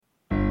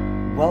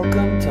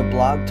Welcome to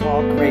Blog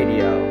Talk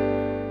Radio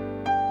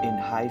in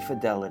high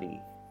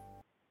fidelity.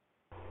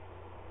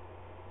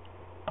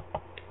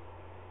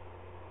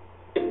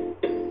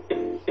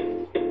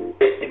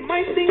 It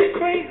might seem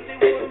crazy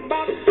what I'm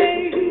about to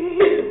say.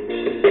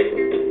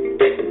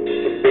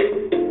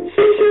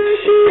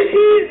 Situation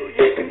here,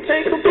 you can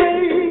take a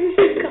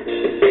break.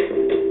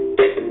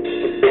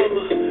 I'm a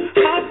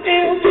hot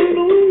air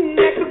balloon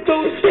that could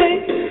go to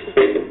space.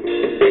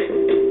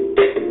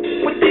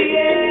 With the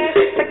air,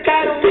 like I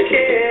don't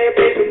care,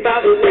 baby, by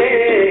the way.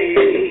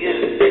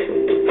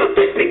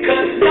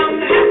 Because I'm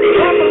happy,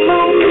 I'm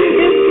alone.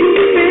 If you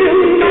feel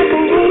like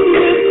a room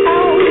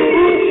without a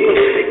roof.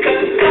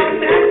 Because I'm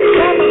happy,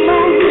 I'm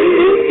alone.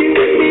 If you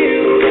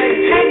feel like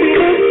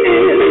happiness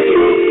is the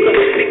truth.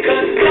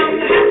 Because I'm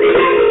happy,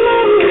 I'm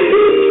alone.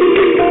 If you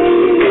know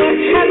what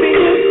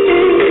happiness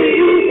is to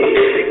you.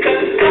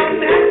 Because I'm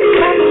happy,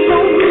 I'm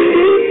alone.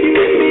 If you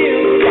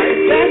feel like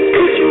that's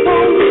what you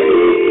want.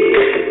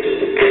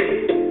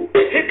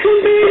 It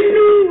could be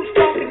news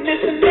talking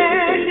this and that.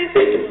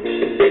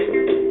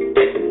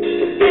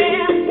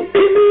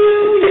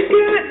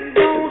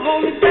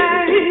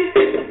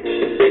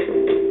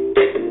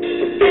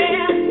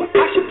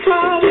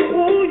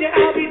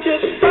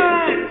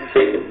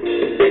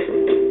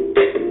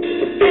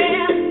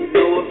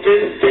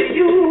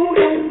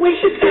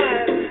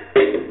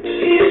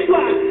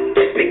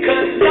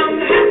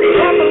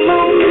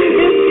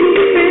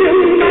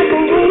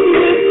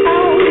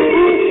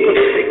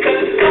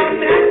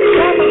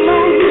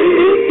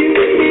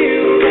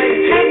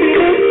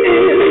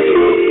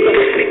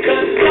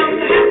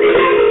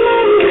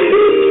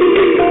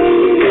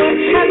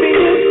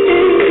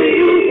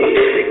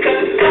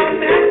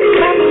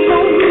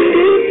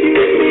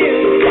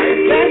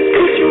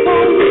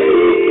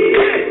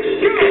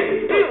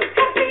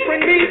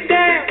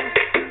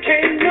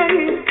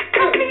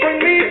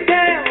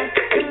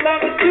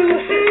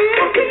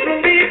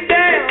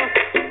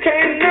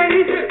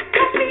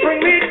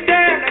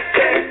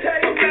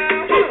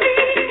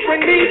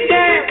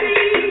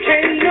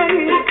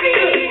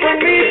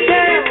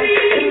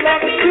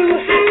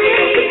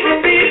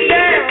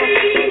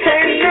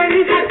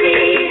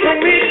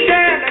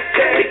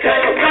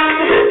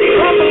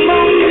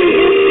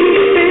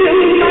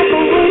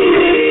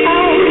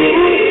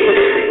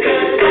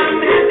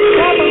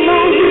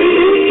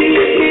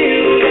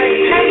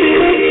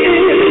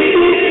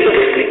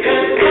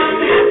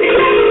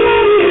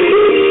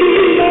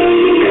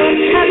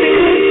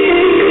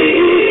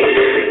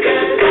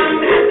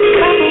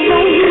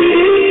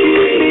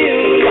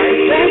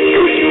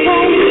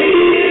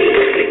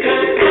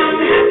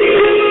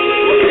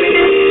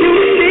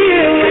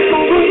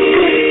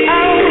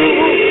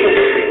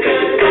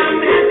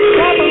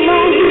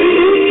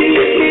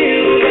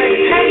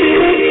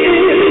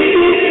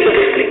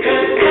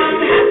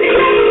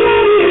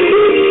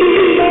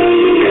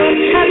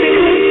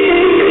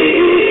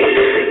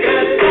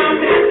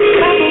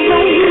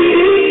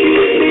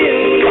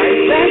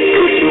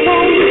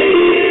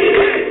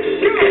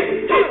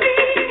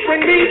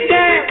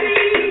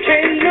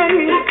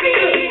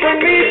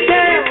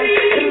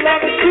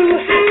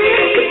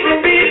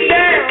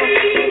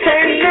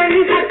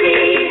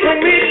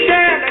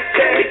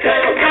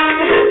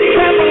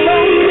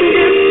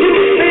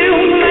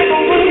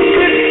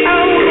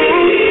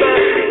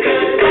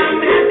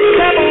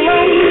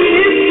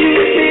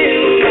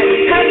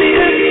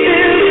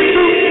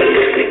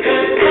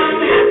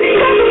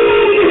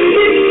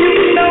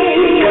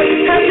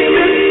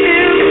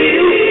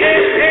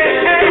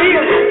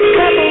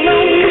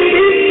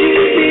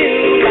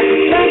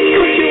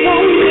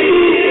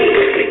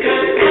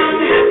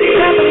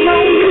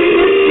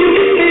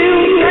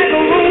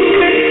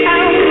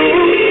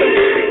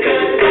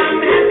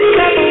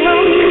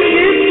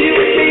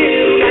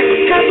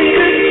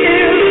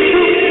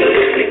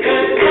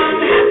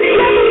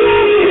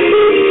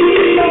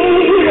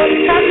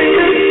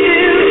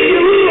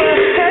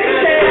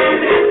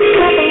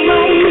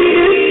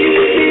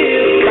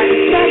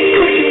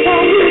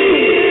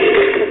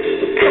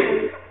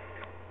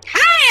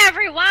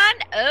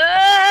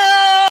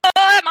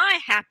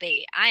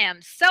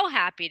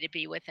 To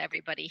be with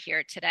everybody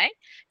here today.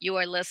 You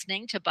are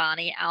listening to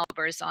Bonnie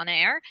Albers on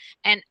air,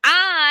 and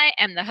I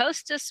am the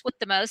hostess with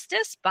the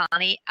mostest,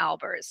 Bonnie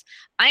Albers.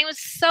 I am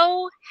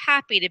so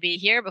happy to be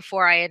here.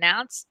 Before I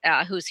announce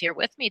who's here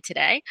with me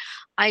today,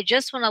 I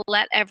just want to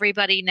let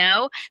everybody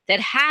know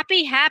that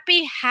happy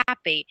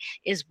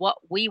is what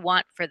we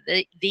want for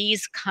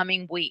these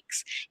coming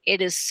weeks. It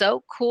is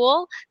so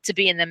cool to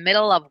be in the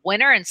middle of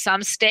winter in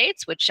some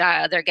states, which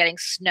they're getting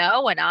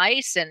snow and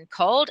ice and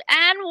cold,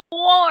 and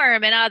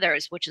warm in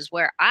others, which is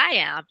where I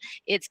am.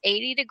 It's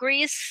 80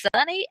 degrees,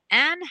 sunny,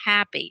 and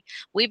happy.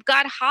 We've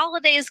got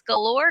holidays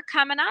galore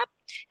coming up.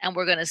 and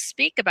we're going to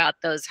speak about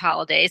those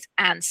holidays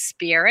and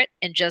spirit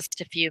in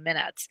just a few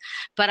minutes.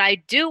 But I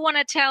do want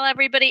to tell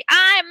everybody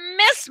I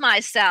miss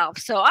myself,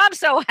 so I'm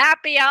so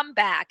happy I'm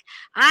back.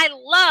 I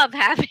love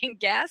having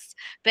guests,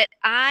 but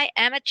I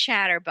am a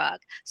chatterbug.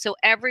 So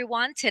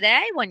everyone,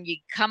 today when you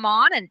come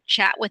on and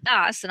chat with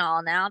us, and I'll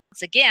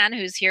announce again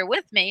who's here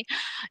with me,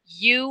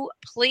 you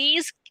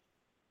please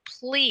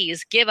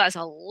give us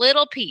a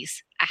little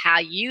piece of how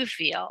you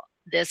feel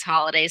this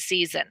holiday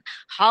season.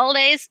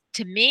 Holidays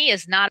to me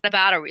is not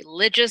about a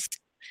religious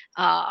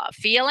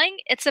feeling.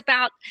 It's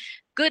about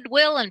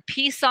goodwill and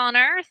peace on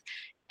earth,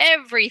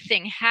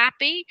 everything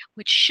happy,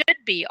 which should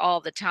be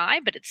all the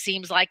time, but it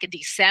seems like in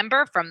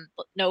December, from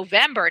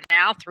November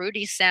now through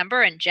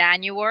December and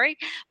January,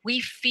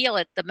 we feel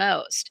it the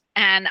most.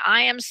 And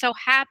I am so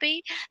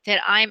happy that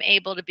I'm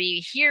able to be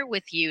here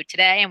with you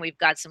today. And we've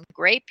got some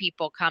great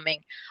people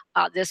coming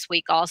this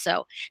week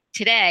also.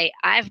 Today,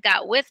 I've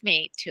got with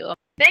me two of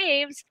my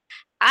faves.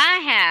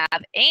 I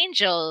have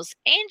angels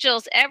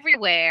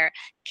everywhere.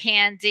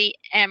 Candy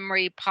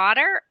Emery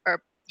Potter,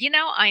 or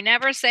I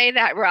never say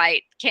that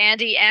right.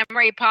 Candy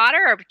Emery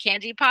Potter or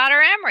Candy Potter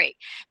Emery.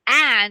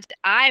 And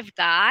I've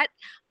got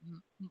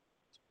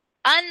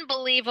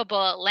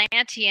unbelievable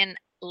Atlantean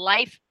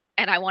life,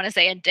 and I want to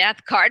say a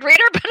death card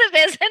reader, but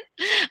it isn't.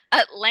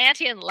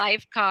 Atlantean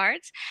life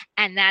cards.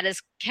 And that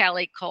is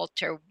Kelly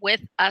Coulter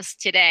with us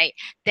today.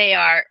 They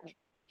are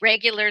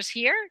regulars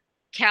here.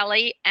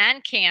 Kelly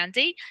and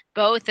Candy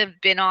both have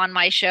been on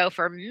my show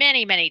for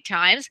many, many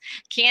times.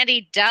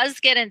 Candy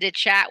does get into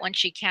chat when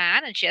she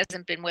can, and she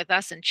hasn't been with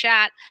us in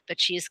chat, but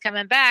she's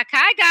coming back.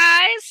 Hi,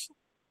 guys.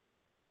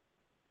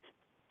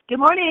 Good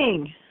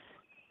morning.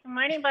 Good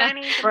morning,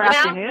 Bonnie. Or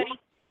afternoon.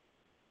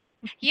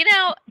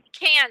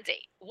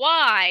 Candy,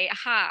 why?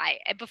 Hi.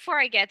 And before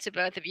I get to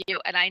both of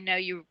you, and I know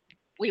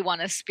we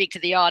want to speak to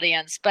the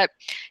audience, but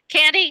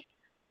Candy,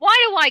 why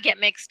do I get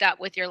mixed up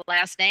with your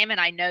last name? And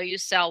I know you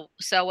so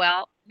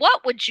well.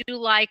 What would you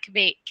like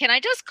me? Can I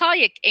just call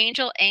you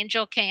Angel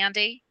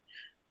Candy?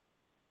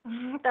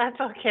 That's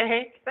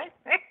okay.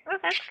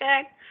 That's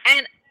good.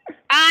 And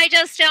I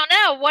just don't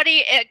know.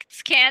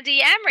 It's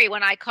Candy Emery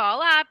when I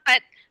call up,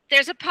 but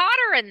there's a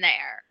Potter in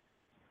there.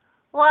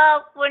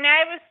 Well, when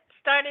I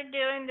started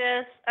doing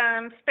this,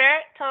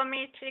 Spirit told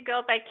me to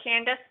go by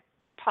Candace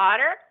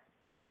Potter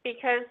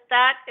because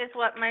that is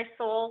what my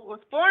soul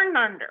was born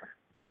under.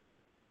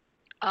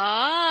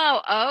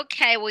 Oh,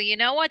 okay. Well, you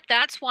know what?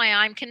 That's why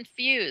I'm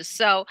confused.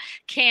 So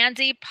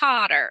Candy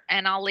Potter,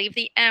 and I'll leave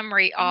the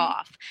Emery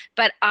off.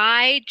 But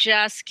I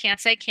just can't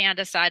say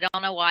Candace. I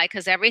don't know why,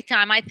 because every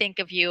time I think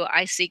of you,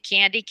 I see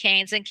candy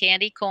canes and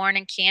candy corn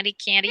and candy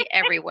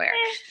everywhere.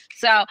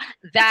 So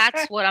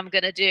that's what I'm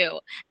going to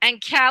do.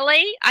 And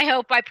Kelly, I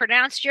hope I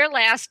pronounced your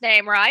last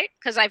name right,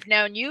 because I've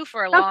known you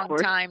for a long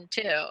time,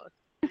 too.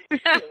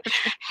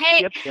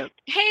 Hey, Yep.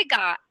 Hey,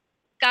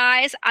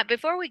 guys,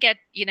 before we get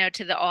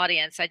to the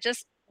audience, I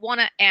just want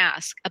to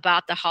ask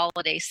about the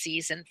holiday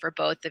season for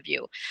both of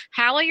you.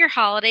 How are your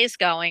holidays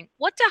going?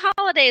 What do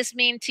holidays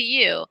mean to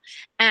you?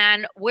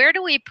 And where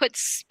do we put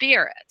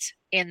spirit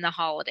in the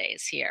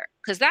holidays here?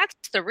 Because that's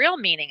the real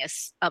meaning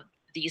of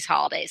these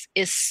holidays,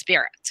 is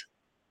spirit.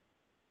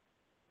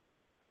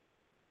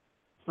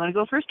 Want to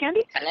go first,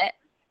 Candy?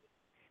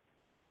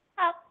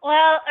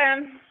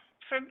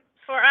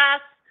 For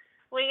us,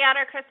 we got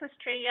our Christmas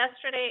tree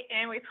yesterday,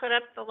 and we put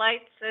up the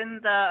lights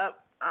and the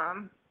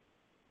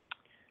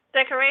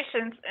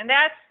decorations, and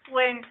that's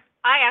when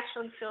I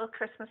actually feel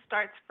Christmas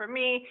starts for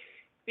me,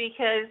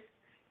 because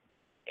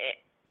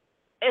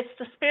it's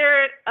the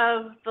spirit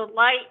of the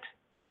light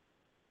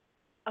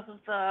of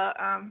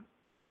the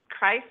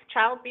Christ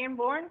child being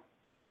born.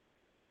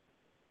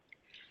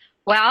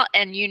 Well,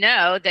 and you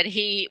know that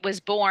he was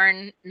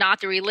born,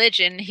 not the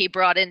religion he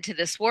brought into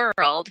this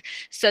world.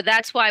 So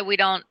that's why we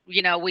don't,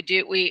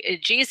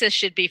 Jesus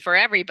should be for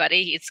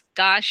everybody. He's,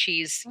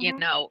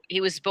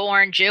 he was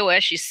born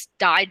Jewish, he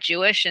died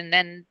Jewish, and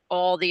then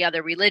all the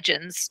other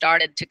religions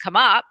started to come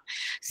up.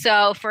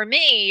 So for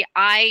me,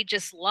 I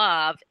just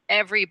love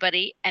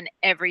everybody and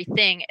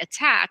everything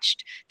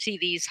attached to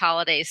these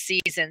holiday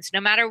seasons, no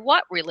matter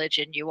what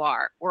religion you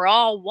are. We're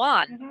all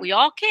one. Mm-hmm. We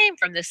all came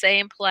from the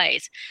same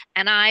place.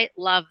 And I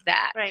love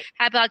that. Right.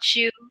 How about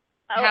you?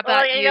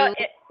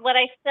 What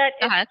I said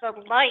is the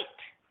light.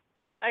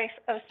 I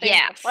was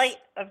saying the light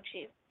of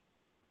Jesus.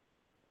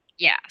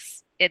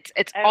 Yes. It's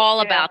all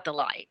about the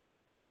light.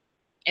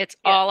 It's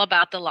all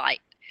about the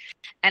light.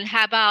 And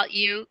how about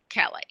you,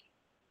 Kelly?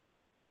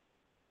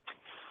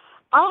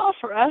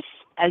 For us,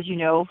 as you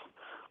know,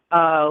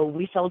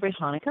 we celebrate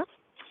Hanukkah.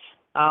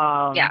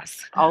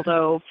 Yes.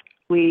 Although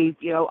we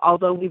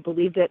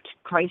believe that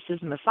Christ is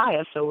the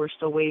Messiah, so we're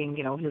still waiting,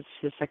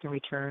 his second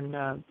return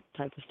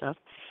type of stuff.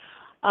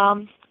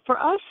 For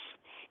us,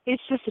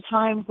 it's just a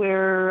time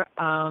where,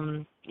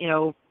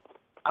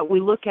 we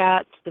look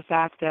at the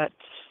fact that,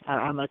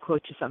 I'm going to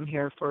quote you something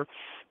here. For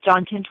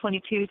John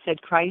 10:22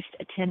 said, Christ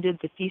attended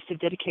the Feast of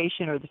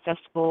Dedication or the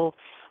Festival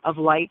of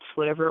Lights,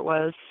 whatever it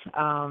was.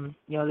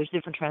 There's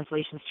different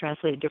translations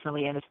translated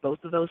differently, and it's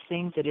both of those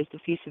things. It is the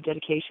Feast of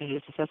Dedication. It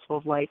is the Festival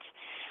of Lights.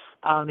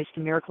 It's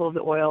the miracle of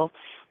the oil.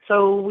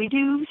 So we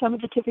do some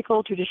of the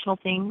typical traditional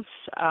things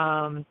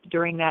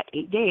during that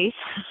 8 days,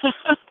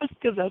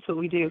 because that's what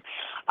we do.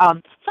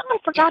 Something I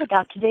forgot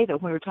about today, though,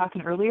 when we were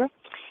talking earlier.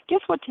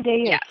 Guess what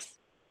today is? Yes.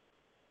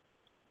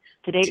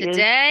 Today is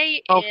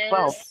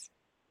 12/12.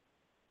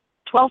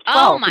 12/12.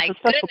 Oh my It's a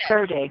special goodness.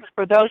 prayer day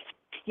for those.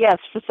 Yes.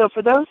 So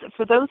for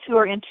those who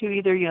are into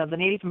either the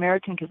Native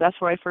American, because that's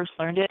where I first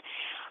learned it.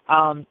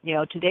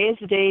 Today is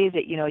the day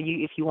that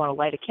if you want to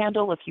light a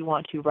candle, if you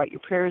want to write your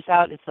prayers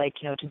out, it's like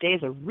today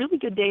is a really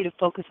good day to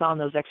focus on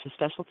those extra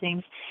special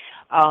things.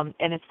 And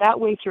it's that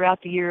way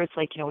throughout the year. It's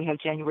like we have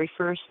January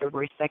 1st,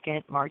 February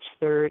 2nd, March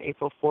 3rd,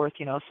 April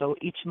 4th. So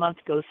each month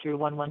goes through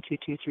 1, 1, 2,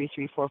 2, 3,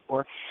 3, 4,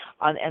 4,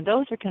 and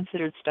those are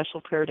considered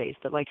special prayer days.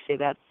 But like I say,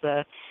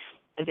 that's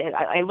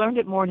I learned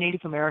it more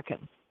Native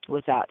American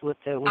with the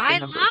I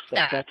numbers. love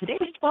that. But today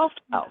is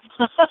 12/12.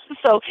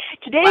 So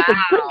today is a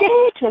good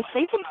day to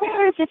say some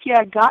prayers if you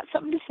got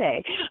something to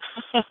say.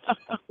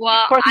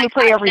 Well, of course, we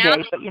pray every now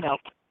day, but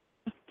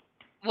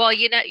Well,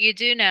 you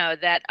do know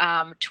that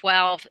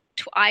 12.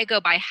 I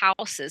go by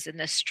houses in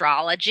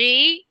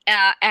astrology,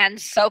 and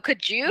so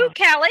could you,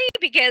 Kelly,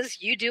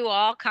 because you do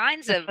all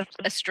kinds of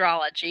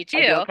astrology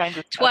I do all too. kinds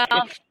of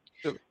stuff.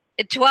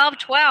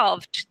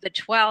 12/12, the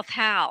 12th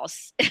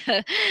house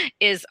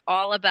is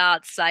all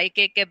about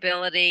psychic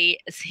ability,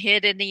 it's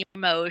hidden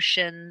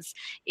emotions.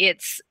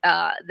 It's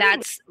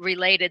that's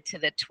related to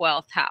the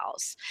 12th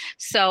house.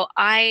 So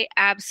I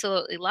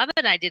absolutely love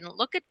it. I didn't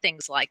look at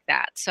things like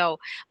that. So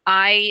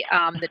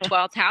the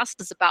 12th house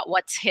is about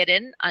what's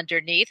hidden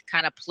underneath.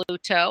 Kind of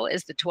Pluto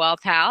is the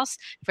 12th house.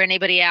 For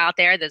anybody out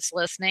there that's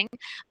listening,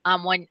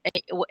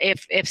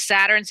 if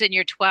Saturn's in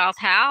your 12th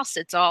house,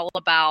 it's all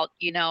about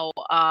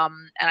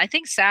and I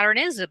think Saturn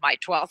is in my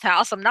 12th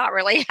house. I'm not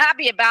really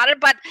happy about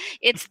it, but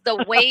it's the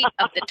weight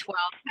of the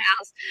 12th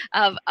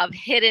house of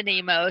hidden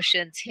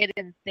emotions,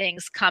 hidden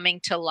things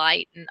coming to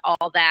light and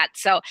all that.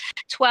 So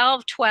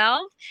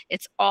 12/12,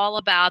 it's all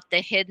about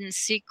the hidden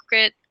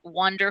secret,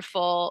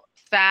 wonderful,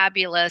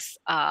 fabulous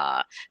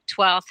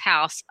 12th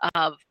house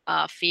of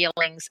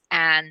feelings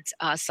and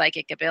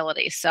psychic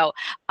ability. So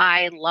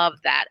I love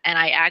that. And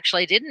I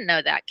actually didn't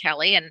know that,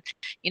 Kelly. And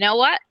you know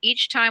what?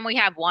 Each time we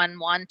have 1,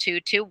 1, 2,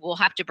 2, we'll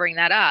have to bring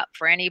that up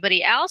for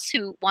anybody else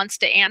who wants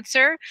to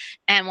answer.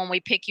 And when we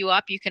pick you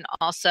up, you can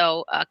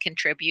also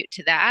contribute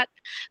to that.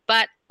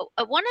 But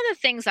one of the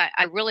things I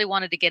really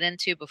wanted to get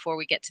into before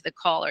we get to the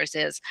callers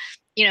is,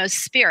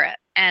 spirit.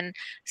 And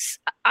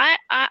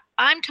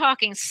I'm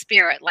talking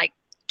spirit, like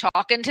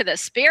talking to the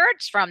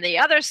spirits from the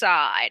other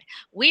side.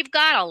 We've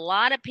got a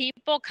lot of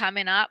people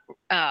coming up,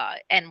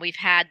 and we've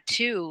had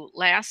 2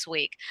 last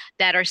week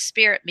that are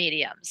spirit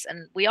mediums,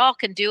 and we all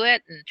can do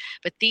it.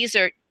 But these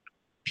are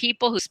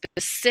people who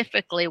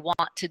specifically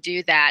want to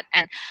do that.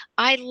 And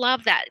I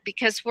love that,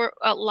 because we're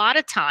a lot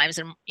of times,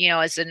 and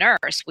as a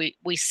nurse,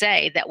 we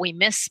say that we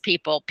miss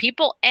people.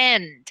 People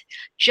end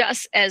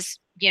just as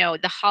the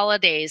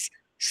holidays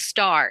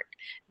start.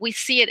 We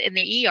see it in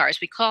the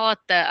ERs. We call it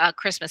the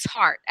Christmas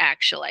heart,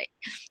 actually.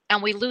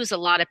 And we lose a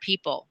lot of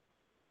people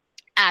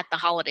at the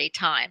holiday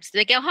times.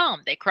 They go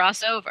home, they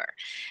cross over.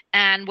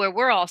 And where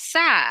we're all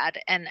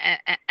sad, and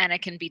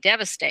it can be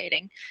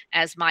devastating,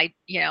 as I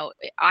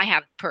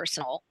have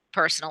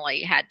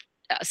personally had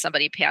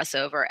somebody pass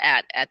over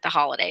at the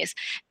holidays.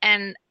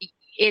 And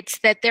it's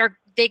that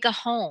they go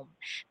home.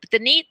 But the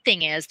neat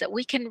thing is that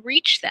we can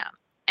reach them.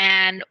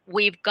 And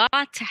we've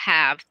got to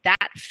have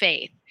that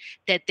faith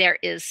that there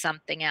is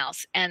something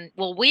else. And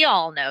we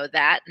all know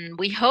that. And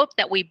we hope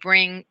that we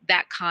bring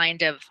that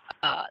kind of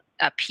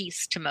a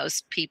peace to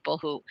most people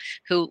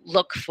who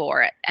look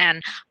for it.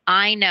 And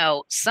I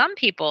know some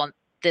people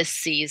this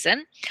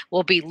season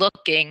will be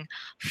looking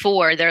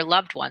for their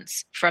loved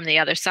ones from the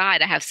other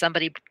side. I have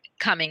somebody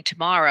coming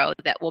tomorrow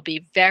that will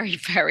be very,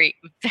 very,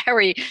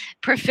 very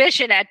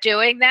proficient at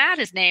doing that.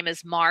 His name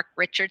is Mark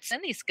Richardson.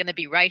 He's going to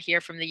be right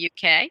here from the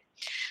UK.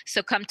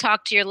 So come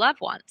talk to your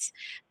loved ones.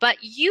 But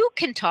you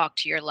can talk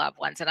to your loved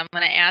ones. And I'm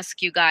going to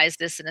ask you guys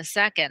this in a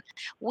second.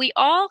 We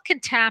all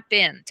can tap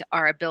into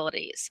our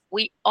abilities.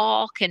 We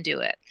all can do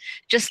it.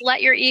 Just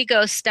let your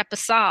ego step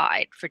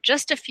aside for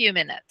just a few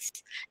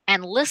minutes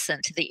and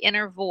listen to the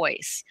inner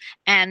voice.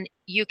 And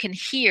you can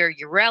hear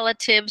your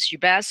relatives, your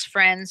best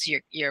friends,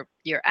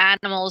 your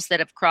animals that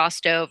have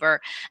crossed over,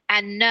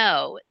 and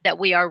know that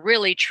we are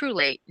really,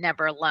 truly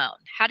never alone.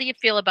 How do you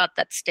feel about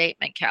that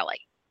statement, Kelly?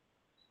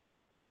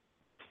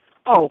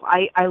 Oh,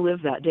 I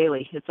live that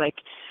daily. It's like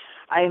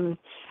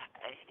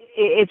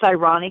it's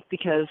ironic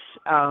because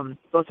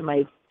both of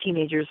my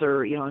teenagers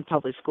are, in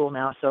public school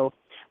now, so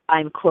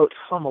I'm, quote,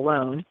 home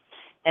alone.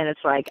 And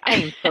it's like, I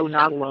am so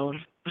not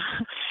alone.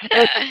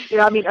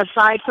 I mean,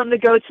 aside from the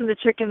goats and the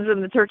chickens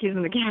and the turkeys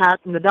and the cat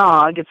and the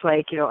dog, it's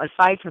like,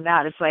 aside from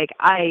that, it's like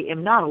I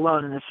am not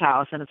alone in this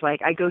house, and it's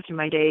like I go through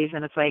my days,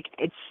 and it's like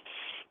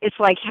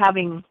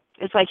having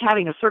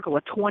a circle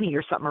of 20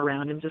 or something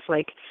around, and just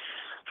like,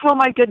 oh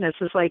my goodness,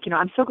 it's like,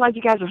 I'm so glad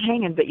you guys are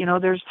hanging, but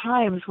there's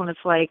times when it's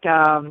like,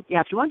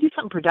 if you want to do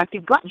something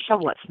productive, go out and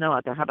shovel that snow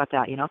out there. How about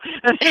that,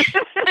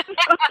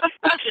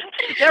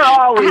 They're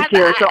always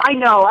here, so I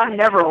know I'm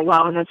never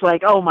alone. It's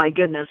like, oh my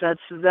goodness,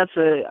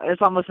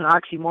 it's almost an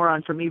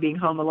oxymoron for me being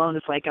home alone.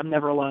 It's like I'm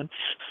never alone.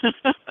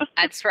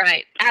 That's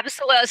right.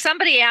 Absolutely.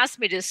 Somebody asked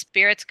me, does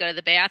spirits go to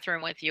the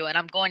bathroom with you? And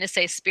I'm going to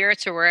say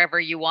spirits are wherever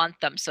you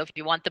want them. So if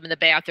you want them in the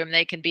bathroom,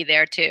 they can be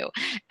there too.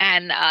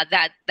 And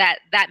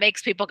that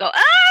makes people go,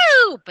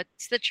 oh, but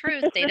it's the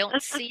truth. They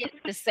don't see it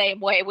the same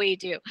way we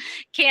do.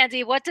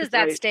 Candy, what does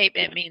that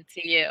statement mean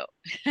to you?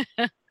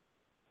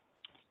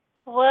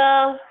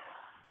 Well,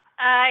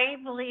 I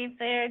believe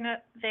they're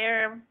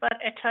but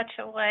a touch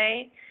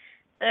away.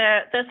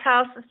 This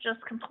house is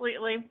just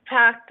completely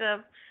packed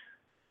of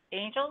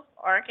angels,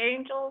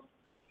 archangels,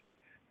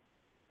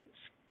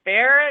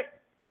 spirit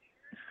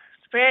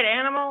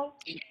animals.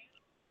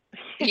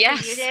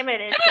 Yes. You name it,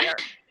 it's here.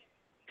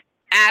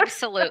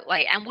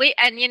 Absolutely.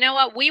 And you know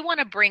what? We want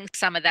to bring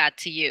some of that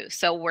to you.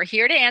 So we're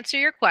here to answer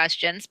your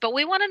questions, but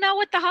we want to know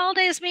what the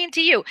holidays mean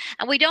to you.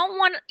 And we don't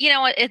want,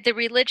 the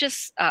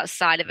religious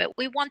side of it.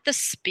 We want the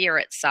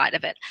spirit side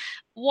of it.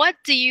 What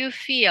do you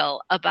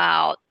feel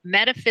about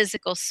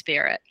metaphysical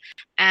spirit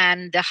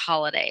and the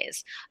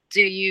holidays?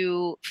 Do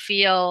you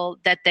feel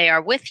that they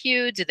are with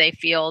you? Do they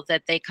feel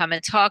that they come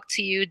and talk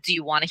to you? Do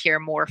you want to hear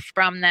more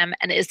from them?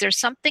 And is there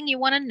something you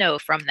want to know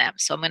from them?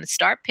 So I'm going to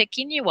start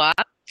picking you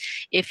up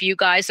if you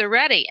guys are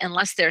ready,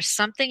 unless there's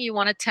something you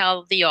want to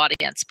tell the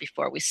audience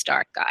before we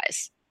start,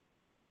 guys.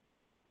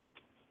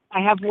 I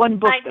have one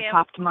book that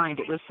popped to mind.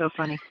 It was so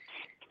funny.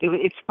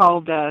 It's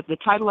called, the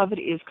title of it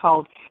is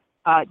called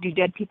Do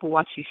Dead People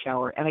Watch You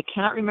Shower? And I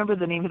cannot remember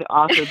the name of the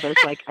author, but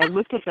it's like, I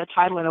looked at the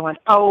title and I went,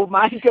 oh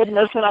my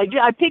goodness. And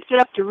I picked it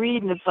up to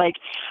read, and it's like,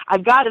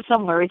 I've got it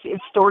somewhere. It's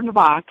stored in a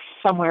box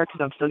somewhere because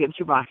I'm still getting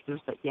through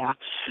boxes. But yeah,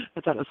 I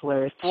thought it was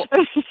hilarious.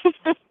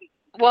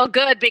 Well,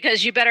 good,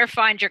 because you better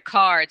find your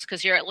cards,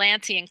 because your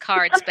Atlantean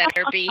cards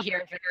better be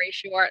here very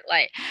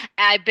shortly.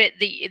 I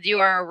bet you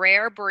are a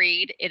rare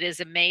breed. It is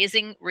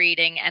amazing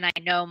reading, and I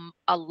know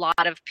a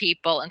lot of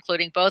people,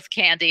 including both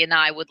Candy and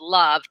I, would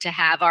love to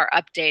have our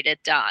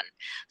updated done.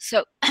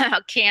 So,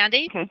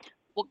 Candy,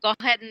 well, go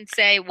ahead and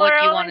say what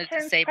you wanted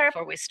to say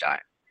before we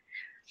start.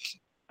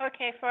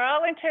 Okay, for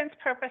all intents and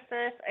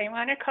purposes, I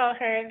want to call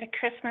her the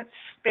Christmas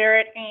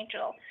spirit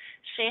angel.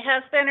 She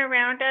has been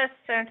around us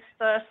since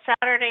the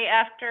Saturday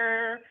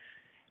after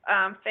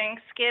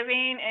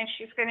Thanksgiving, and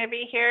she's going to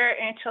be here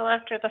until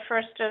after the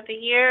first of the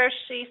year.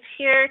 She's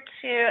here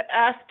to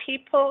ask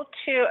people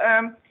to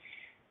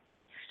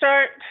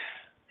start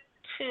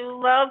to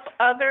love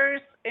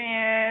others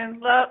and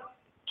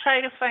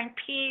try to find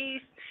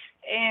peace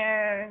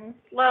and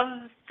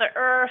love the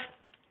earth,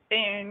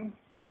 and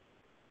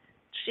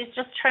she's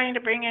just trying to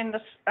bring in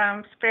the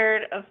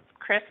spirit of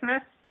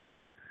Christmas.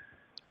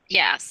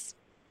 Yes.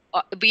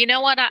 But you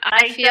know what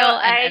I feel?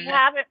 I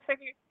haven't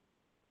figured.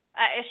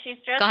 She's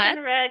dressed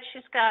in red.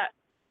 She's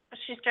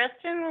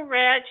dressed in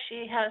red.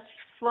 She has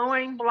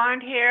flowing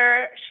blonde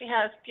hair. She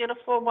has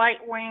beautiful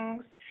white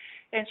wings,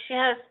 and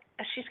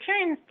she's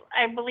carrying,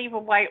 I believe, a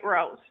white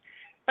rose.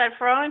 But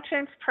for all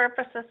intents and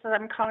purposes,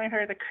 I'm calling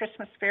her the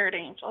Christmas spirit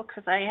angel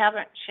because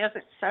she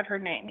hasn't said her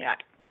name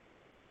yet.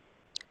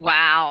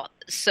 Wow,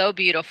 so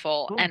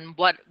beautiful. Cool. And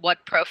what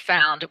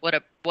profound,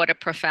 what a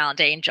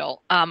profound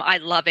angel. I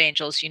love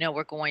angels.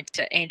 We're going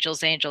to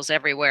angels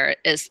everywhere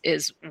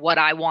is what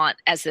I want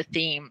as a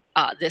theme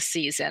this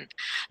season.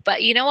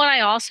 But you know what I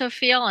also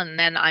feel, and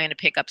then I'm going to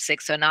pick up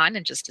 609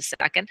 in just a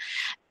second.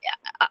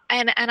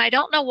 And I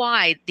don't know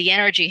why the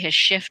energy has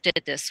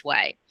shifted this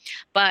way,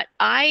 but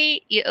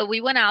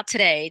we went out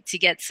today to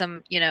get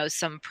some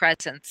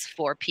presents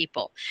for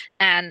people,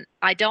 and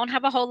I don't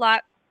have a whole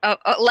lot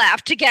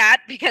left to get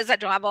because I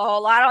don't have a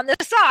whole lot on this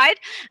side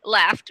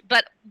left,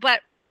 but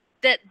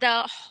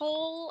the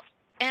whole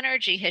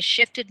energy has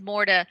shifted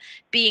more to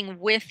being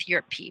with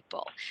your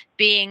people,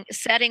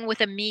 setting with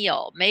a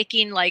meal,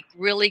 making like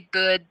really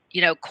good,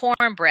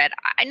 cornbread.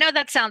 I know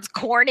that sounds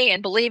corny,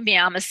 and believe me,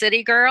 I'm a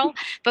city girl,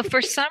 but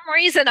for some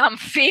reason I'm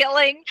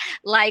feeling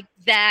like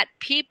that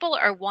people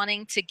are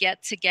wanting to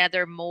get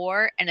together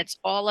more, and it's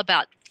all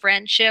about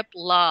friendship,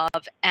 love,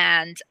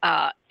 and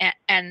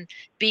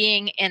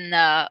being in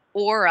the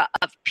aura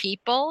of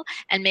people,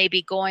 and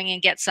maybe going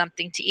and get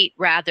something to eat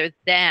rather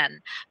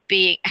than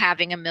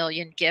having a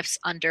million gifts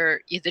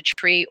under the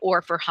tree,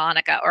 or for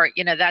Hanukkah, or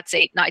that's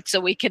 8 nights, so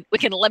we can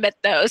limit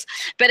those.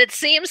 But it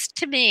seems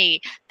to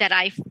me that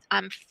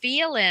I'm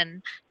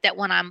feeling that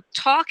when I'm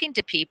talking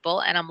to people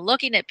and I'm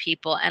looking at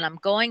people and I'm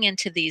going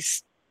into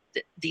these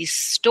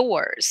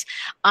stores,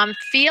 I'm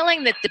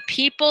feeling that the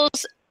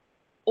people's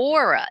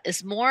aura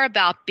is more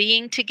about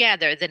being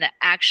together than it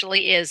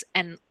actually is.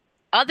 And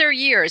other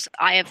years,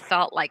 I have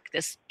felt like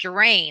this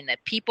drain,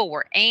 that people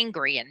were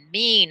angry and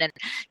mean and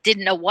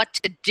didn't know what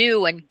to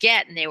do and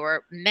get, and they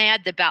were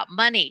mad about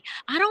money.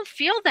 I don't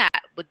feel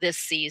that with this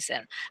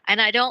season,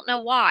 and I don't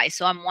know why.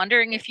 So I'm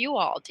wondering if you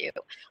all do.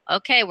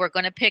 Okay, we're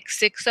going to pick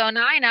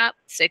 609 up.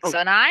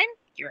 609,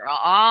 you're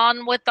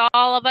on with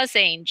all of us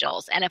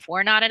angels. And if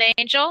we're not an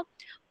angel,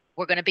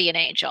 we're going to be an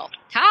angel.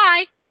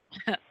 Hi.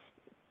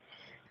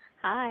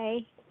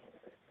 Hi,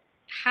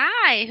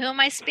 Hi, who am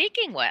I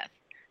speaking with?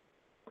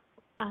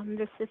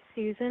 this is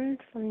Susan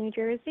from New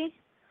Jersey.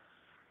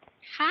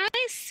 Hi,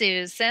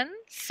 Susan.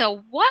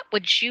 So what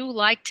would you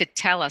like to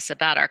tell us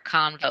about our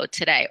convo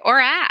today, or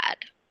add?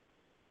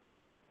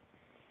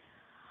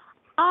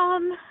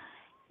 I'm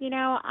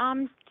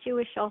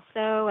Jewish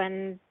also,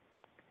 and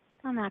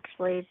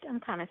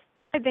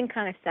I've been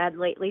kind of sad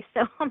lately,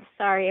 so I'm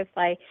sorry if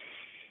I'm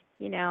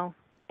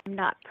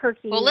not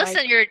perky Well,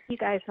 listen, like you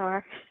guys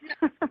are.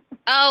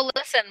 Oh,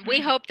 listen, we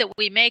hope that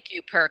we make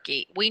you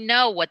perky. We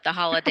know what the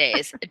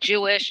holidays,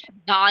 Jewish,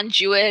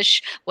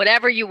 non-Jewish,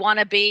 whatever you want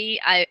to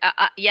be.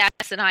 Yes,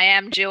 and I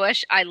am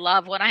Jewish. I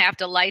love when I have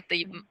to light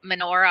the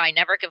menorah. I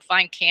never can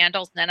find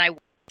candles, and then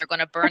they're going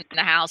to burn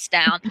the house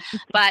down.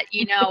 But,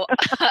 I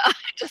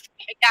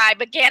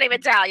can't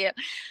even tell you.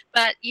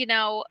 But,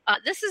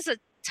 this is a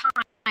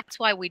time, that's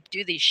why we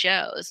do these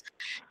shows,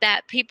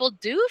 that people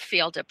do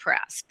feel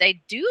depressed.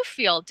 They do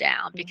feel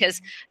down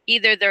because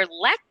either they're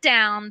let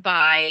down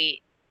by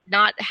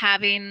not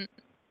having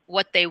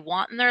what they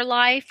want in their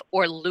life,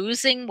 or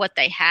losing what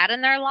they had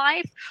in their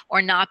life,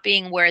 or not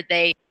being where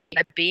they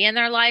want to be in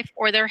their life,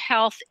 or their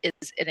health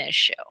is an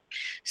issue.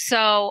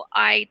 So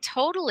I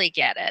totally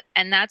get it.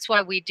 And that's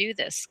why we do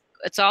this.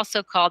 It's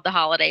also called the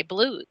holiday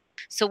blues.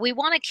 So we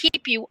want to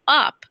keep you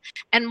up.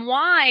 And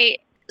why,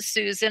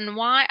 Susan,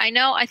 why?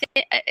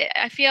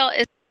 I feel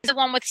is the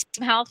one with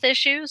some health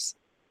issues.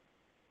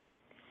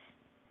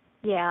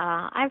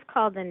 Yeah, I've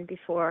called in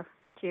before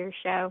to your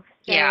show.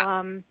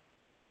 So,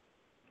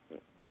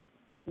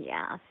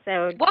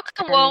 So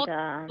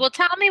well,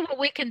 tell me what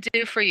we can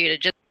do for you to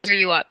just cheer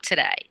you up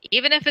today,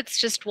 even if it's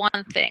just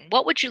one thing.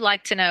 What would you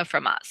like to know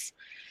from us?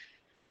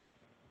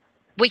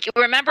 We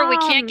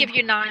can't give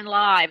you 9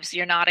 lives.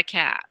 You're not a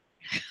cat.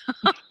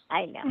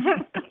 I know.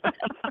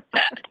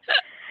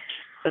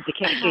 But the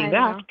cat came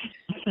back.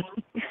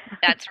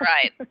 That's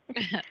right.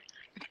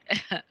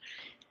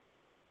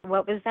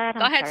 What was that?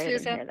 Go ahead, sorry,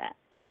 Susan. I didn't hear that.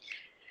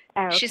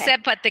 Oh, okay. She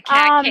said, but the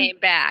cat came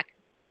back.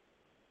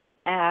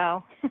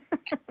 Oh.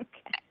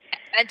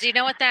 And do you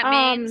know what that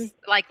means?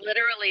 Like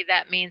literally,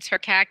 that means her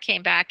cat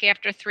came back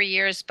after 3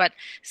 years. But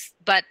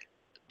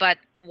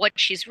what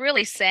she's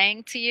really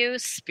saying to you,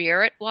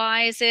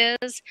 spirit-wise,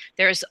 is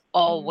there's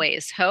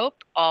always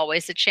hope,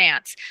 always a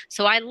chance.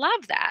 So I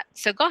love that.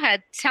 So go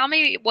ahead, tell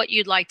me what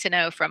you'd like to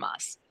know from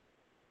us.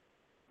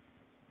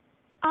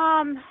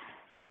 I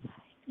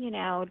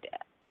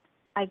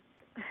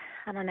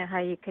don't know how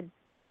you could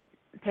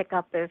pick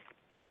up if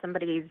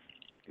somebody's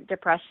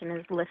depression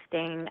is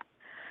lifting.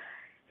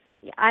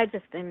 I've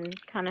just been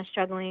kind of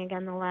struggling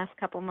again the last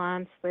couple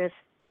months with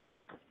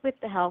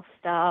the health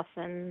stuff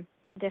and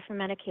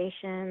different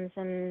medications,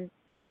 and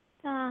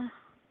I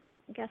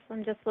guess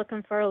I'm just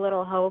looking for a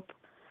little hope.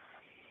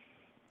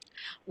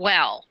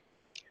 Well,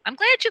 I'm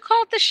glad you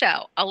called the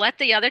show. I'll let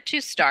the other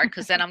two start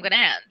because then I'm going to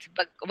end.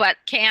 But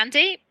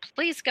Candy,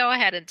 please go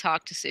ahead and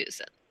talk to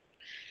Susan.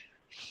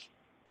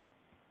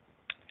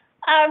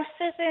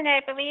 Susan, I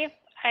believe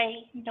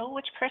I know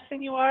which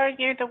person you are.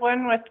 You're the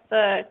one with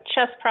the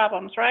chest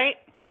problems, right?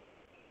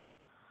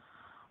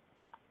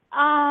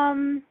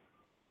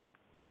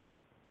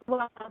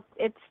 Well,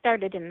 it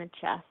started in the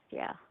chest,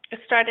 yeah. It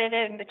started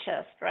in the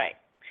chest, right.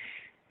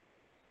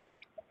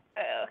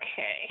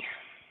 Okay.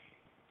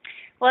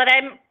 What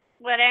I'm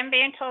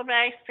being told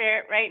by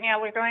Spirit right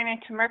now, we're going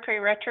into Mercury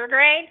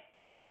retrograde,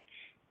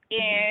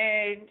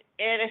 and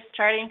it is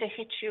starting to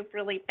hit you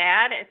really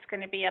bad. It's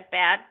going to be a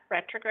bad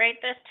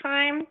retrograde this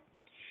time,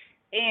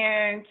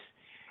 and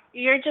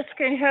you're just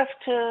going to have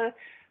to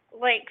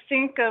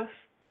think of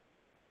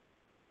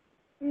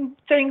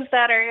things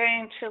that are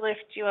going to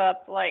lift you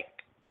up, like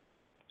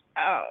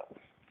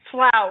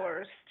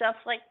flowers, stuff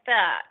like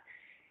that.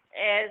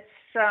 It's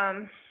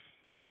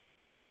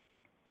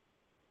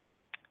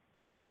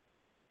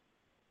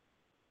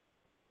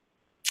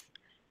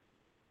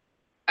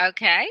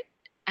Okay.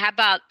 How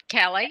about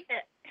Kelly?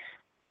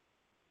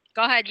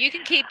 Go ahead. You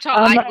can keep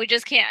talking. We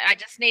just can't. I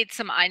just need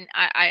some.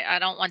 I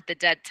don't want the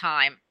dead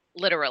time.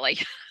 Literally.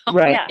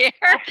 Right.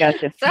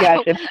 Gotcha.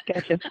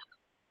 Gotcha.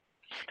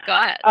 Go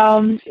ahead.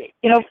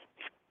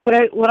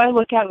 What I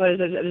look at was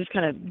I'm just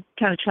kind of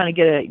trying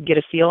to get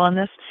a feel on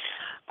this.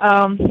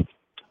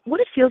 What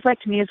it feels like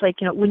to me is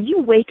when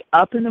you wake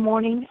up in the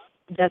morning.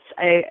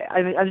 I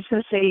was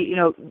going to say,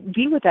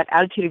 be with that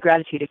attitude of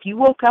gratitude. If you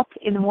woke up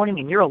in the morning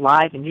and you're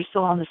alive and you're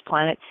still on this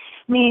planet,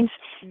 it means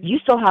you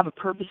still have a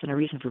purpose and a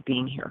reason for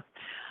being here.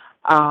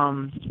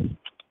 And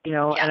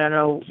I don't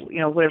know,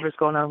 whatever's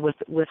going on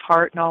with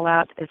heart and all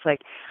that. It's the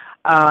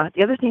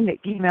other thing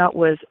that came out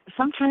was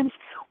sometimes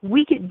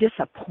we get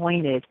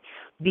disappointed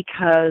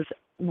because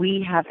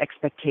we have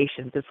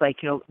expectations. It's like,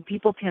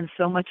 people pin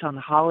so much on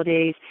the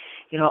holidays,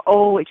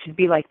 oh, it should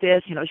be like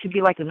this, it should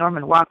be like the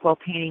Norman Rockwell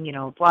painting,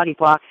 blah, de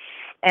blah.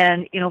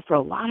 And, for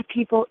a lot of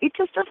people, it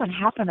just doesn't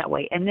happen that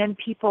way. And then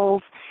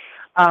people's,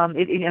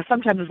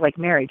 sometimes it's like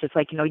marriage. It's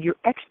like, your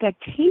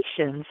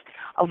expectations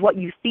of what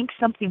you think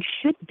something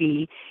should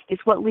be is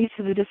what leads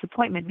to the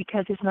disappointment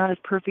because it's not as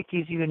perfect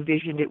as you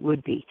envisioned it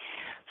would be.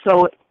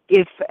 So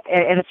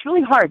and it's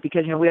really hard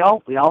because, we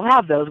all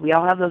have those. We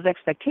all have those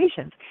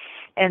expectations.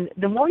 And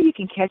the more you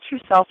can catch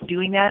yourself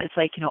doing that, it's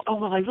like, oh,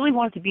 well, I really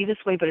want it to be this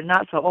way, but it's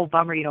not, so, oh,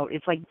 bummer,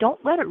 it's like,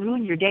 don't let it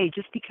ruin your day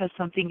just because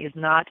something is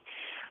not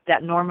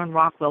that Norman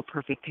Rockwell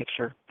perfect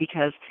picture.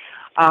 Because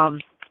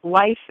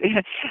life,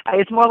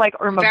 it's more like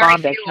Irma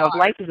Bombeck, if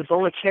life is a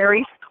bowl of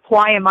cherries,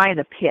 why am I in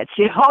the pits,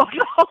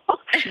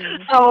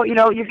 So,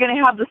 you're going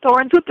to have the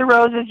thorns with the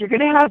roses, you're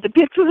going to have the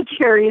pits with the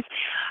cherries,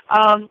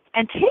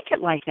 and take it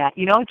like that,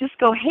 just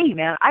go, hey,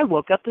 man, I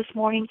woke up this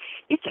morning,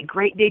 it's a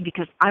great day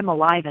because I'm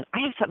alive and I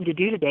have something to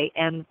do today,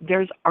 and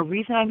there's a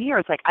reason I'm here.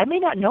 It's like, I may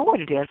not know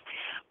what it is,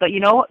 but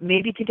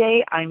maybe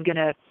today I'm going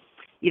to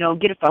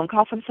get a phone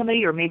call from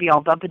somebody, or maybe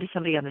I'll bump into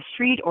somebody on the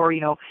street, or,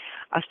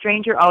 a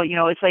stranger. Oh,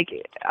 it's like,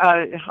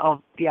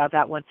 oh, yeah,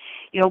 that one.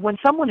 When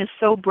someone is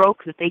so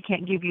broke that they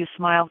can't give you a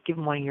smile, give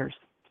them one of yours.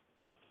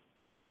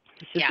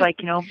 It's just like,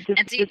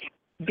 just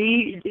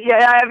be,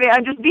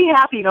 just be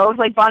happy, It's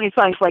like Bonnie's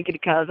song, it's like,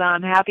 because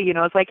I'm happy,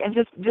 it's like, and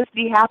just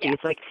be happy.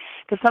 It's like,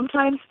 because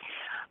sometimes,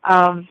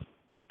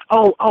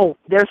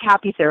 there's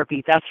happy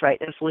therapy. That's right.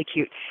 That's really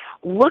cute.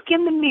 Look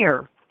in the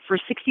mirror for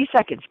 60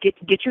 seconds.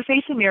 Get your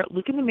face in the mirror,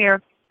 look in the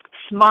mirror,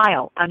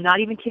 smile. I'm not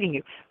even kidding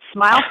you.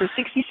 Smile for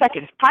 60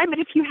 seconds. Time it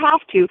if you have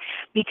to,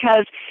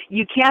 because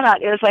you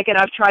cannot. It's like, and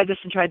I've tried this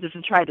and tried this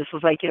and tried this. It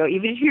was like,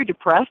 even if you're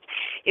depressed,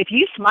 if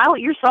you smile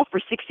at yourself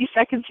for 60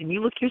 seconds and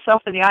you look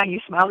yourself in the eye and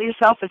you smile at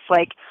yourself, it's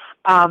like,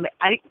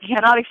 I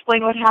cannot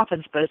explain what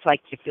happens, but it's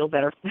like you feel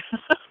better.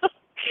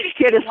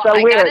 It is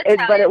so weird,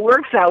 but it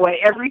works that way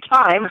every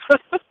time.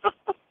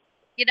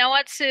 You know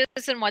what,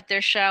 Susan? What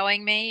they're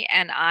showing me,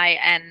 and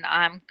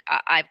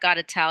I've got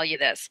to tell you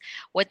this.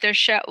 What they're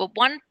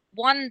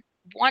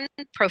one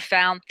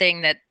profound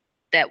thing that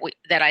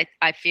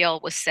I feel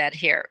was said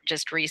here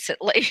just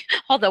recently,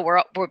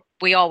 although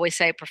we always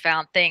say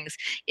profound things,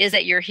 is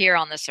that you're here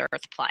on this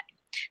earth plane.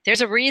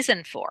 There's a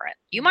reason for it.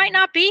 You might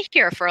not be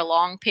here for a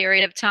long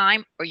period of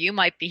time, or you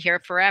might be here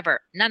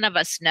forever. None of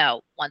us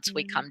know once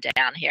we come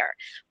down here.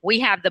 We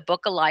have the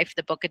book of life,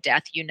 the book of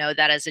death. You know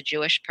that as a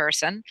Jewish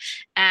person.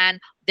 And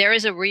there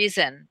is a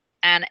reason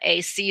and a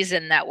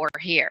season that we're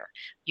here.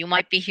 You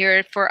might be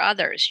here for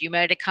others. You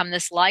might have come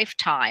this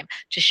lifetime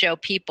to show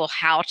people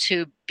how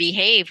to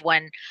behave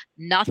when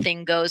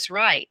nothing goes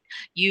right.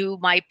 You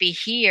might be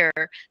here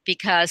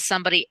because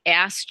somebody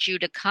asked you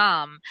to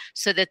come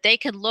so that they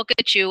can look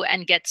at you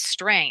and get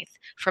strength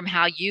from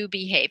how you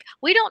behave.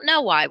 We don't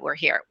know why we're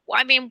here.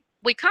 I mean,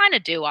 we kind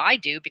of do. I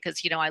do,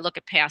 because, I look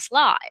at past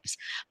lives.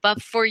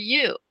 But for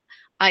you,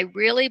 I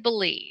really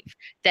believe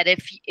that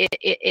if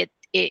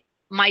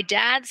my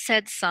dad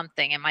said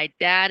something, and my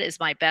dad is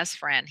my best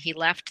friend. He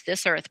left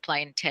this earth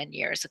plane 10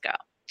 years ago.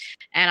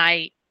 And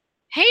I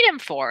hate him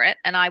for it,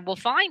 and I will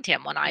find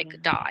him when I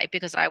die,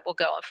 because I will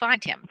go and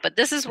find him. But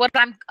this is what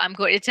I'm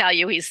going to tell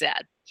you he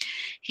said.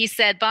 He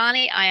said,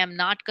 Bonnie, I am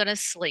not going to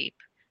sleep.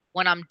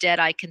 When I'm dead,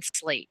 I can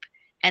sleep.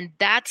 And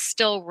that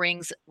still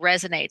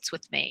resonates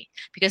with me,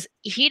 because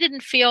he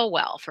didn't feel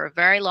well for a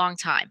very long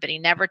time, but he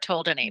never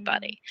told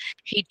anybody.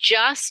 He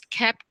just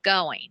kept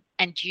going.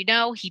 And,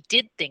 he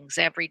did things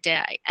every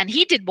day. And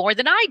he did more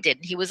than I did.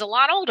 He was a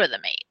lot older than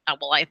me.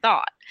 Well, I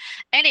thought.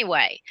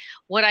 Anyway,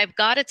 what I've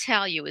got to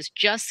tell you is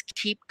just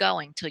keep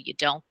going till you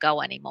don't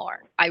go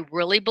anymore. I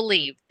really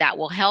believe that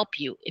will help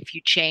you if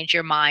you change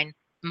your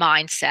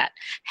mindset.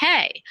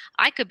 Hey,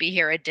 I could be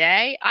here a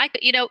day.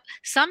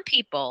 Some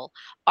people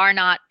are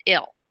not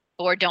ill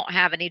or don't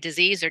have any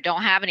disease or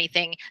don't have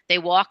anything. They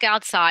walk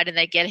outside and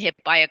they get hit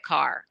by a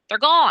car. They're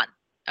gone.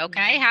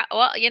 Okay.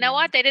 Well, you know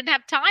what? They didn't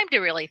have time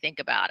to really think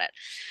about it.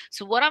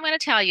 So what I'm going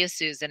to tell you,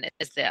 Susan,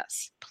 is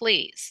this.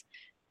 Please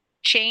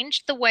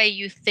change the way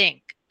you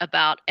think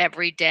about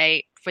every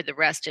day for the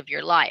rest of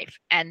your life.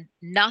 And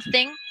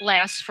nothing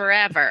lasts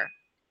forever.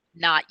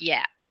 Not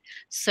yet.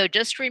 So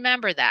just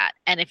remember that.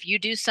 And if you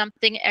do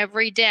something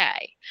every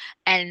day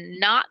and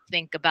not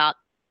think about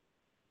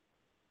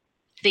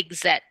things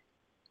that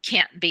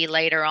can't be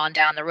later on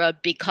down the road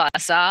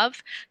because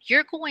of,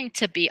 you're going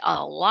to be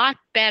a lot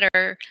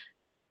better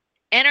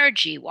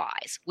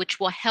energy-wise, which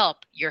will help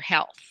your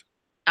health.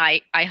 I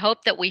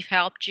hope that we've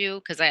helped you,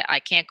 because I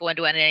can't go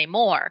into it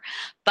anymore.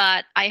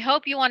 But I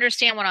hope you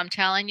understand what I'm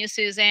telling you,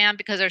 Susan,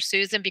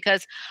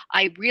 because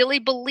I really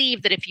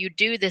believe that if you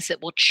do this,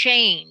 it will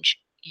change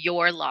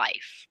your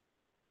life.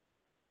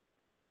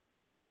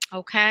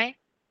 Okay?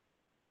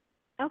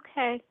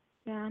 Okay.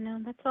 Yeah, no,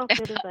 that's all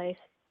good advice.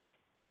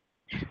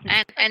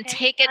 And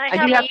take it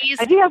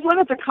I do have one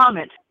other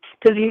comment.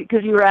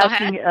 because you were Go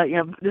asking,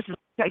 this is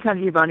kind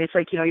of you, Bonnie. It's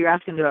like, you're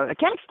asking, I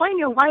can't explain,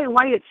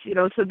 why it's,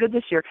 so good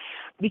this year,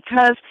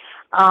 because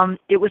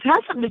it had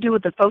something to do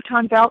with the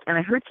photon belt, and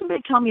I heard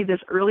somebody tell me this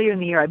earlier in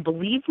the year. I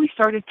believe we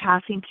started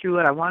passing through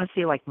it, I want to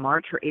say like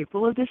March or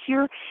April of this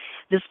year.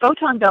 This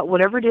photon belt,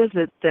 whatever it is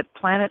that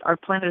our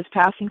planet is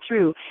passing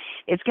through,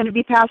 it's going to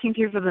be passing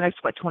through for the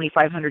next,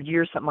 2,500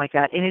 years, something like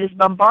that, and it is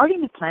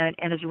bombarding the planet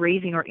and is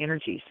raising our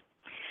energies.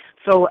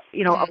 So,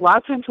 a lot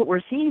of times what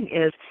we're seeing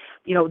is,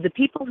 the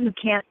people who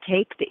can't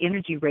take the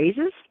energy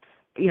raises,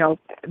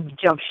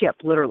 jump ship,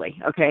 literally,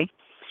 okay?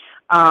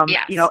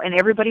 Yes. And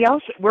everybody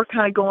else, we're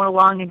kind of going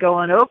along and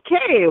going,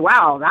 okay,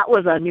 wow, that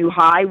was a new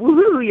high,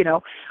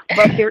 woohoo,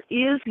 But there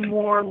is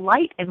more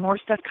light and more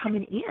stuff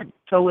coming in.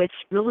 So it's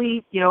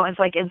really, it's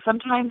like, and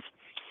sometimes,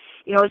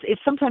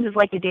 it's sometimes it's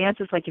like a dance.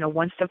 It's like,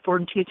 one step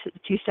forward and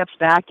two steps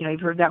back. You've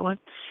heard that one.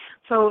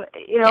 So,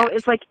 Yes.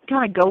 it's like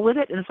kind of go with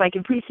it, and it's like,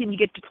 and pretty soon you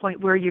get to the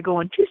point where you're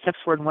going 2 steps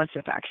forward and 1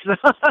 step back. So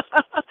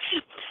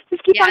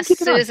just keep on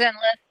keeping Susan,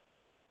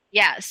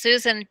 on.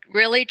 Susan,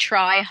 really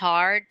try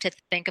hard to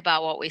think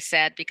about what we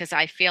said, because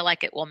I feel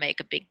like it will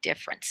make a big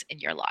difference in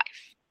your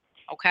life.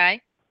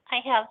 Okay? I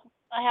have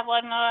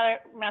one other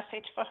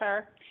message for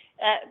her.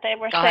 They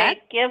were Go saying,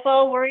 ahead. give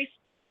all worries.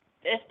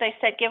 They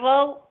said, give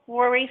all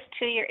worries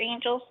to your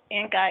angels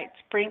and guides.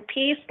 Bring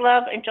peace,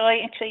 love, and joy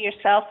into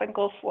yourself and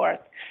go forth.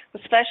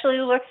 Especially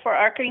look for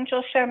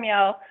Archangel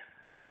Shemiel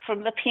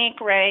from the pink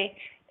ray,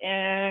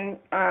 and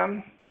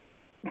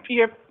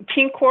your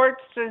pink quartz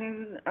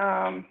and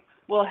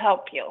will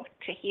help you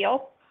to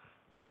heal.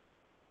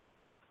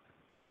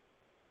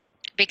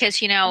 Because,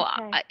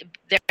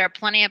 there are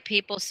plenty of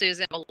people,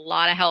 Susan, with a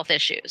lot of health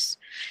issues.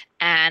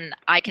 And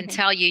I can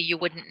tell you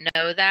wouldn't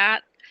know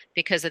that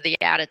because of the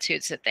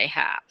attitudes that they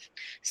have.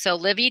 So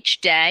live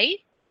each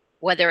day,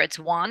 whether it's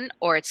one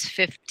or it's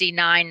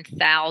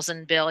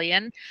 59,000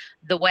 billion,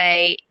 the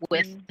way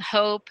with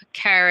hope,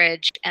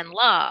 courage, and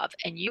love.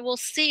 And you will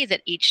see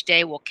that each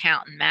day will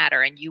count and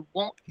matter. And you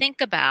won't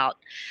think about,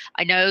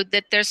 I know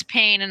that there's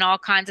pain and all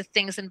kinds of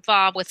things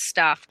involved with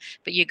stuff,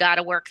 but you got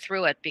to work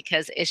through it,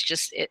 because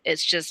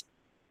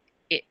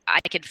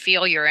I can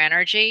feel your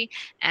energy.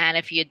 And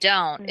if you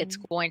don't, it's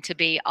going to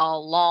be a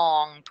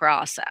long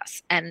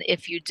process. And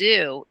if you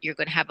do, you're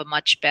going to have a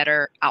much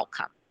better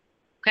outcome.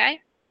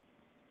 Okay?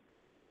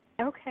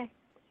 Okay.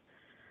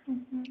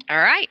 All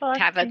right. Well,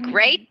 Have a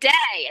great day.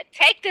 And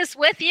take this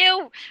with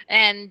you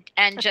and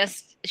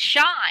just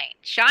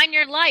shine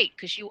your light,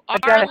 because you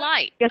are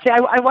light. Yes,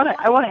 I want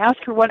to ask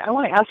her one. I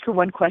want to ask her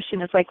one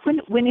question. It's like,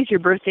 when is your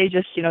birthday?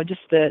 Just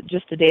just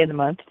the day of the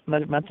month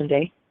and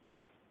day.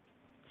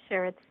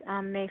 Sure, it's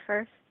May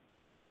 1st.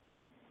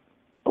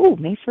 Oh,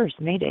 May 1st,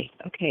 May Day.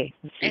 Okay.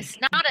 It's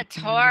not a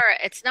Taurus.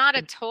 It's not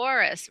a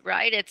Taurus,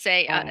 right? It's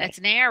it's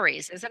an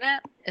Aries, isn't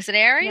it? Is it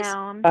Aries? No,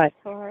 I'm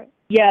Taurus.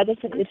 Yeah,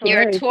 it's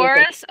You're Aries. a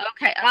Taurus?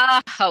 Okay.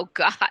 Oh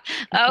God.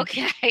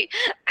 Okay.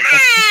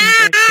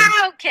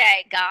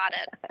 Okay, got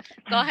it.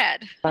 Go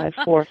ahead. 5,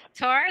 4.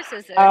 Taurus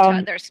is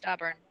they're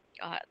stubborn.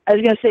 Go ahead. I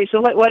was going to say,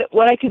 so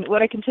what I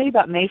can tell you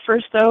about May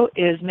 1st though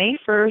is May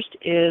 1st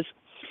is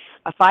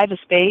a 5 of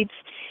spades,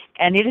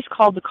 and it is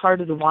called the card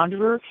of the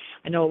wanderer.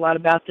 I know a lot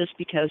about this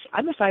because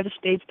I'm a 5 of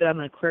spades, but I'm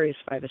an Aquarius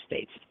 5 of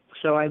spades.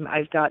 So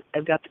I've got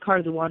the card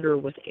of the wanderer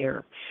with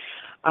air.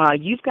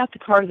 You've got the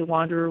card of the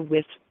wanderer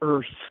with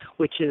earth,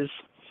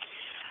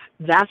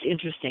 that's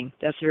interesting.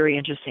 That's very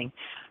interesting.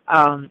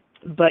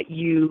 But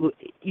you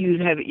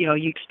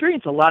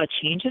experience a lot of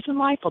changes in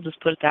life. I'll just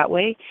put it that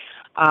way.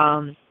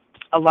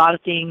 A lot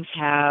of things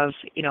have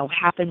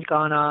happened,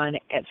 gone on,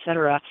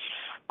 etc.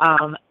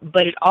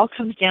 But it all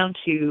comes down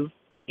to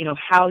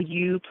how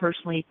you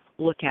personally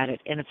look at it.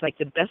 And it's like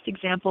the best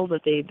example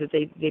that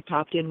they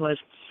popped in was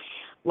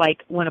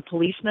like when a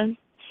policeman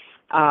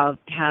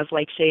has,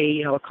 like,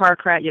 say, a car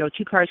crash,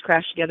 2 cars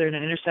crash together in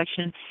an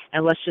intersection,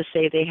 and let's just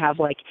say they have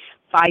like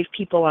 5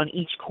 people on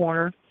each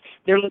corner.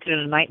 They're looking at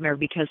a nightmare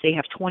because they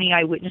have 20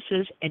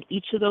 eyewitnesses, and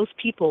each of those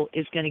people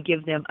is going to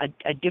give them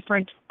a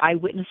different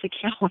eyewitness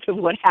account of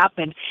what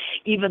happened,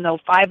 even though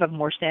 5 of them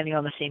were standing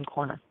on the same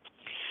corner.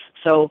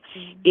 So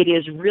it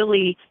is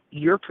really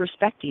your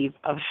perspective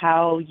of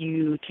how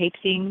you take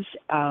things.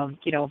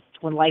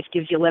 When life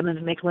gives you lemons,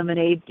 make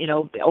lemonade.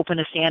 Open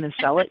a stand and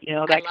sell it.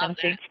 That kind of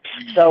thing.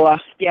 So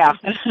yeah.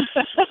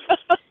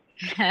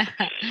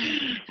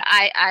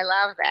 I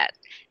love that.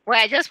 Well,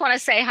 I just want to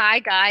say hi,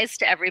 guys,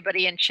 to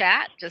everybody in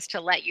chat, just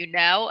to let you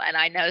know. And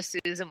I know,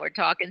 Susan, we're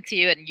talking to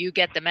you and you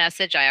get the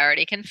message. I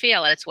already can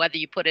feel it. It's whether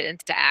you put it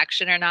into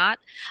action or not.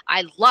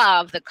 I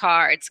love the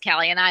cards,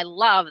 Kelly, and I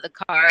love the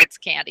cards,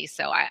 Candy.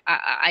 So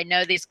I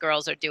know these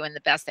girls are doing the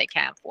best they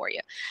can for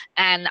you.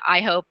 And I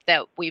hope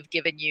that we've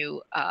given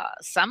you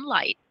some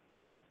light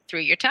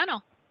through your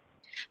tunnel.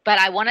 But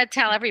I want to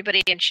tell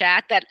everybody in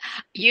chat that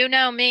you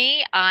know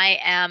me.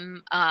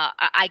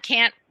 I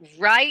can't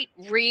write,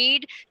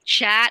 read,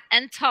 chat,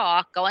 and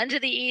talk, go into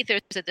the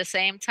ethers at the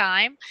same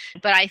time.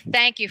 But I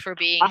thank you for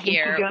being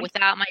here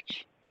without my.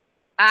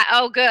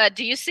 Oh, good.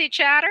 Do you see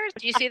chatters?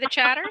 Do you see the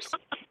chatters?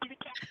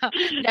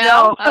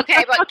 No?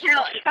 Okay, but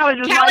that was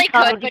just my Kelly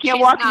comment. could, You but can't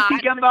she's walk and not. chew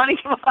gum, Bonnie.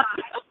 Come on.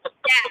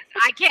 Yes,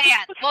 I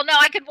can. Well, no,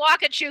 I could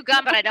walk and chew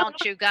gum, but I don't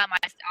chew gum.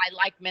 I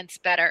like mints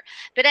better.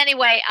 But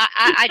anyway,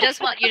 I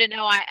just want you to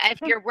know,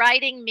 if you're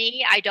writing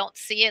me, I don't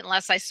see it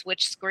unless I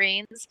switch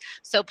screens.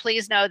 So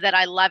please know that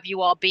I love you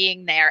all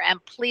being there,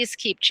 and please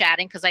keep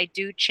chatting because I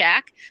do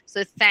check.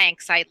 So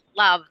thanks. I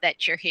love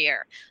that you're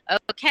here.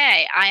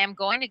 Okay, I am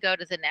going to go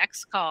to the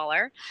next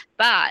caller,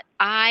 but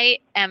I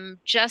am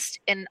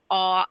just in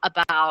awe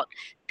about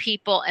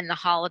people in the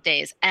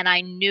holidays, and I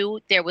knew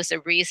there was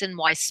a reason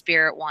why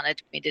Spirit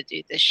wanted me to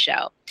do this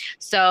show.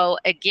 So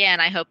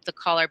again, I hope the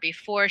caller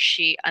before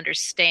she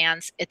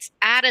understands it's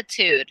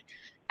attitude.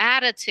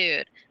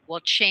 Attitude will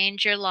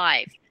change your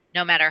life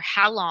no matter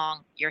how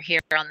long you're here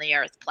on the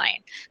earth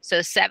plane.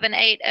 So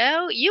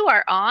 780, you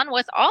are on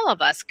with all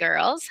of us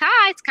girls.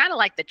 Hi, it's kind of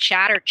like the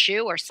chat or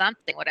chew or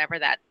something, whatever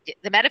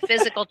the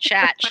metaphysical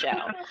chat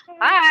show.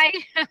 Hi.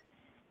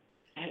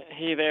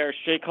 Hey there, it's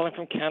Jay calling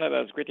from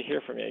Canada. It's great to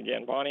hear from you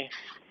again, Bonnie.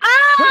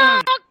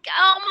 Oh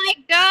my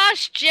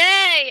gosh,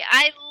 Jay,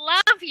 I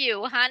love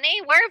you,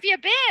 honey. Where have you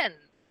been?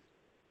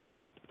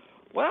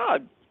 Well,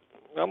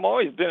 I'm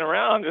always been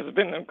around. It's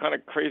been a kind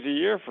of crazy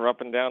year for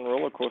up and down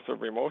roller coaster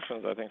of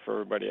emotions. I think for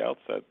everybody else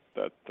that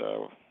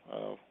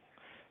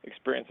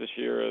experienced this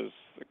year as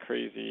a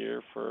crazy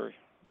year for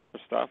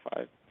stuff.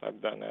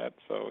 I've done that,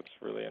 so it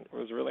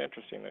was really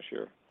interesting this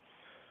year.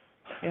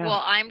 Yeah.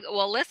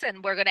 Well,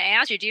 listen, we're going to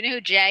ask you, do you know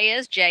who Jay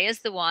is? Jay is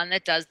the one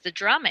that does the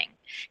drumming.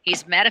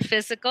 He's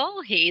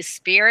metaphysical, he's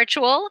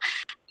spiritual.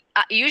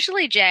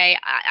 Usually, Jay,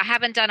 I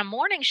haven't done a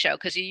morning show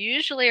because you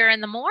usually are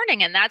in the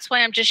morning, and that's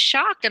why I'm just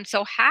shocked. I'm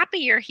so happy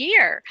you're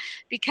here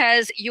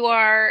because you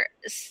are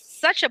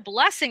such a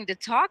blessing to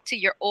talk to.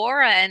 Your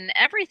aura and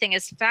everything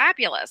is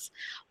fabulous.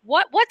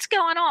 What's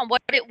going on?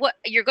 What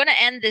you're going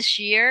to end this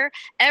year?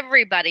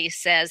 Everybody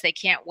says they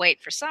can't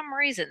wait for some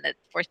reason that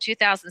for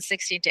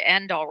 2016 to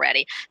end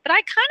already. But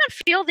I kind of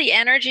feel the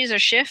energies are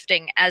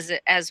shifting as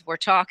we're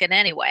talking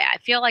anyway. I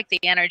feel like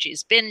the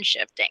energy's been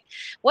shifting.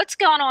 What's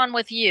going on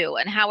with you,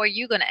 and how are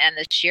you going to end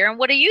this year? And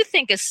what do you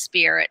think is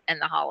spirit in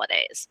the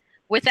holidays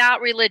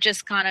without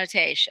religious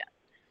connotation?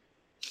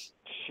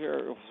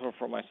 Sure. So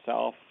for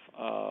myself,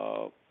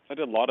 I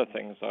did a lot of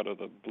things out of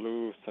the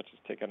blue, such as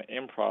take an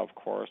improv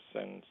course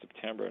in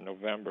September and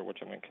November, which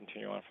I'm going to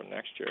continue on for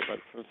next year. But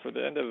for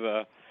the end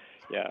of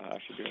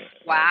actually doing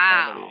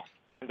Wow.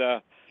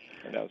 comedy,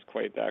 and that was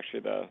quite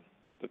actually the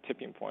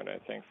tipping point, I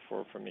think,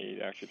 for me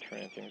actually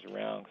turning things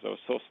around, because I was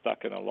so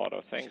stuck in a lot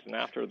of things. And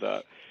after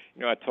that,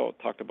 I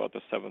talked about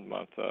the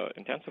 7-month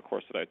intensive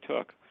course that I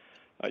took,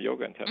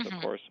 yoga intensive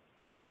course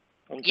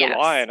in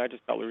July, and I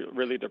just felt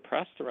really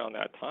depressed around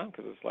that time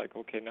because it's like,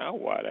 okay, now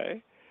what, eh?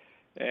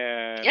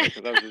 And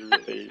because I was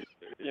just really,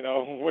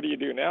 what do you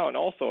do now? And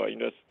also,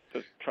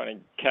 just trying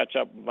to catch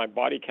up, my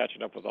body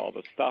catching up with all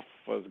the stuff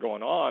was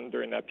going on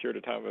during that period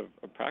of time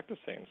of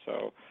practicing.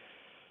 So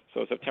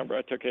September,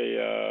 I took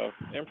a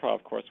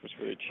improv course, which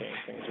really changed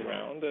things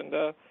around.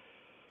 And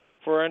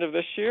for end of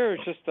this year,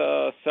 it's just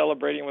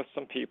celebrating with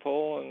some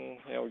people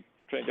and,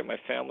 trying to get my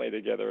family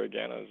together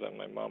again, as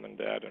my mom and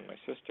dad and my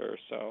sister.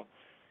 So,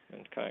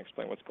 and kind of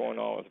explain what's going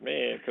on with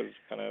me,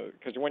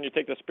 because when you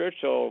take the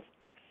spiritual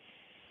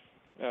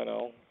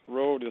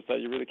road, is that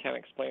you really can't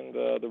explain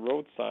the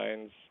road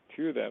signs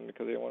to them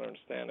because they don't want to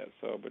understand it.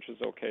 So, which is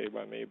okay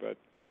by me, but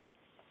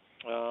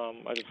I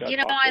just got to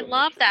talk to I them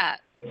love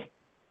that.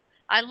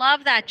 I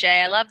love that,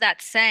 Jay. I love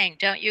that saying.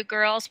 Don't you,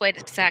 girls? Wait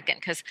a second,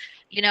 because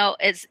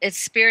it's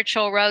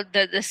spiritual road.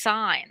 The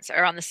signs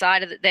are on the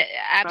side of the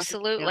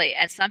absolutely,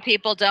 and some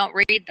people don't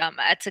read them.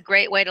 That's a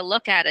great way to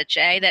look at it,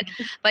 Jay.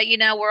 But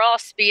we're all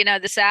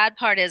the sad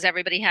part is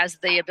everybody has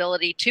the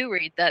ability to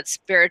read the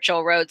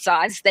spiritual road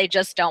signs. They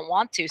just don't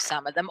want to.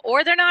 Some of them,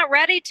 or they're not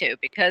ready to,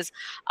 because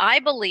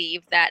I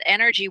believe that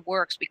energy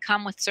works. We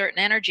come with certain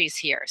energies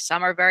here.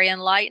 Some are very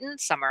enlightened.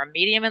 Some are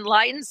medium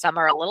enlightened. Some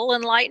are a little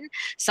enlightened.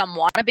 Some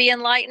want to be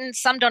enlightened.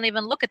 Some don't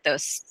even look at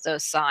those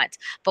signs.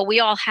 But we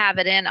all have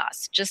it in us.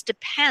 Just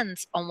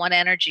depends on what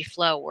energy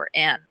flow we're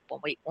in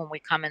when we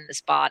come in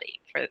this body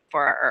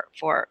for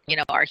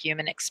our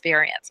human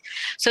experience.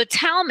 So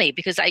tell me,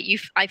 because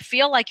I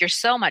feel like you're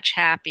so much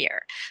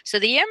happier. So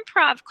the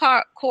improv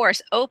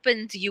course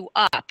opens you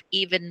up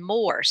even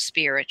more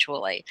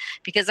spiritually,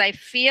 because I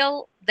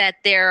feel that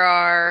there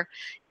are,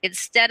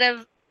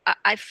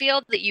 I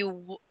feel that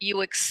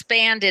you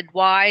expanded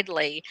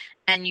widely,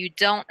 and you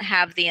don't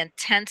have the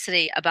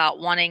intensity about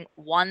wanting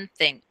one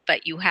thing,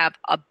 but you have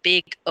a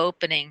big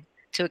opening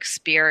to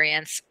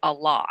experience a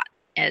lot.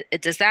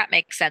 Does that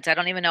make sense? I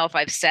don't even know if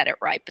I've said it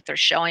right, but they're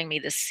showing me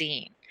the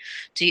scene.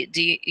 Do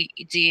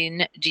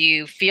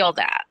you feel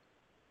that?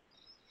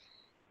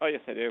 Oh, yes,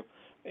 I do.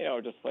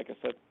 Just like I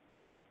said,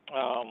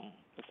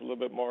 just a little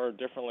bit more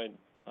differently.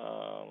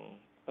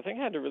 I think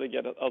I had to really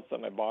get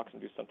outside my box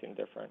and do something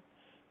different.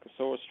 Because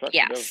so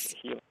restrictive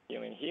of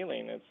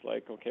healing, it's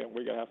like, okay,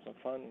 we're going to have some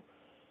fun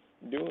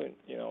doing,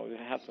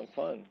 have some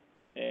fun.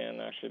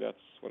 And actually that's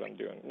what I'm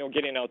doing.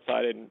 Getting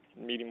outside and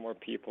meeting more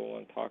people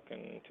and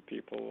talking to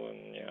people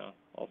and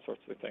all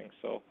sorts of things.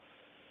 So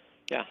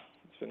yeah,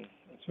 it's been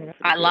pretty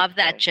I good, love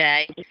that, so.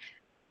 Jay.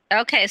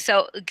 Okay,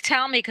 so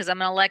tell me, because I'm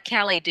going to let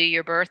Kelly do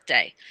your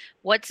birthday.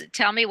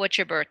 Tell me what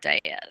your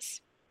birthday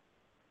is.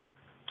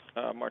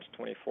 March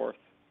 24th.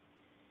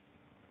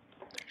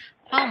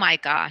 Oh my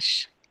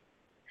gosh.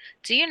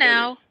 Do you Aries.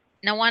 know?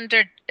 No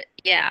wonder.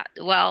 Yeah,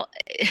 well,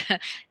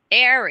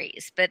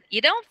 Aries, but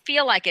you don't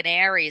feel like an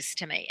Aries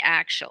to me,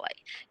 actually.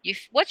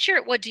 What's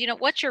your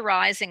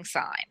rising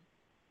sign?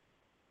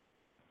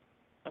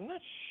 I'm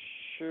not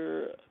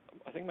sure.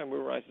 I think my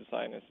moon rising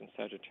sign is in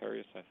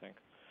Sagittarius, I think.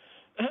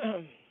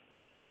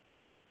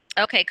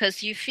 Okay,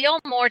 because you feel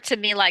more to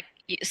me like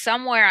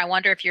somewhere, I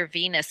wonder if your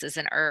Venus is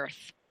an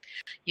Earth.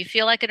 You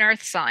feel like an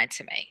Earth sign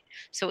to me.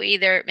 So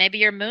either maybe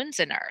your moon's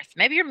an Earth,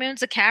 maybe your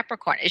moon's a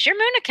Capricorn. Is your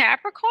moon a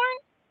Capricorn?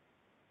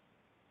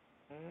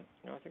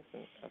 No, I think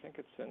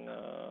it's in.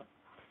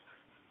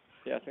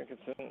 Yeah, I think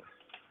it's in.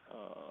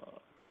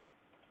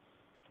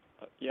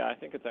 Yeah, I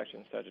think it's actually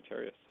in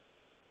Sagittarius.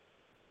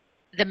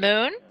 The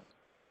moon?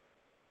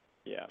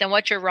 Yeah. Then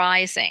what's your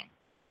rising?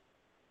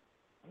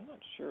 I'm not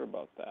sure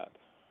about that.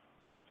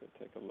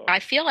 Take a look. I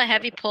feel a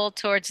heavy pull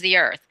towards the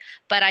Earth,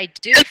 but I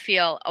do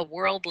feel a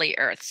worldly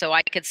Earth. So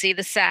I could see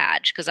the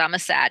Sag, because I'm a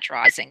Sag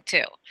rising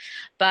too.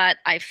 But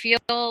I feel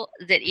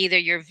that either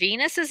your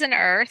Venus is an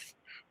Earth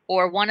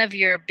or one of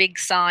your big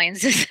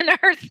signs is an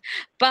Earth.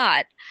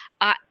 But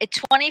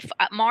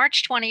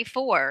March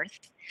 24th,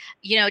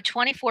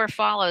 24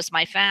 follows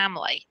my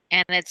family,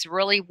 and it's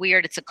really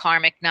weird. It's a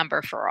karmic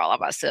number for all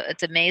of us. So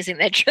it's amazing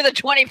that you're the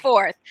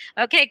 24th.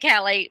 Okay,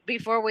 Kelly,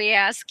 before we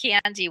ask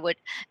Candy,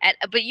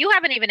 but you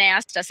haven't even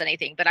asked us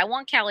anything, but I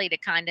want Kelly to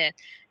kind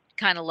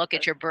of look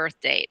at your birth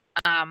date.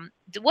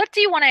 What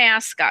do you want to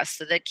ask us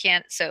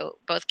so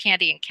both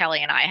Candy and Kelly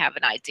and I have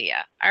an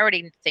idea? I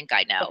already think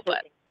I know,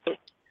 but.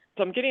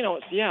 So I'm getting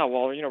out. Yeah,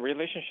 well,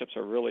 relationships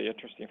are really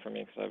interesting for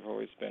me because I've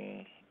always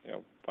been,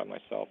 by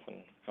myself, and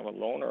I'm a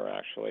loner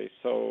actually.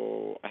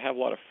 So I have a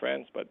lot of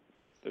friends, but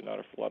they're not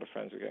a lot of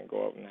friends who can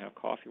go out and have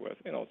coffee with.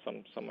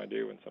 Some I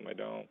do and some I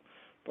don't.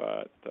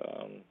 But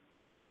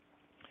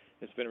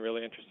it's been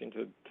really interesting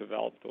to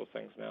develop those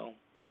things now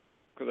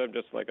because I'm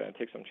just like going to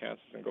take some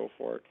chances and go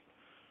for it.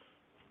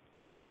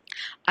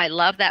 I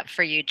love that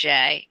for you,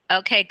 Jay.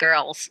 Okay,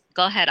 girls,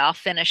 go ahead. I'll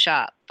finish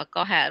up, but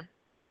go ahead.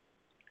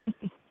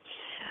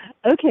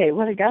 Okay,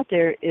 what I got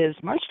there is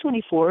March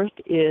 24th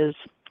is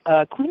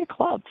Queen of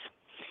Clubs.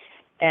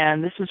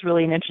 And this was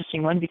really an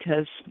interesting one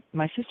because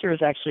my sister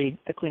is actually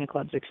a Queen of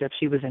Clubs, except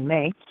she was in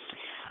May.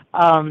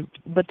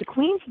 But the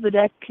queens of the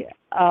deck,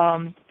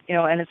 and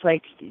it's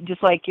like,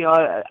 just like,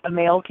 a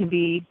male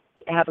can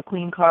have a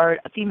queen card,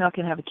 a female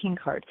can have a king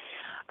card.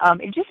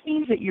 It just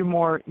means that you're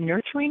more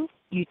nurturing.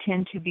 You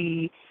tend to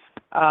be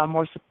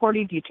more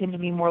supportive. You tend to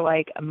be more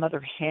like a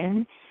mother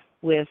hen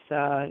with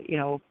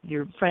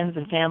your friends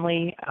and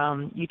family.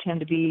 You tend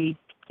to be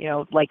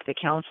like the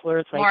counselor.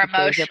 It's like more if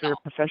there's ever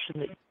emotional. a profession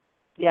that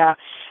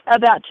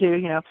that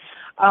too,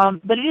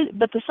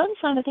 but the sun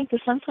sign, I think the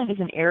sun sign is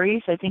in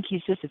Aries. I think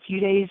he's just a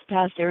few days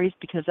past Aries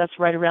because that's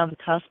right around the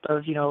cusp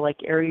of like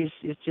Aries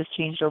is just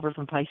changed over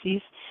from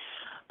Pisces.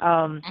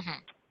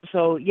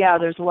 So yeah,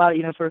 there's a lot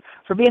of,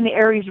 for being the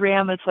Aries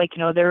ram, it's like,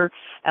 and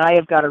I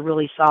have got a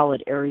really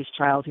solid Aries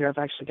child here. I've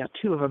actually got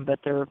two of them, but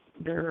they're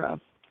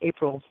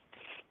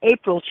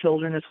April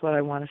children is what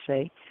I want to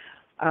say.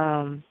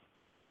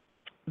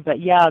 But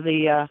yeah,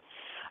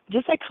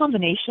 just that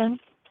combination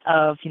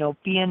of,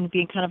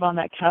 being kind of on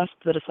that cusp,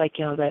 that it's like,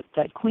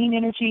 that queen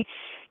energy.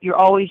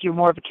 You're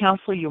more of a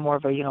counselor. You're more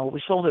of a,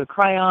 shoulder to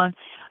cry on.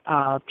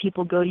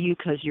 People go to you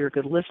because you're a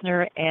good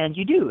listener, and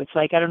you do. It's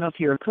like, I don't know if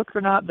you're a cook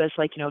or not, but it's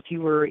like, if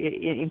you were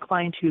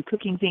inclined to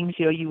cooking things,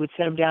 you would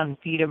set them down and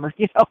feed them, or,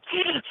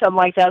 something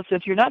like that. So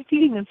if you're not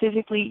feeding them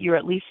physically, you're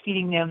at least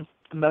feeding them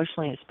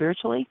emotionally and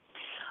spiritually.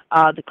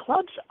 The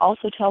clubs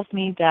also tells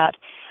me that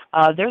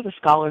they're the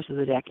scholars of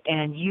the deck,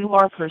 and you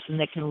are a person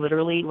that can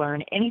literally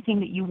learn anything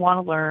that you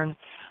want to learn.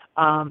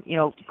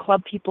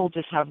 Club people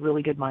just have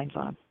really good minds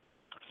on them.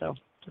 So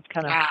it's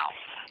kind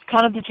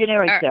of the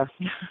generic there.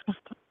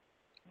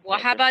 Well,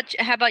 how about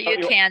you,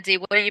 Candy?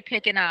 What are you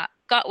picking up?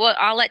 Well,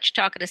 I'll let you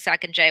talk in a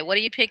second, Jay. What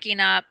are you picking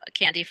up,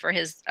 Candy, for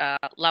his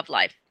love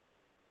life?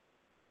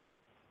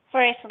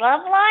 For his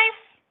love life?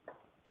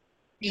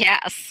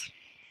 Yes.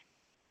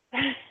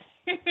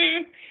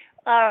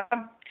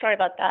 Sorry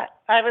about that.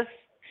 I was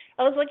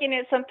looking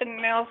at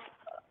something else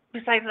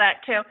besides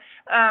that too.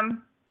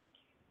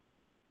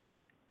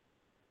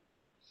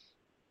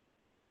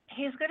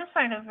 He's going to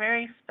find a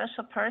very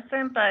special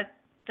person, but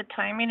the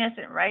timing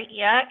isn't right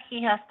yet.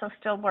 He has to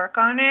still work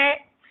on it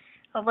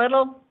a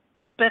little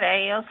bit.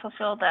 I also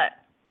feel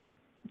that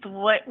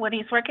what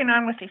he's working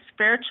on with his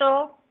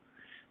spiritual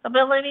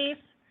abilities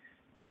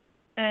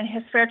and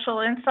his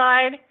spiritual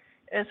inside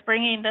is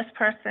bringing this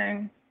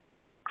person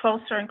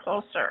closer and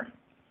closer.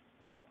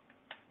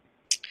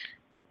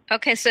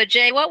 Okay, so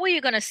Jay, what were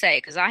you going to say?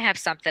 Because I have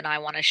something I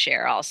want to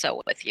share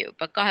also with you.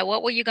 But go ahead.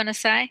 What were you going to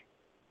say?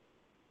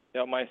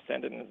 Yeah, my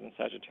ascendant is in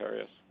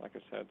Sagittarius, like I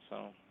said.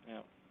 So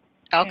yeah.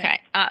 Okay.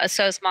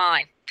 So is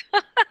mine.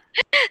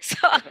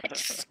 So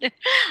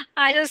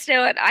I just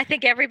knew it. I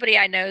think everybody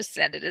I know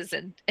said it is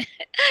in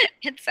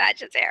in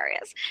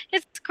Sagittarius.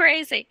 It's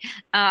crazy.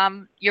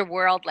 You're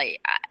worldly.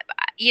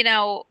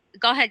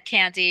 Go ahead,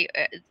 Candy.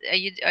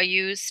 Are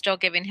you still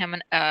giving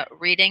him a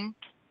reading?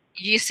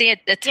 You see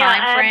it, the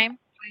time Yeah, frame?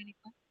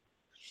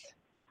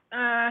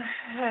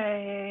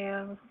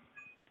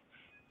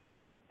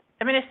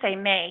 I'm going to say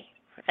May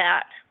for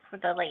that, for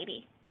the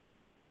lady,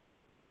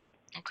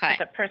 for Okay.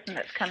 the person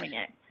that's coming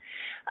in.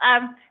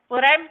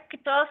 What I'm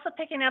also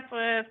picking up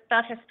with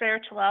about his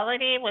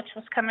spirituality, which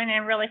was coming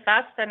in really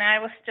fast, and I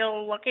was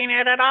still looking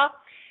at it all.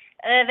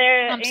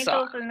 The I'm angels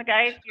sorry. and the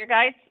guides, your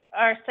guides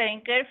are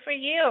saying, "Good for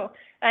you,"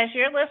 as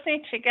you're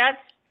listening to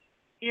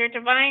your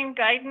divine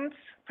guidance,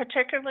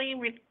 particularly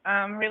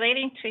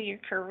relating to your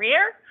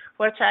career,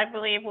 which I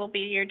believe will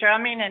be your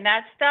drumming and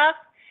that stuff.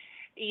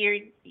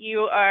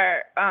 You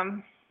are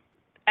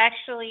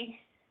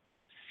actually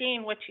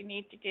seeing what you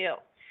need to do.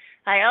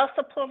 I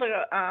also pulled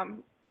a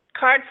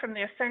card from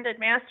the Ascended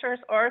Masters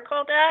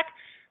Oracle deck,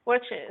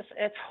 which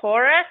it's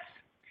Horus.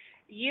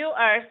 You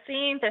are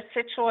seeing the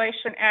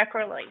situation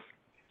accurately.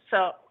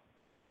 So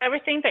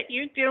everything that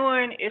you're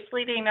doing is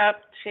leading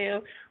up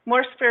to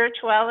more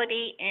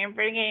spirituality and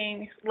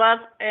bringing love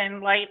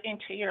and light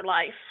into your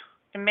life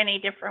in many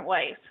different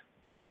ways.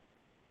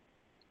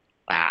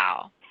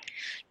 Wow.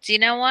 Do you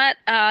know what,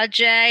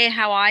 Jay?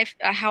 How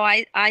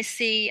I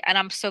see, and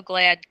I'm so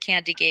glad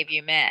Candy gave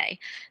you May,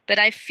 but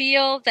I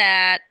feel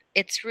that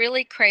it's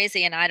really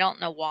crazy, and I don't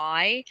know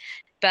why.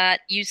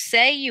 But you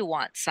say you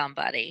want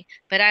somebody,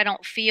 but I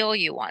don't feel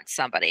you want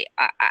somebody.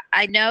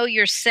 I know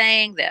you're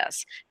saying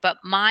this, but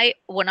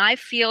when I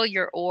feel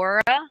your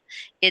aura,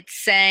 it's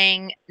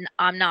saying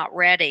I'm not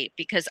ready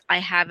because I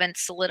haven't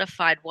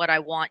solidified what I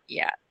want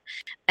yet.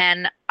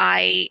 And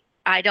I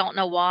don't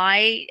know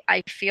why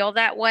I feel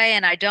that way,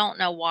 and I don't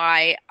know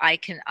why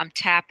I'm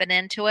tapping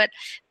into it,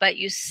 but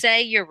you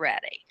say you're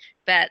ready.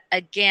 But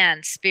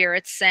again,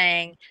 spirit's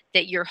saying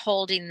that you're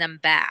holding them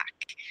back.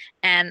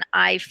 And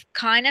I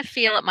kind of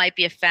feel it might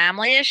be a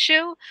family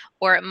issue,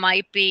 or it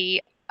might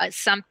be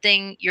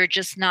something you're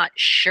just not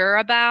sure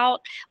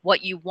about,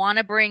 what you want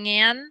to bring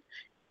in.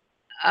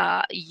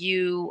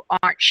 You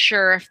aren't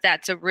sure if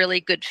that's a really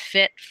good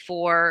fit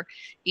for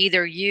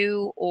either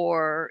you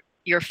or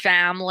your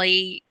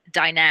family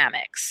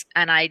dynamics,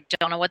 and I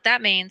don't know what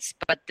that means,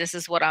 but this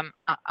is what I'm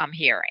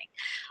hearing.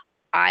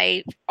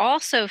 I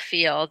also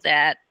feel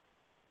that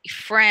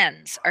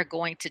friends are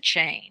going to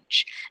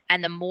change,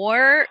 and the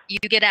more you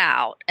get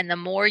out and the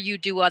more you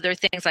do other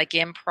things like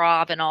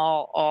improv and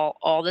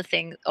all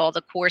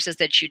the courses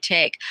that you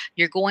take,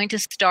 you're going to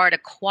start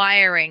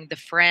acquiring the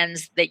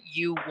friends that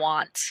you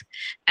want,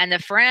 and the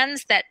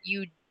friends that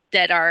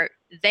are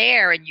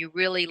there and you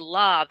really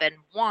love and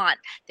want,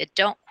 that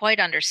don't quite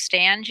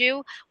understand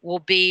you, will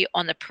be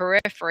on the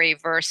periphery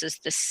versus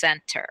the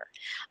center.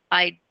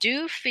 I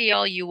do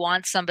feel you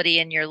want somebody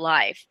in your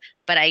life,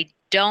 but I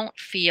don't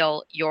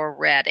feel you're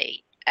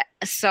ready.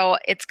 So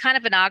it's kind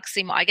of an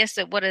oxymoron. I guess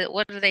what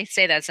do they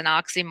say? That's an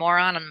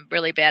oxymoron. I'm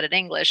really bad at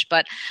English,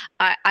 but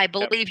I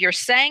believe you're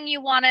saying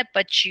you want it,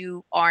 but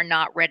you are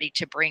not ready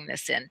to bring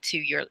this into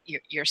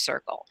your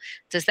circle.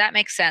 Does that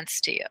make sense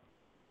to you?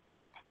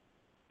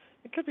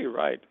 It could be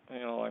right.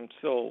 I'm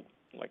still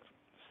like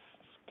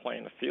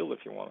playing the field, if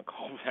you want to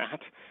call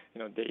that.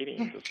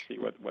 Dating to see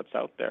what's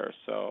out there.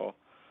 So.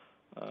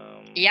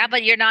 Yeah,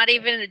 but you're not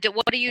even.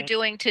 What are you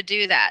doing to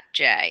do that,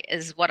 Jay?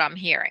 Is what I'm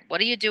hearing.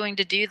 What are you doing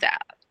to do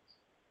that?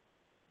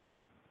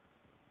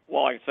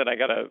 Well, like I said, I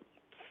gotta,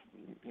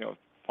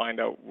 find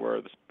out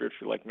where the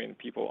spiritually like-minded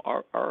people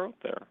are out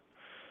there.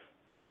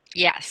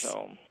 Yes.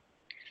 So.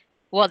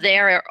 Well,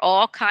 there are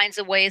all kinds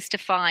of ways to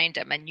find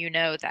them, and you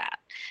know that.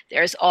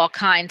 There's all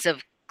kinds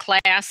of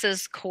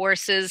classes,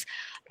 courses.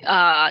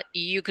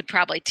 You could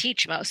probably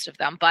teach most of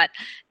them, but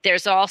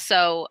there's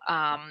also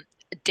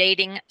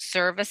dating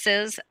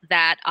services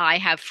that I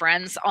have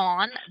friends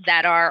on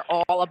that are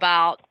all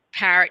about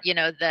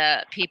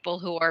the people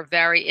who are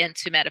very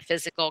into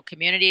metaphysical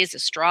communities,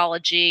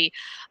 astrology,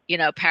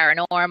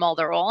 paranormal.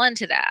 They're all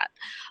into that.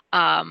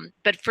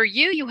 But for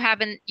you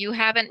haven't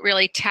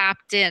really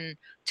tapped in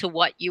to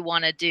what you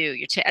want to do.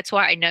 That's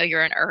why I know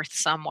you're an Earth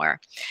somewhere,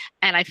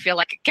 and I feel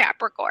like a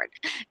Capricorn.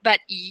 But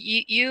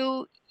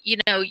you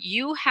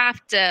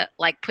have to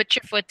like put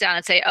your foot down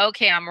and say,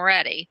 okay, I'm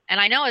ready. And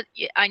I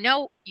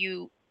know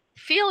you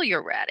feel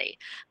you're ready,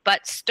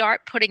 but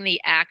start putting the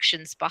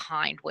actions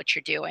behind what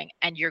you're doing,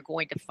 and you're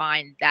going to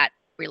find that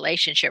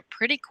relationship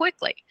pretty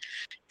quickly.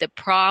 The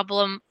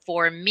problem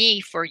for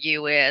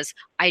you is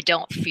I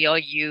don't feel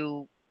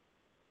you.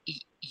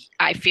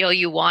 I feel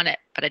you want it,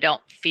 but I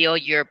don't feel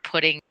you're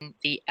putting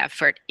the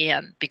effort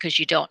in because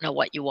you don't know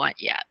what you want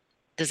yet.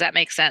 Does that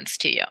make sense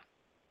to you?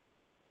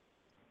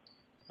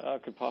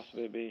 Could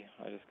possibly be.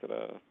 I just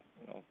gotta,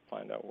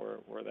 find out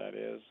where that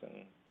is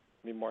and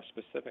be more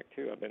specific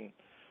too. I've been,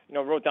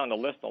 wrote down the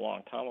list a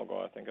long time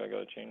ago. I think I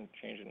gotta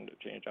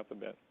change up a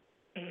bit.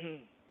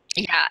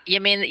 Yeah, you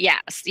mean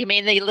yes. You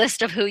mean the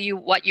list of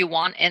what you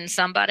want in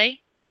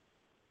somebody?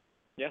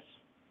 Yes.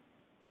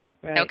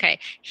 Right. Okay.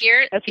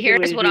 That's a good way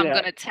Here's to what do I'm that.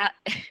 going to tell.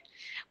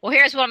 Well,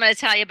 here's what I'm going to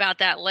tell you about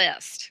that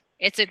list.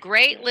 It's a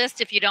great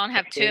list if you don't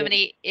have too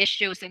many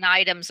issues and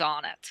items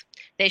on it.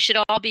 They should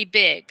all be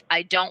big.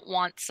 I don't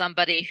want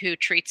somebody who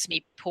treats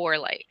me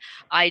poorly.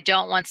 I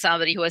don't want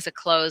somebody who has a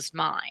closed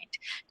mind.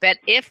 But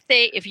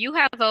if you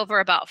have over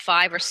about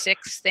 5 or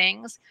 6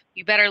 things,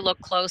 you better look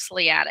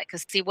closely at it,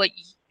 because see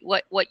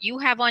what you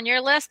have on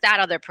your list, that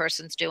other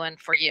person's doing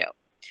for you.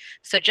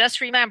 So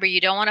just remember, you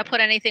don't want to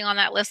put anything on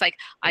that list like,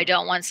 I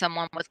don't want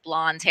someone with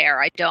blonde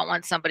hair. I don't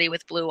want somebody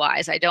with blue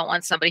eyes. I don't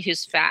want somebody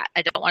who's fat.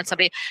 I don't want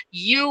somebody.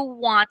 You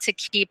want to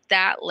keep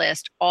that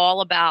list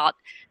all about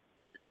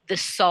the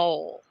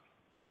soul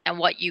and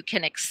what you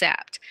can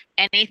accept.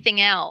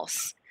 Anything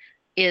else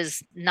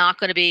is not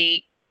going to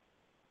be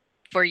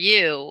for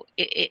you.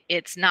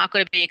 It's not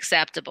going to be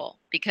acceptable,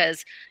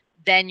 because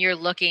then you're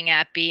looking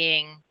at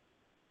being,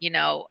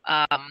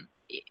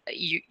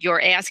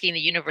 you're asking the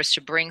universe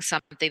to bring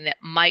something that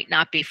might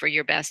not be for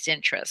your best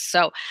interest.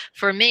 So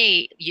for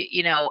me,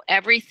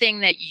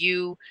 everything that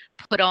you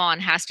put on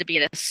has to be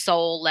at a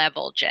soul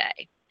level,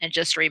 Jay. And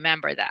just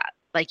remember that.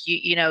 Like,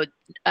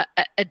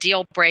 a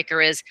deal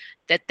breaker is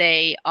that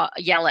they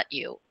yell at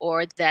you,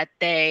 or that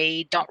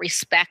they don't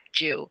respect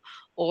you,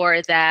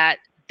 or that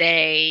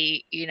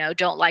they,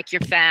 don't like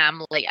your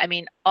family. I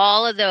mean,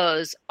 all of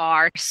those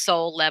are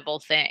soul level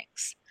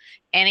things.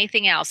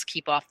 Anything else,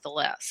 keep off the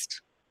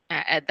list.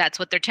 That's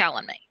what they're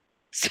telling me.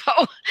 So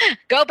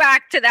go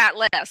back to that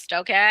list,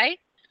 okay?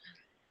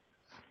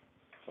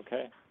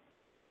 Okay.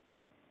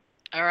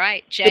 All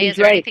right, Jay. Is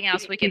there anything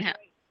else we can have?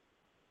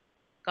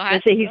 Go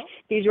ahead.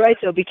 He's right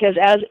though, because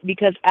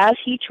as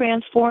he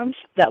transforms,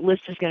 that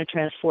list is going to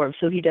transform.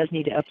 So he does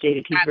need to update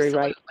it. He's Absolutely.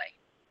 very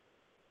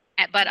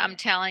right. But I'm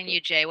telling you,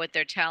 Jay, what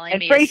they're telling And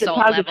me phrase is it soul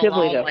level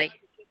positively, only. though.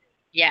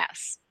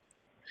 Yes.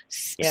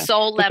 Yeah.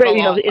 Soul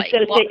level only.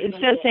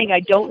 Instead of saying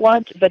I don't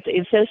want,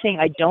 instead of saying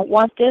I don't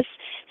want this,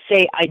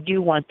 say I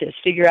do want this.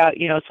 Figure out,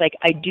 it's like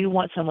I do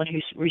want someone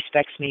who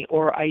respects me,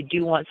 or I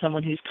do want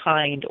someone who's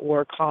kind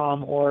or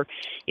calm, or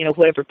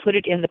whatever. Put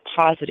it in the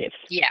positives.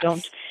 Yes.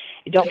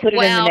 Don't put it in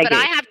the negative. But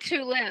I have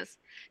 2 lists.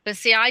 But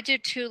see, I do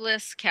 2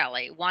 lists,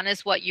 Kelly. One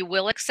is what you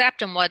will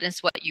accept, and one is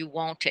what you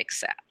won't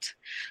accept.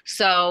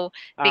 So,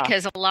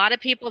 because a lot of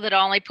people that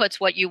only puts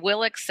what you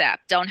will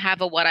accept don't have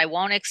a what I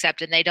won't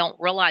accept, and they don't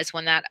realize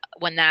when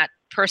that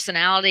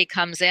personality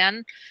comes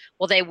in,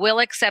 well, they will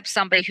accept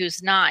somebody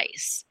who's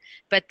nice,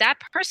 but that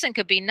person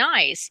could be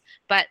nice,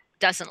 but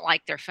doesn't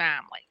like their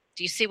family.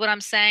 Do you see what I'm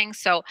saying?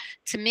 So,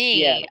 to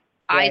me, yeah.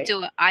 Right.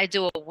 I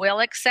do a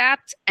will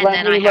accept, and let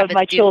then me I love have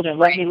my children.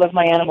 Let me love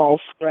my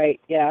animals. Right.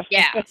 Yeah.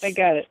 Yes. I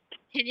got it.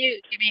 Can you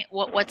give me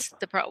what's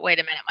the wait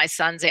a minute, my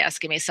son's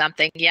asking me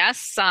something. Yes,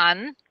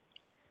 son.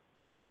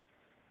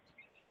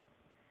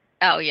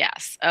 Oh,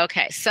 yes.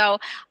 Okay. So,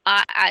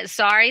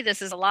 sorry,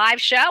 this is a live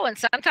show, and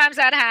sometimes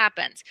that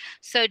happens.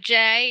 So,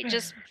 Jay,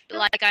 just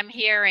like I'm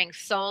hearing,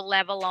 soul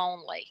level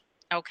only.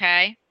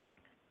 Okay.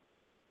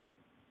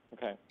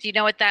 Okay. Do you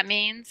know what that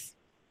means?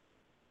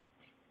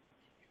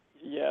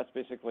 Yeah, it's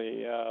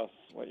basically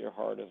what your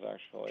heart is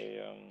actually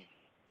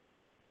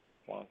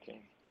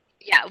wanting.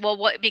 Yeah,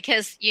 well,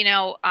 because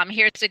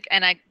here's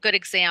a good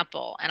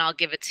example, and I'll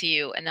give it to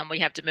you, and then we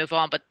have to move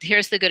on. But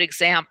here's the good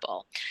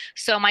example.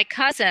 So my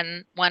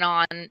cousin went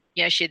on.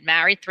 She'd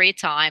married 3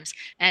 times,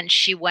 and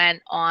she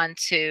went on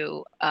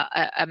to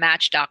a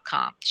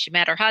Match.com. She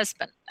met her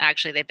husband.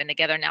 Actually, they've been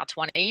together now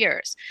 20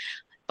 years.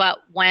 But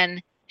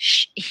when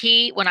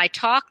I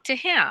talked to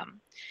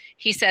him,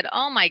 he said,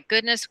 "Oh my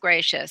goodness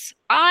gracious,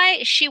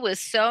 she was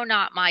so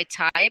not my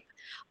type.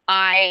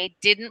 I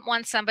didn't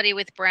want somebody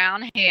with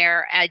brown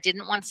hair. I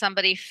didn't want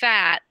somebody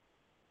fat,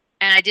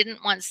 and I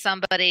didn't want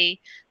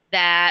somebody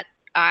that,"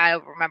 I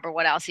remember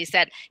what else he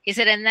said. He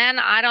said, and then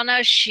I don't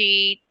know,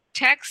 she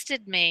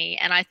texted me,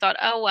 and I thought,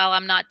 oh, well,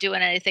 I'm not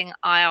doing anything.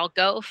 I'll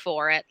go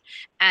for it.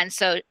 And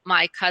so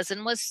my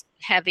cousin was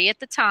heavy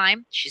at the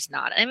time. She's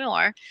not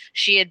anymore.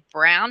 She had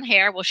brown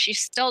hair. Well, she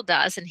still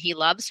does, and he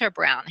loves her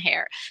brown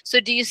hair.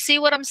 So do you see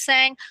what I'm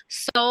saying?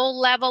 Soul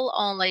level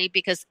only,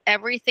 because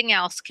everything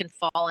else can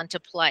fall into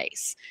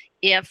place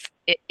if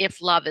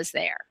love is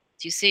there.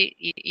 Do you see?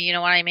 You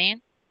know what I mean?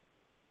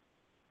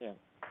 Yeah.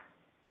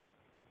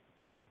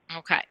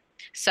 Okay.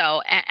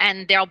 So,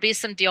 and there'll be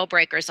some deal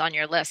breakers on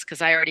your list,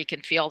 because I already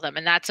can feel them,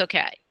 and that's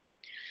okay.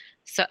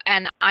 So,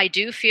 and I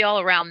do feel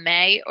around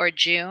May or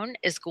June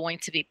is going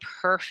to be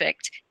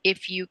perfect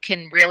if you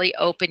can really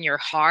open your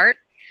heart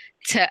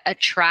to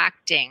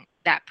attracting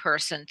that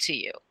person to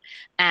you.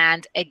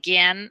 And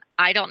again,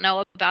 I don't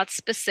know about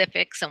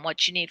specifics and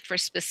what you need for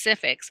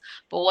specifics,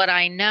 but what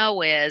I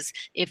know is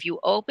if you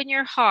open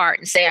your heart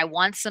and say, I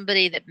want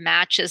somebody that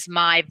matches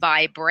my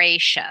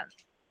vibration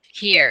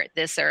here,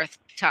 this earth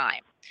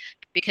time,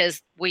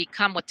 because we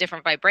come with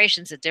different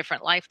vibrations at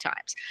different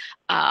lifetimes.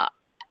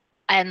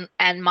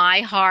 And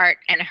my heart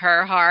and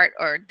her heart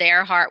or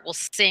their heart will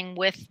sing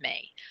with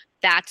me.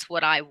 That's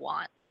what I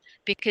want.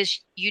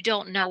 because you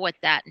don't know what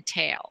that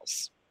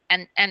entails.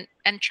 And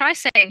try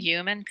saying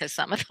human, because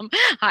some of them,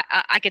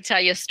 I could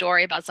tell you a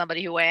story about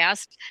somebody who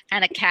asked,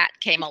 and a cat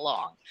came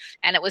along,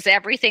 and it was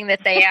everything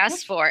that they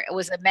asked for. It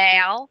was a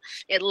male.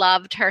 It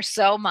loved her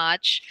so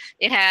much.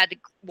 It had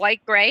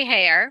white gray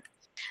hair,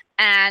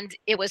 and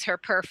it was her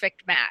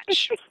perfect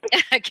match.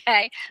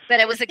 Okay, but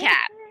it was a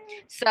cat.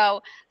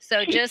 So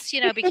just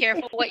be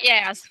careful what you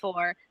ask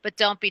for, but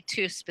don't be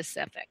too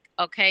specific.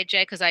 Okay,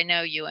 Jay, because I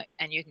know you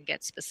and you can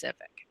get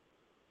specific.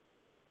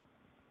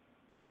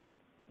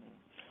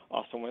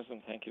 Awesome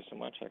wisdom. Thank you so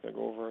much. I could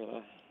go over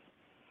the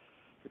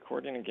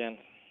recording again.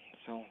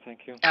 So thank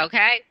you.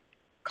 Okay.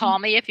 Call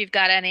me if you've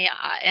got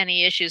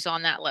any issues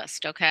on that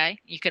list. Okay.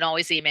 You can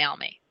always email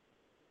me.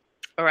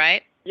 All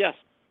right. Yes.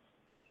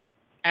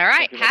 All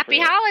right. Happy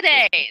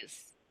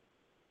holidays.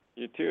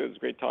 You too. It was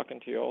great talking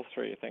to you all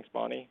three. Thanks,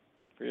 Bonnie,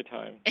 for your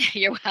time.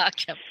 You're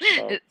welcome.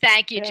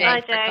 Thank you,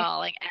 Jay, for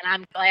calling, and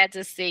I'm glad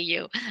to see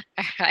you.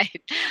 All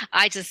right.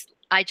 I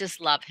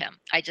just love him.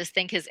 I just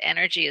think his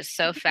energy is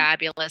so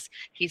fabulous.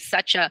 He's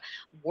such a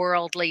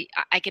worldly.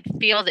 I could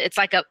feel that it's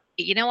like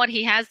you know what?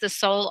 He has the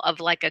soul of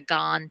like a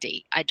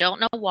Gandhi. I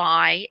don't know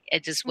why.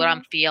 It's just what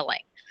I'm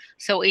feeling.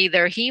 So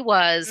either he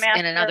was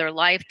in another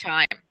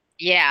lifetime.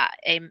 Yeah.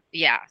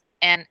 Yeah.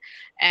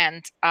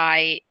 And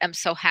I am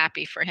so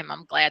happy for him.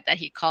 I'm glad that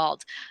he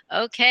called.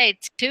 Okay,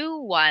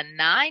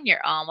 219,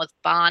 you're on with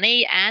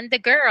Bonnie and the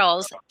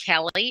girls,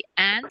 Kelly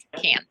and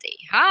Candy.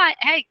 Hi.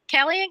 Hey,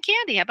 Kelly and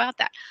Candy, how about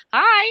that?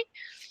 Hi.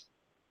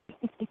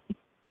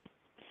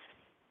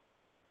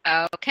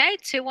 Okay,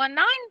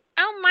 219.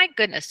 Oh my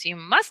goodness, you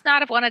must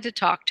not have wanted to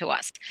talk to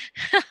us.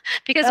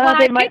 Because when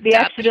they might be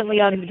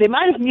accidentally on. They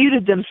might have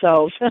muted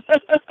themselves.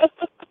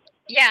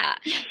 Yeah.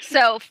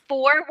 So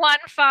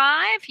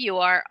 415, you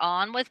are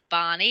on with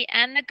Bonnie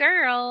and the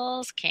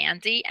girls,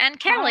 Candy and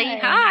Kelly.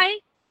 Hi.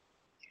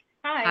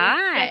 Hi.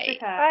 Hi.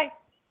 Jessica. Hi.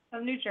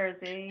 From New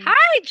Jersey.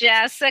 Hi,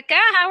 Jessica.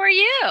 How are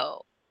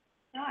you?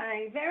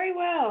 Hi. Very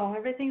well.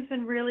 Everything's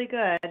been really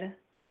good.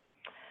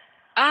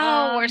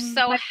 Oh, we're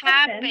so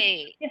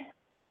happy. Yeah.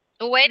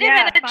 Wait a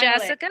minute, finally.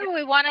 Jessica.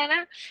 We want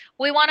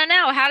to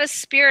know, how does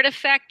spirit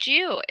affect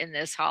you in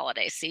this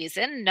holiday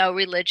season? No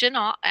religion,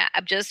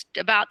 just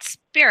about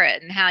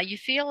spirit and how you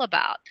feel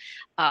about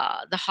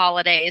the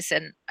holidays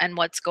and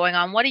what's going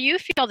on. What do you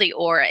feel the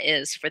aura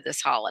is for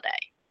this holiday?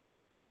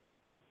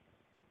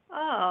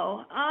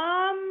 Oh,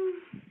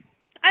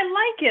 I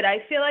like it. I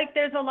feel like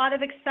there's a lot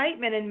of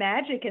excitement and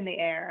magic in the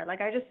air.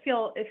 Like it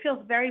feels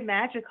very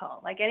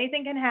magical. Like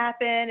anything can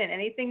happen and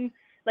anything.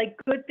 Like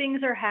good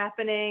things are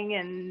happening,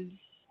 and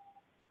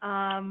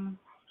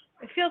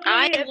it feels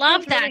really. I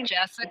love that, really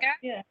Jessica.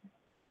 Yeah.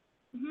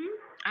 Mm-hmm.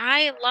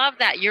 I love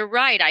that. You're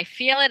right. I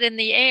feel it in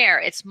the air.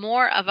 It's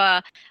more of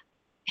a,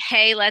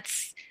 hey,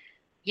 let's,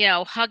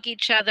 hug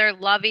each other,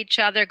 love each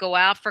other, go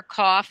out for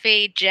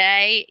coffee.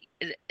 Jay,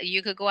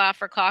 you could go out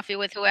for coffee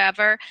with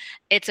whoever.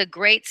 It's a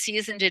great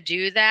season to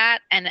do that.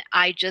 And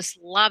I just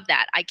love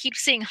that. I keep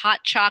seeing hot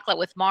chocolate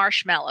with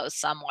marshmallows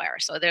somewhere.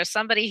 So there's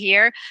somebody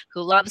here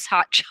who loves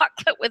hot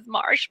chocolate with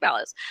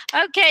marshmallows.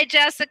 Okay,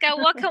 Jessica,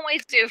 what can we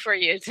do for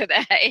you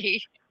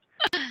today?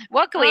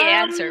 What can we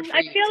answer for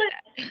you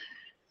today?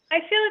 I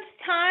feel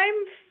it's time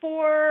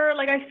for,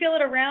 I feel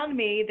it around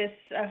me, this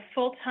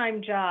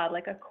full-time job,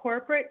 like a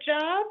corporate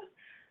job.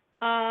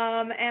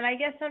 And I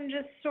guess I'm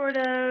just sort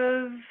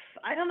of,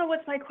 I don't know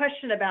what's my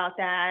question about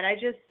that.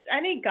 I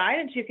need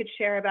guidance you could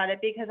share about it,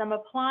 because I'm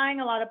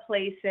applying a lot of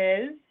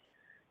places.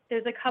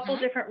 There's a couple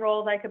different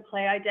roles I could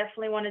play. I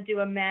definitely want to do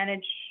a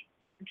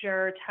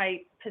manager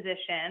type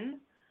position.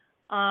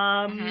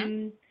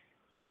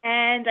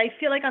 And I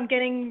feel like I'm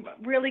getting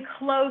really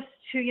close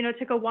to, it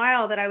took a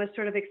while that I was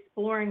sort of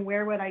exploring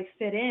where would I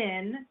fit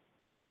in.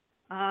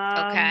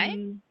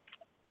 Okay.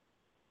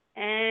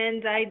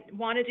 And I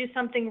want to do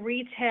something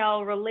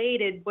retail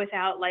related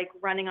without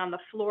running on the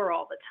floor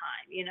all the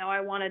time. I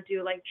want to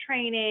do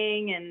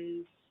training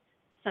and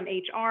some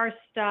HR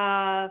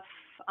stuff.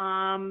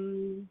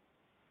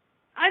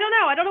 I don't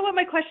know. I don't know what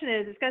my question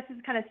is. This guess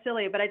is kind of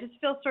silly, but I just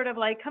feel sort of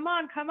come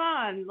on.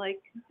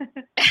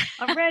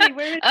 I'm ready.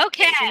 Where is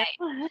okay.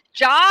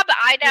 Job,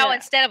 I know. Yeah.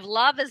 Instead of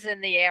love is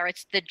in the air,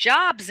 it's the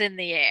job's in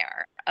the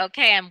air.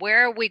 Okay, and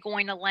where are we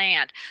going to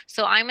land?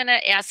 So I'm going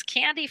to ask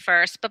Candy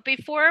first, but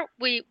before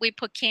we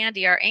put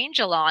Candy, our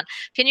angel, on,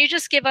 can you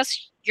just give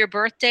us your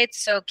birth date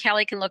so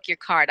Kelly can look your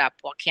card up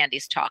while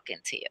Candy's talking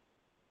to you?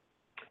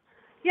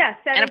 Yeah,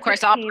 and of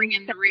course, I'll bring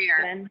in the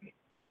rear.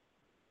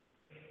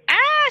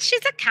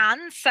 She's a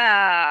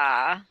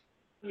Cancer.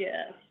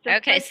 Yes.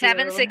 Okay,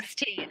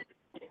 7/16.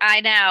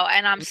 I know,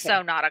 and I'm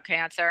so not a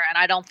Cancer, and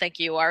I don't think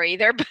you are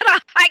either, but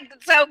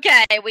it's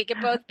okay. We can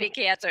both be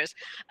Cancers.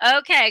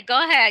 Okay, go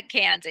ahead,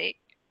 Candy.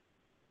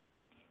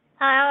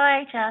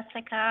 Hi,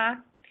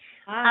 Jessica.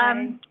 Hi.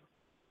 I'm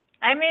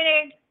going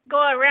to go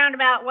a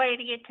roundabout way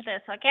to get to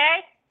this,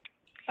 okay?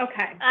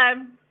 Okay.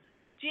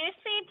 Do you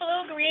see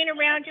blue-green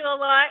around you a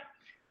lot?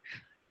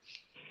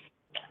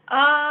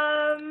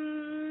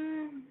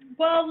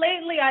 Well,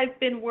 lately I've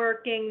been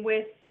working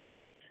with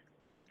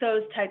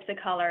those types of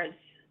colors.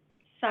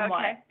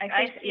 somewhat. Okay. I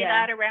I think, see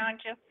yeah. that around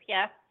you.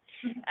 Yeah.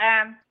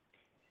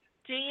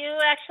 Do you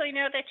actually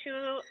know that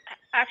you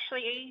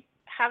actually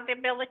have the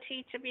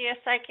ability to be a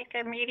psychic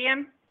and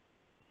medium?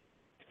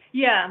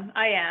 Yeah,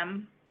 I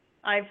am.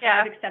 I've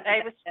accepted I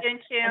that was gift in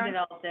and tune.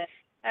 developed it.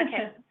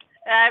 Okay.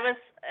 I was,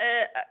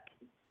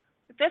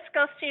 this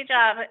goes to your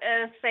job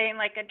as saying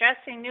like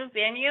addressing new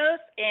venues,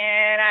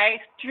 and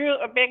I drew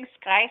a big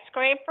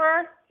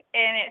skyscraper,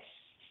 and it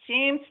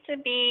seems to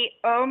be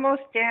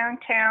almost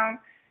downtown.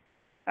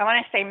 I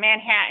want to say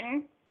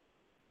Manhattan.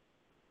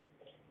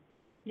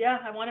 Yeah,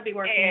 I want to be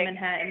working in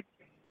Manhattan.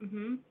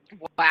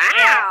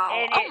 Wow.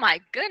 and Oh my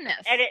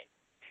goodness. And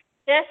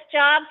this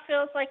job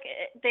feels like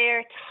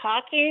they're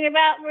talking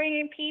about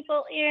bringing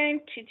people in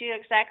to do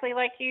exactly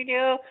like you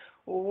do,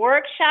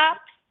 workshops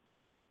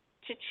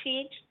to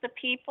teach the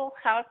people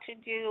how to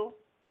do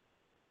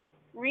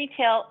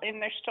retail in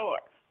their store.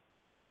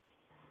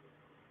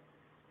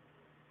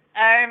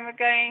 I'm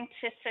going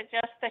to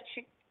suggest that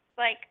you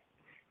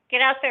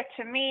get out there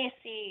to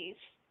Macy's,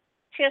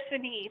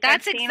 Tiffany's.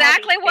 That's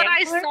exactly what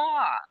I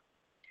saw.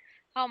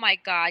 Oh my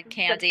God,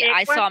 Candy!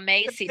 I saw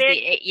Macy's.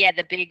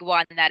 The big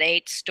one, that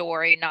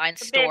 8-story,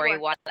 9-story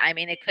one. I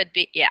mean, it could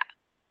be. Yeah.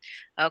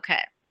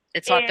 Okay.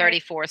 It's on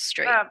 34th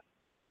Street.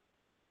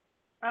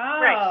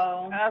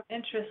 Right.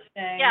 Interesting.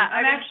 Yeah,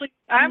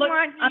 I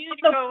want you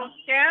to go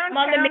downtown I'm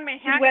on the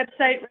Manhattan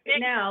website right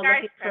now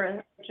looking for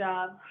a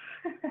job.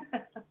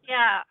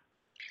 Yeah.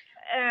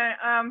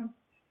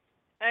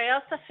 I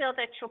also feel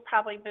that you'll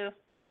probably move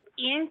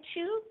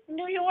into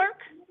New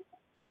York.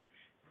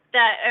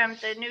 That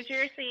the New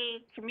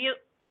Jersey commute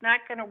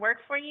not going to work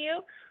for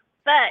you,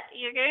 but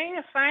you're going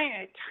to find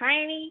a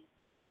tiny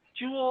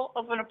jewel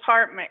of an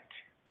apartment.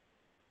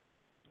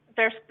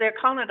 They're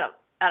calling it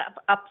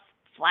a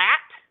flat.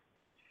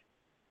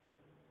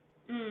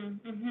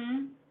 And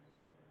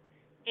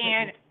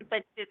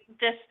but it's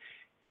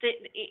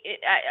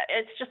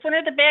just one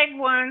of the big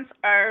ones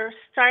are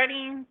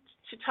starting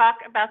to talk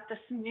about this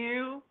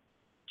new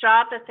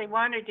job that they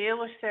want to do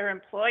with their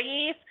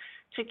employees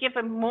to give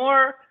them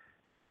more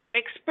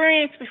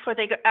experience before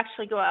they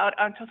actually go out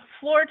onto the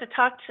floor to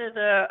talk to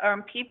the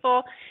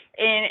people,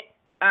 and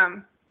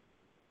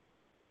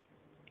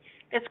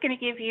it's going to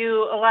give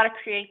you a lot of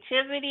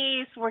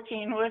creativities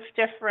working with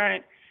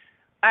different,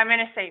 I'm going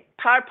to say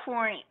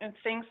PowerPoint and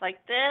things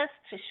like this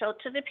to show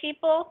to the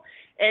people.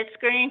 It's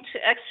going to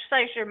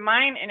exercise your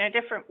mind in a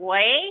different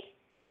way,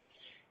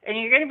 and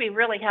you're going to be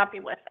really happy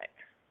with it.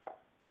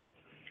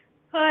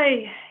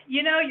 Hi,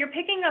 you're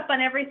picking up on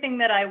everything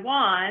that I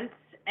want,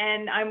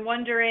 and I'm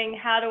wondering,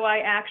 how do I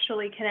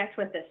actually connect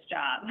with this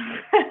job?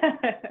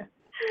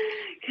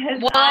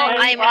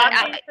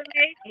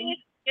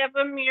 Give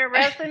them your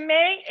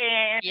resume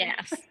and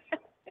yes.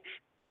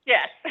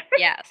 Yes.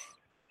 Yes.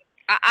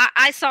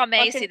 I saw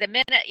Macy's the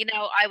minute,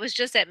 I was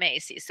just at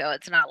Macy's. So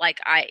it's not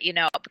like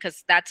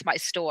because that's my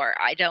store.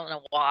 I don't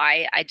know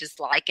why. I just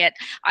like it.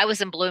 I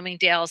was in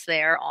Bloomingdale's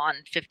there on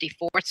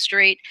 54th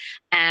Street,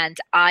 and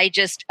I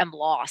just am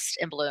lost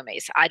in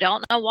Bloomies. I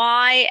don't know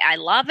why. I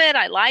love it.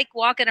 I like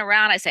walking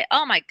around. I say,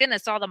 oh my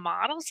goodness, all the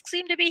models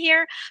seem to be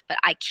here, but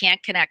I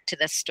can't connect to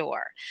the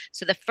store.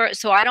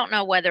 So I don't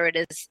know whether it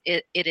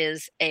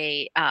is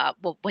a,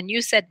 when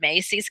you said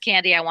Macy's,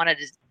 Candy, I wanted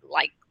to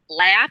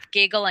laugh,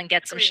 giggle, and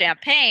get some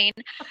champagne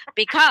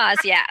because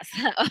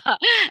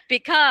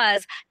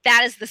because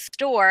that is the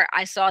store.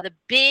 I saw the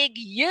big,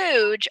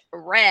 huge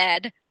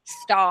red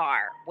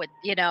star with,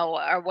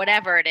 or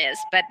whatever it is,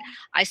 but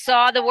I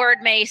saw the word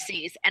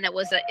Macy's, and it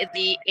was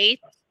the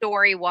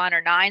 8-story one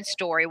or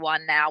 9-story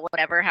one now,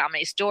 whatever, how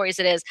many stories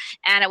it is.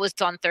 And it was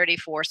on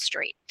 34th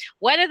Street.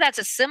 Whether that's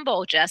a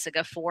symbol,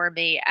 Jessica, for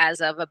me as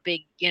of a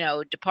big,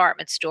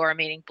 department store,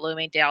 meaning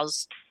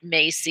Bloomingdale's,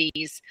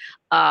 Macy's,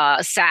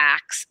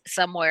 Saks,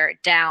 somewhere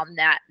down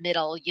that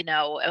middle, the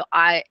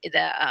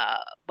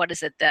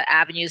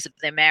Avenues of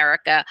the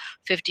America,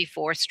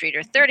 54th Street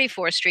or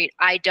 34th Street,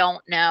 I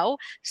don't know.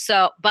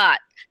 So, but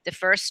the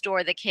first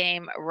store that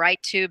came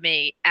right to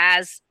me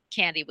as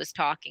Candy was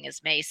talking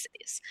is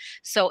Macy's.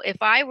 So if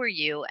I were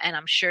you, and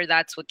I'm sure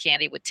that's what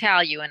Candy would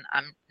tell you, and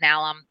I'm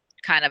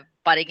kind of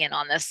butting in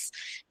on this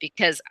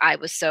because I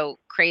was so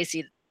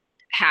crazy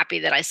happy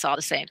that I saw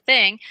the same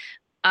thing,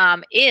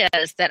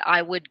 is that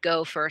I would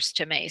go first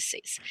to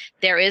Macy's.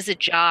 There is a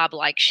job,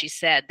 like she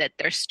said, that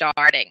they're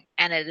starting,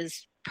 and it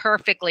is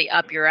perfectly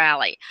up your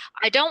alley.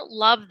 I don't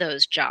love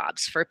those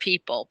jobs for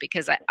people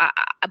because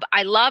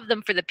I love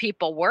them for the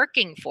people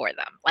working for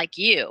them, like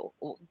you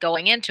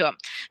going into them.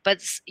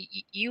 But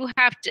you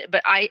have to.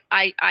 But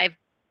I've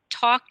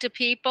talked to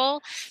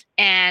people,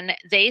 and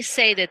they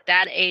say that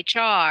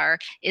HR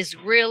is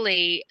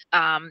really,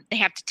 they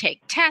have to take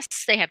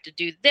tests, they have to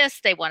do this,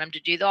 they want them to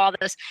do all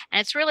this,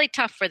 and it's really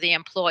tough for the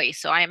employee.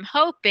 So I am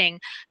hoping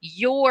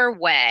your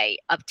way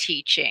of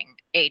teaching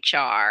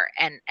HR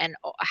and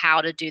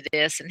how to do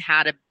this and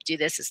how to do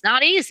this is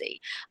not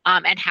easy,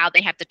 and how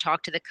they have to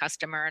talk to the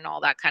customer and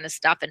all that kind of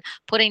stuff, and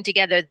putting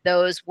together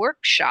those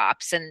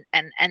workshops, and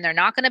they're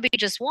not going to be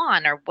just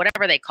one or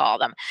whatever they call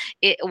them.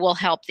 It will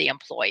help the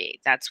employee.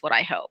 That's what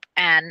I hope.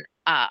 And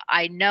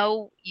I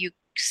know you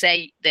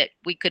say that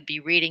we could be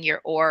reading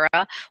your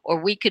aura, or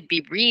we could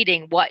be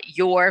reading what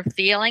you're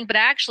feeling, but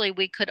actually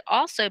we could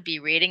also be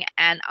reading,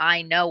 and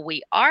I know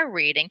we are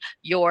reading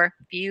your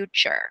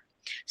future.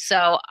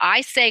 So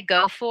I say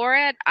go for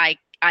it.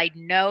 I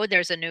know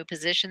there's a new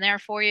position there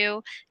for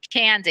you.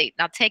 Candy,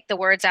 now take the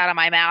words out of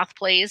my mouth,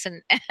 please,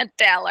 and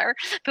tell her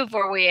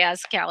before we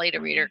ask Kelly to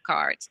read her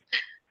cards.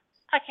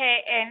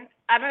 Okay, and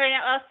I'm going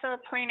to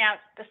also point out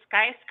the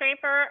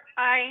skyscraper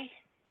I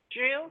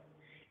drew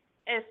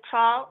is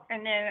tall,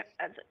 and then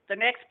the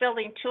next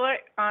building to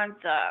it on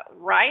the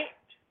right,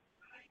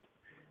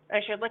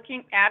 as you're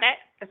looking at it,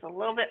 is a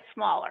little bit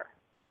smaller.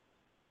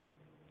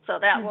 So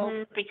that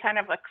will be kind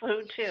of a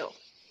clue too.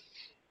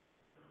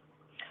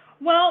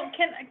 Well,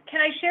 can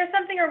I share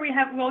something, or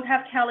we'll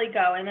have Kelly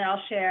go, and then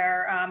I'll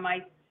share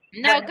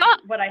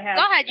what I have.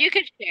 Go ahead, you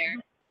can share.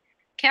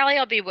 Kelly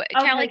will be.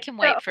 Kelly can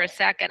wait for a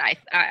second.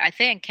 I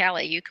think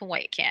Kelly, you can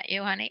wait, can't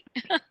you, honey?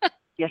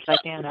 Yes, I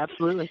can.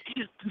 Absolutely.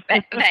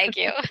 Thank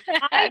you. Go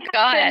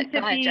ahead,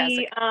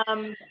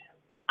 Jessica.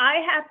 I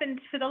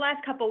happened, for the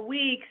last couple of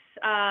weeks,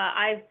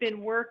 I've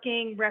been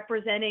working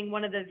representing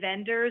one of the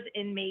vendors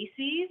in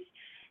Macy's,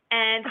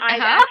 and I've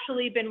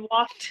actually been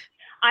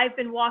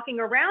walking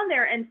around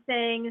there and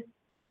saying,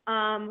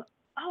 I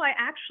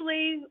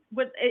actually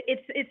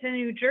it's a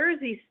New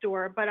Jersey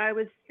store, but I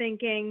was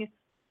thinking,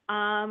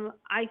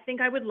 I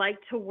think I would like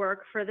to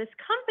work for this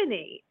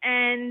company.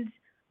 And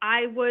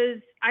I'm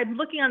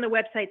looking on the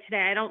website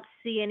today. I don't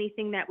see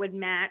anything that would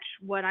match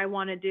what I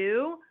want to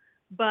do,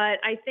 but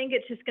I think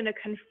it's just going to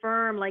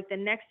confirm, like, the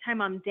next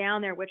time I'm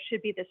down there, which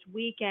should be this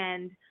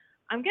weekend,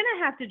 I'm going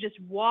to have to just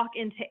walk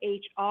into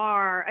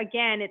HR.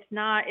 Again, it's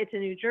a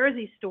New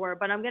Jersey store,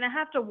 but I'm going to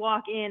have to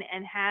walk in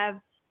and have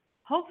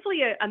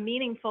hopefully a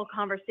meaningful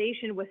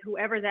conversation with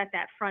whoever's at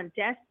that front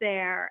desk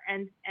there,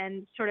 and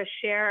sort of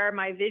share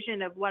my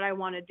vision of what I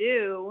want to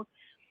do.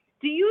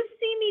 Do you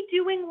see me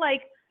doing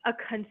like a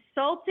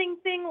consulting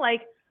thing?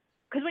 Like,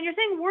 because when you're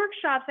saying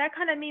workshops, that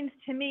kind of means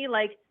to me,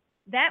 like,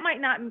 that might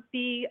not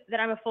be that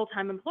I'm a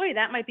full-time employee.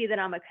 That might be that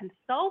I'm a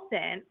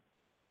consultant,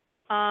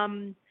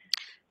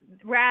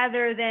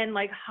 rather than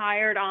like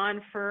hired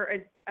on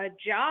for a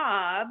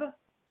job.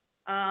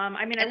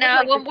 I mean,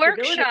 I would like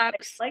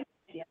the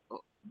stability,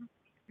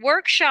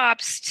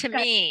 workshops to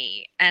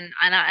me, and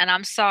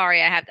I'm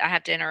sorry, I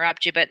have to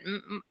interrupt you, but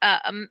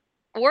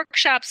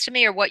workshops to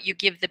me are what you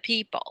give the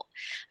people,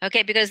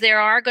 okay? Because there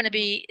are going to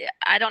be,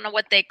 I don't know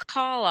what they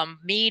call them,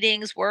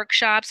 meetings,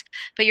 workshops,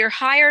 but you're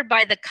hired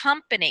by the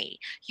company.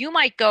 You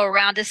might go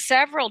around to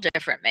several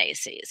different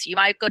Macy's. You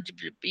might the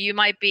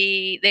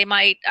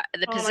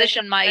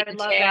position might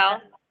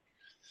entail.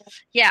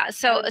 Yeah,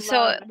 so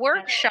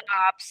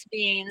workshops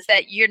means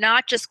that you're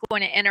not just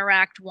going to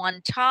interact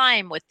one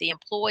time with the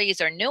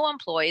employees or new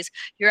employees.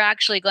 You're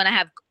actually going to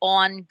have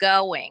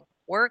ongoing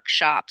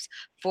workshops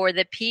for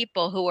the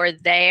people who are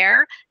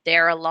there.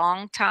 They're a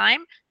long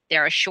time,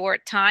 they're a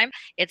short time.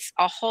 It's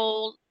a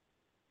whole,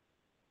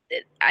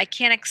 I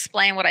can't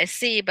explain what I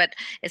see, but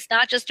it's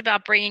not just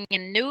about bringing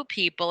in new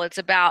people. It's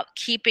about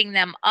keeping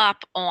them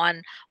up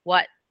on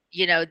what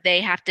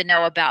they have to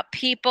know about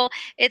people.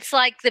 It's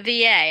like the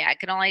VA. I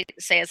can only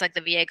say it's like the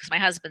VA because my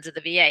husband's at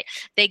the VA.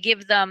 They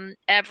give them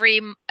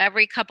every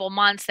couple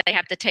months, they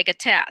have to take a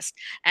test.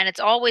 And it's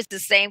always the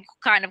same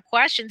kind of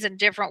questions in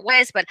different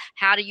ways. But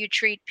how do you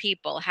treat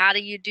people? How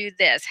do you do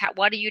this?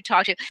 What do you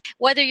talk to?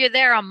 Whether you're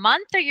there a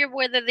month or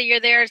whether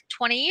you're there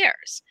 20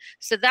 years.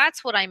 So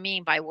that's what I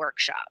mean by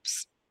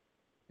workshops.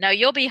 No,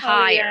 you'll be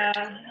hired.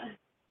 Yeah.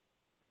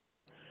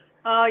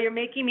 Oh, you're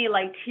making me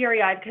like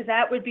teary-eyed, because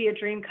that would be a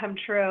dream come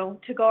true,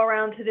 to go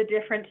around to the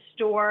different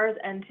stores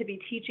and to be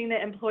teaching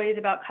the employees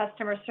about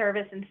customer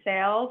service and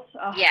sales.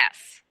 Oh.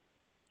 Yes.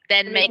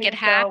 Then make it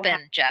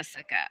happen,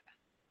 Jessica.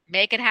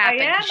 Make it happen,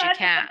 because you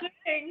can.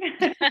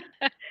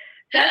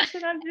 That's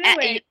what I'm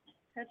doing.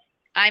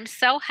 I'm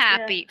so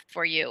happy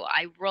for you.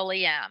 I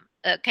really am.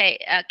 Okay,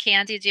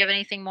 Candy, do you have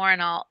anything more?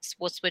 And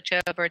we'll switch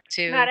over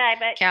to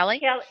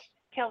Kelly.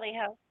 Kelly.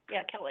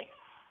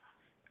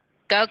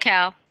 Go,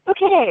 Cal.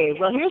 Okay,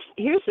 well,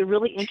 here's a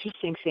really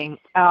interesting thing.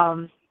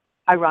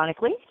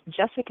 Ironically,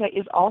 Jessica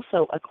is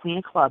also a Queen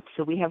of Clubs,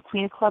 so we have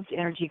Queen of Clubs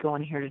energy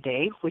going here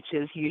today, which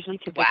is usually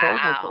typical. Wow.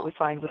 That's what we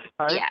find with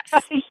cards.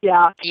 Yes.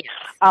 Yeah. Yes.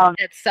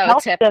 It's so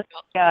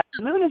typical. The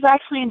moon is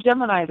actually in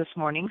Gemini this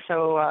morning,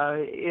 so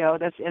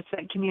it's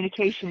that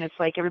communication. It's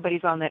like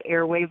everybody's on that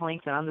air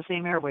wavelength and on the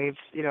same airwaves,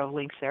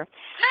 links there.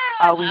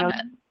 We know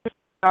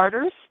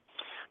starters.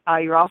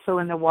 You're also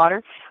in the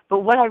water. But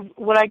what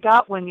I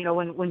got when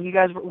you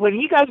guys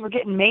were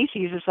getting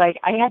Macy's, it's like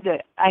I had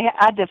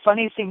the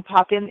funniest thing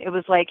pop in. It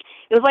was like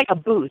a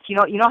booth. You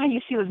know how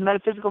you see those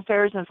metaphysical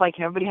fairs and it's like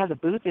everybody has a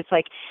booth. It's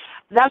like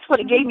that's what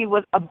it gave me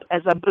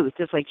as a booth.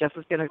 It's like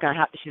Jessica's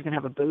she's gonna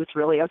have a booth.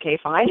 Really? Okay,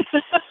 fine.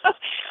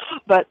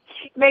 But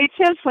it made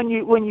sense when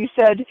you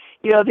said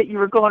that you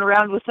were going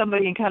around with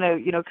somebody and kind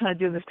of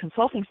doing this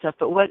consulting stuff.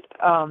 But what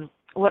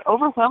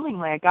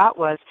overwhelmingly I got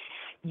was,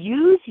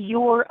 use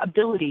your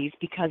abilities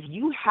because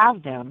you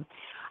have them.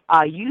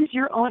 Use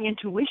your own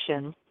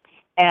intuition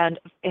And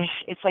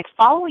it's like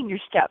following your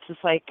steps.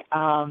 It's like,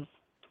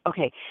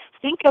 okay,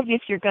 think of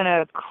if you're going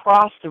to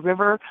cross the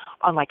river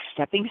on like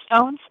stepping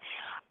stones.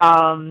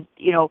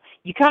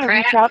 You kind of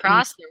reach out and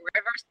Cross the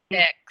river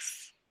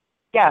Styx.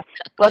 yeah.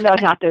 Well, no,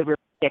 not the river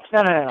Styx.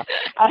 No.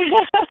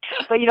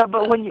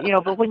 But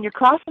when you're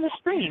crossing a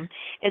stream,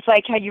 it's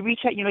like how you reach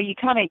out. You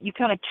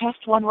kind of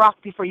test one rock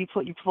before you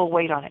put your full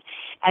weight on it,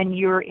 and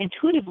you're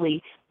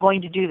intuitively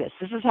going to do this.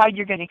 This is how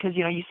you're going to, because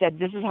you said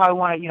this is how I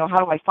want to. How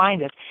do I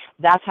find this?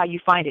 That's how you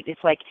find it.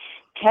 It's like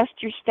test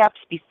your steps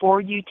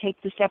before you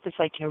take the step. It's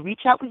like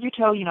reach out with your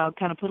toe.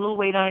 Kind of put a little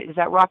weight on it. Is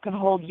that rock going to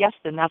hold? Yes,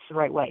 then that's the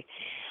right way.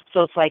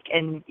 So it's like,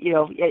 and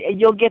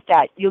you'll get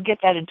that. You'll get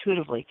that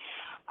intuitively.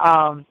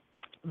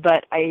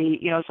 But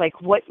it's like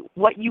what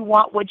you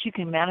want, what you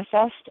can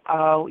manifest.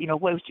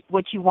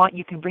 What you want,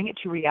 you can bring it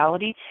to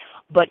reality.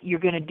 But you're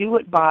going to do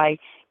it by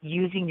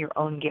using your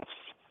own gifts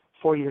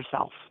for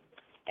yourself.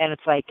 And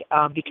it's like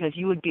because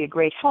you would be a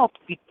great help,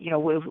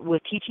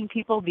 with teaching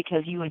people,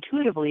 because you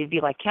intuitively, it'd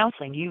be like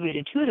counseling. You would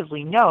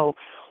intuitively know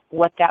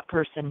what that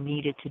person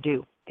needed to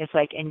do. It's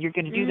like, and you're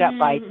going to do that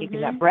by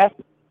taking that breath.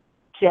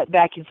 Sit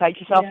back inside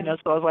yourself,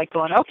 so I was like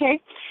going,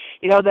 okay,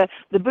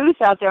 the booth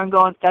out there, I'm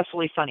going, that's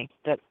really funny.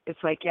 That it's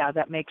like, yeah,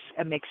 it makes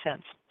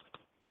sense.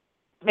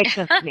 Makes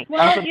sense to me.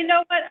 Well, you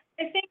know what?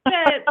 I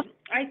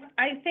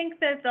think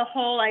that the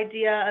whole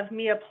idea of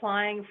me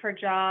applying for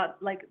jobs,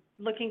 like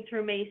looking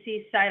through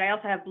Macy's site, I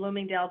also have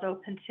Bloomingdale's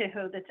open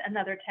too. That's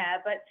another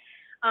tab, but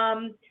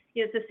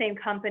it's the same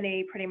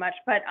company pretty much.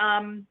 But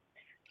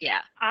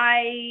yeah,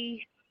 I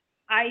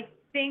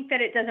think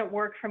that it doesn't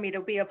work for me to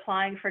be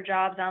applying for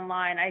jobs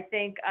online. I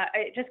think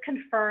it just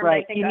confirmed.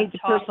 Right. I think you need the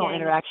personal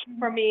interaction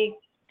for me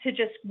to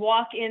just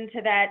walk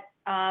into that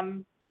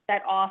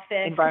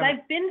office, because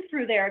I've been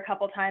through there a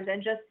couple times,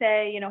 and just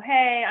say,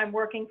 hey, I'm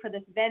working for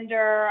this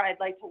vendor. I'd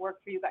like to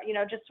work for you guys.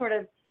 Just sort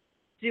of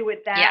do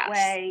it that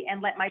way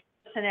and let my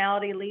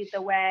personality lead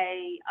the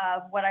way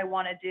of what I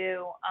want to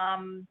do.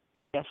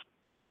 Yes.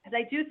 Because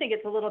I do think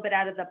it's a little bit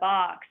out of the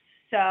box.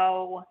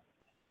 So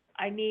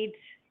I need.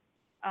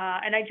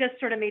 And I just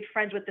sort of made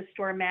friends with the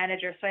store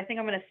manager, so I think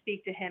I'm going to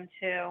speak to him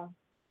too.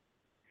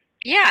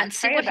 Yeah, and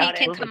see what he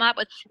can come up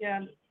with.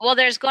 Yeah. Well,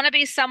 there's going to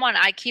be someone.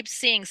 I keep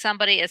seeing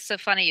somebody. It's so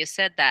funny you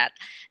said that,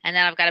 and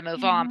then I've got to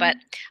move on. But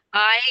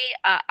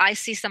I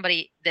see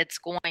somebody that's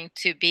going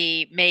to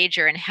be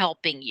major in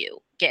helping you.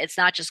 It's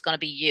not just going to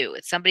be you.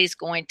 It's somebody's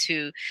going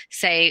to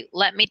say,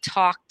 let me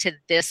talk to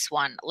this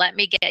one. Let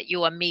me get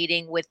you a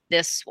meeting with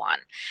this one.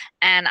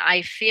 And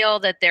I feel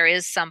that there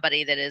is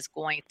somebody that is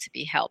going to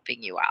be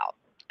helping you out.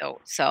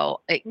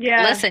 So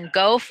listen,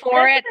 go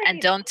for it,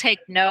 and don't take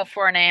no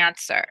for an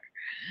answer.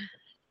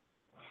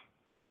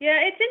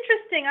 Yeah, it's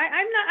interesting.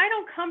 I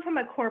don't come from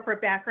a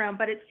corporate background,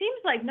 but it seems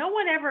like no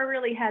one ever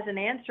really has an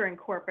answer in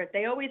corporate.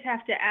 They always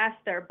have to ask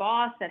their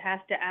boss that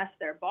has to ask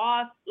their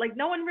boss. Like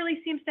no one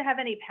really seems to have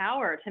any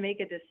power to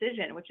make a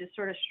decision, which is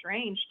sort of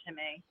strange to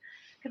me,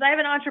 because I have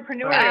an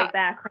entrepreneurial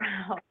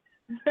background.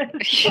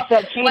 It's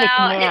that chain of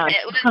command.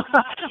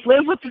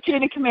 Live with the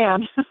chain of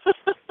command.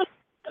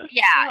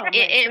 Yeah,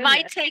 it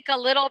might take a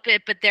little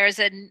bit, but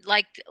there's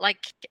like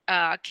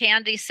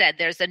Candy said,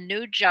 there's a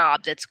new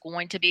job that's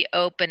going to be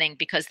opening,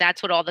 because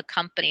that's what all the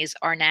companies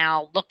are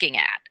now looking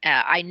at.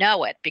 I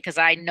know it because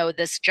I know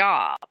this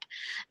job,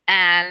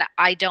 and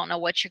I don't know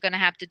what you're going to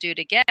have to do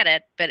to get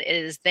it, but it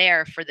is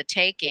there for the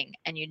taking,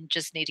 and you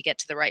just need to get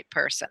to the right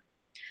person.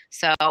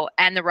 So,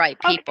 and the right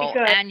people,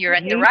 and you're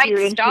at the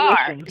right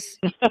stars.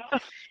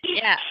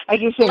 Yeah.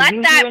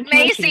 Let that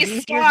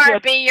Macy's star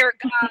be your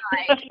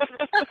guide.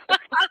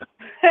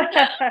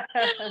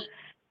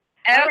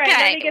 All right,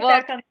 let me get well,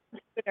 back on the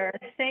computer.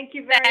 Thank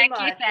you very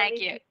much.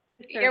 Thank you.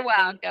 You're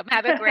welcome.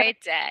 Have a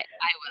great day.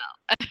 I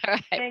will. All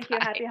right, thank you.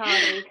 Happy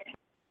holidays.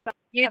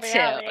 You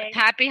too.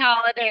 Happy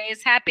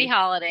holidays. Happy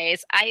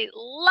holidays. I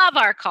love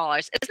our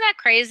callers. Isn't that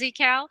crazy,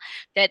 Cal?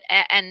 That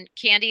and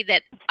Candy,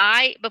 that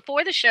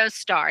before the show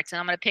starts, and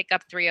I'm going to pick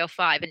up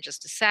 305 in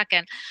just a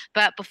second,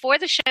 but before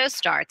the show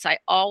starts, I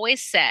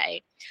always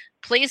say,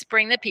 please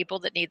bring the people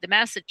that need the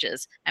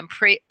messages, and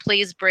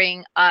please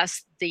bring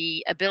us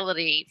the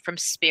ability from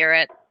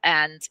spirit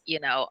and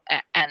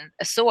and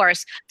a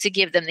source to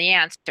give them the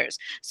answers.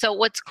 So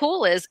what's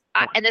cool is,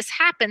 and this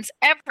happens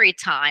every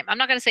time. I'm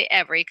not going to say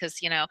every, because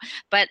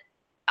but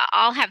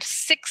I'll have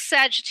 6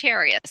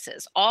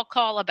 Sagittariuses all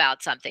call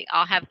about something.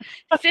 I'll have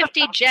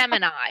 50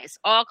 Geminis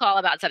all call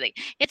about something.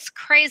 It's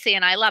crazy,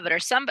 and I love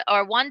it.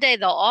 Or one day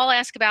they'll all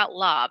ask about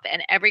love,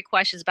 and every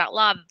question is about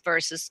love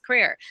versus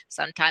career.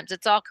 Sometimes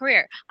it's all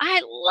career.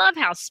 I love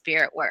how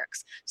spirit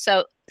works.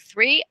 So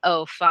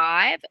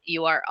 305,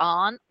 you are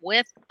on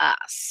with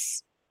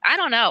us. I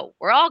don't know.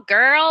 We're all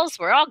girls.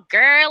 We're all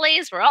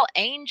girlies. We're all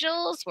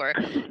angels. We're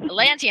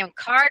Atlantean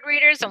card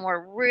readers, and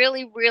we're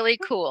really, really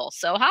cool.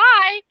 So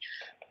hi.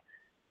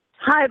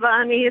 Hi,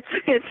 Bonnie.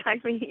 It's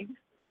Eileen.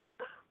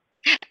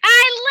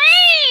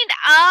 Eileen!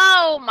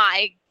 Oh,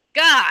 my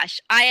gosh.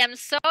 I am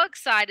so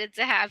excited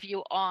to have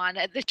you on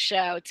the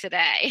show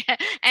today.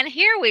 And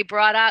here we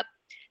brought up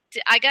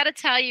I got to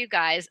tell you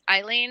guys,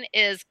 Eileen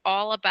is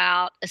all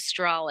about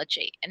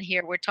astrology. And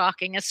here we're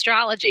talking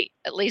astrology,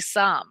 at least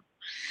some.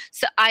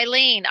 So,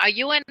 Eileen, are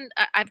you in?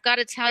 I've got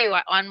to tell you,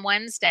 on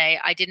Wednesday,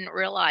 I didn't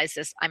realize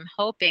this. I'm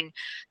hoping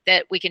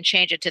that we can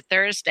change it to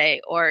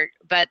Thursday,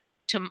 but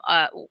to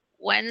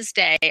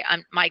Wednesday,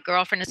 my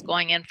girlfriend is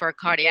going in for a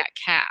cardiac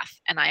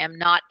cath, and I am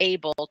not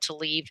able to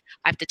leave.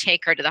 I have to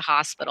take her to the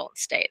hospital and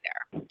stay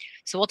there.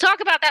 So we'll talk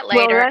about that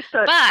later.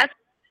 Well,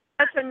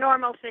 that's a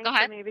normal thing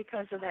for me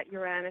because of that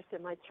Uranus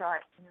in my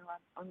chart.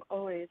 I'm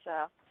always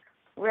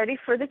ready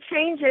for the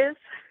changes.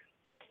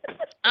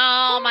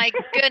 Oh my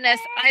goodness,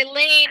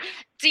 Eileen!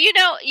 Do you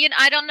know?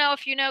 I don't know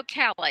if you know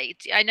Kelly.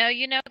 I know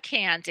you know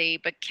Candy,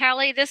 but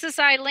Kelly, this is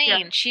Eileen.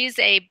 Yeah. She's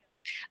a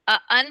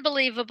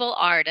unbelievable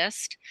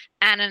artist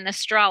and an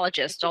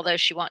astrologist, although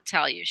she won't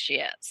tell you she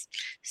is.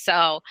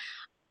 So,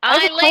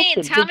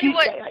 Eileen, tell me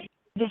what.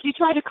 Did you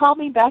try to call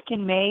me back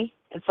in May?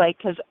 It's like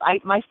because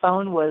my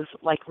phone was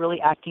like really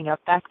acting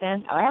up back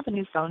then. I have a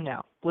new phone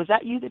now. Was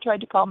that you that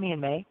tried to call me in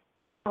May?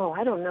 Oh,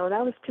 I don't know.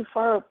 That was too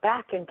far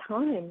back in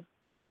time.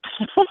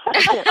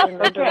 I can't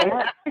remember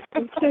that.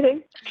 I'm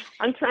kidding.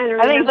 I'm trying to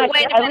remember.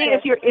 Eileen,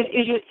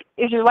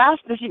 is your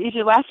last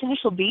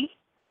initial B?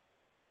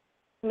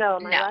 No,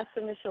 my last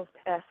initial is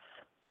S.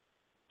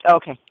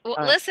 Okay.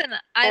 Well, listen,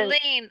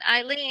 Eileen,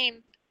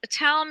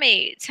 tell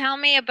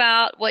me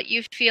about what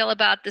you feel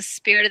about the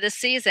spirit of the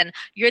season.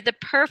 You're the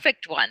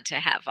perfect one to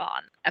have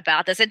on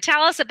about this, and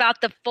tell us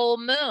about the full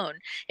moon.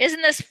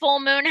 Isn't this full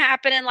moon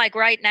happening like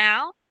right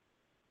now?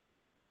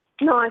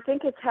 No, I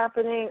think it's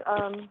happening.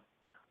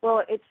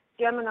 Well, it's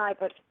Gemini,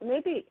 but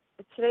maybe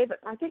it's today. But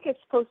I think it's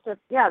supposed to.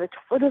 Yeah,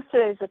 what is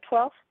today? Is the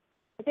 12th?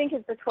 I think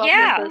it's the 12th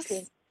and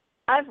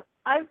 13th.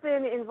 I've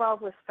been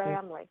involved with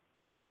family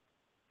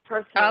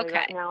personally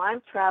right now.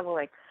 I'm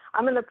traveling.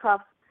 I'm in the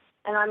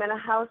and I'm in a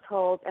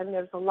household, and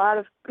there's a lot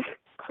of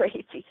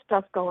crazy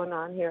stuff going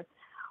on here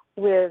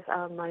with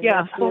my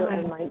nephew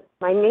and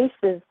my niece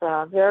is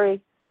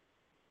very,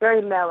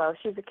 very mellow.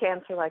 She's a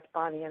Cancer like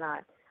Bonnie and I,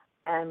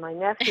 and my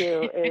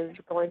nephew is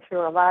going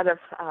through a lot of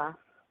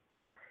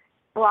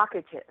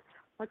blockages.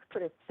 Let's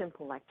put it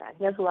simple like that.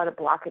 He has a lot of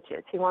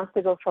blockages. He wants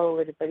to go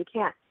forward, but he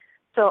can't.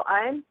 So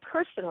I'm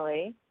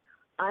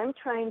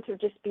trying to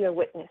just be a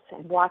witness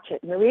and watch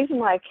it. And the reason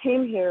why I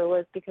came here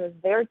was because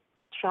their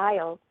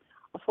child,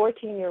 a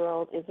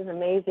 14-year-old, is an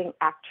amazing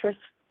actress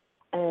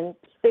and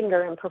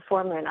singer and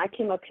performer, and I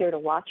came up here to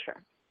watch her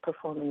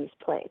perform in these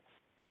plays.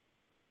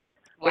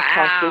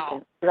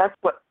 Wow. So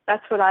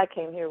that's what I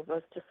came here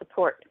was to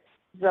support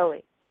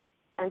Zoe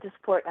and to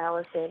support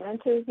Allison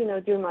and to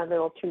do my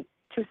little two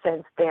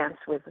cents dance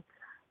with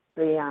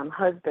the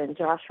husband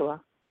Joshua,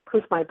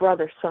 who's my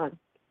brother's son.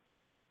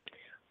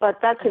 But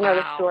that's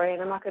another story,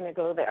 and I'm not going to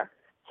go there.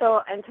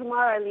 So, and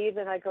tomorrow I leave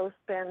and I go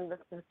spend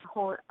the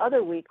whole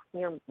other week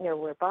near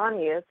where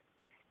Bonnie is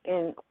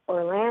in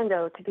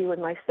Orlando to be with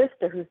my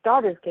sister whose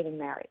daughter's getting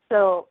married.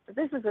 So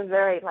this is a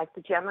very, like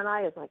the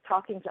Gemini is like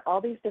talking to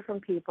all these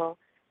different people,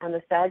 and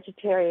the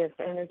Sagittarius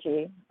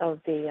energy of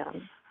the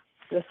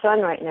sun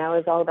right now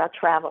is all about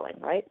traveling,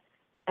 right?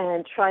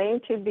 And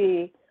trying to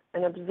be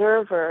an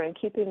observer and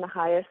keeping the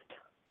highest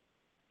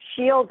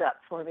shield up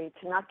for me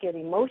to not get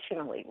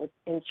emotionally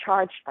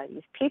charged by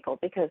these people,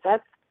 because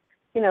that's,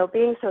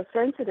 being so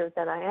sensitive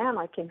that I am,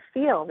 I can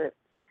feel that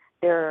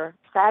their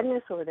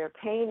sadness or their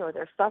pain or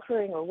their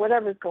suffering or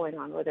whatever's going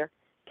on with their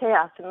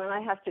chaos. And then I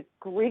have to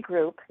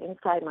regroup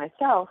inside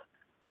myself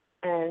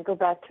and go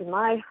back to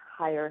my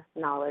higher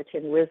knowledge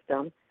and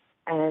wisdom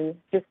and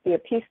just be a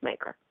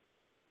peacemaker.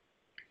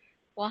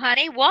 Well,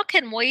 honey, what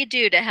can we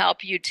do to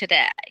help you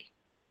today?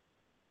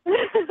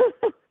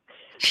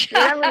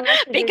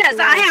 Because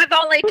I have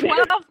only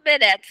 12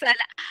 minutes and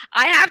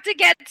I have to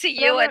get to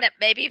you and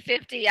maybe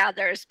 50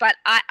 others. But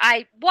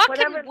what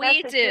can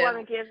we do? You want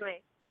to give me.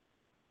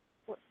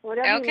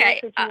 Whatever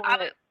message you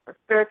want or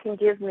Spirit can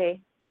give me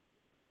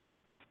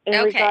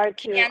in regard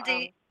to.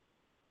 Candy,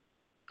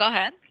 go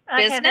ahead.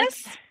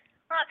 Business?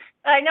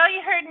 I know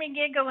you heard me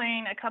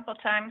giggling a couple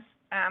times.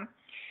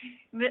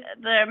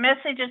 The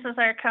messages that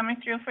are coming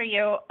through for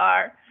you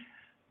are,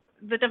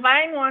 the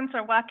divine ones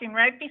are walking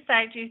right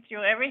beside you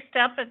through every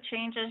step of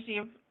changes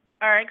you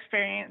are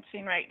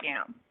experiencing right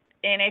now.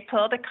 And I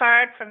pulled a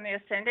card from the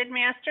Ascended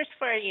Masters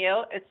for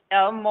you. It's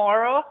El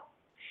Moro.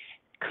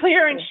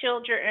 Clear and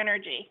shield your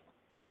energy.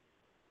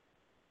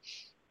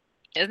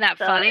 Isn't that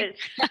funny?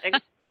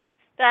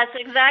 That's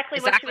exactly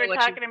what you were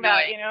talking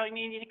about. You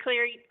need to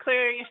clear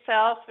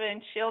yourself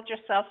and shield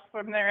yourself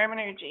from their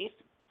energies.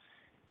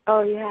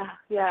 Oh, yeah.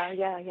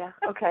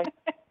 Okay.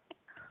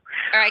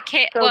 All right,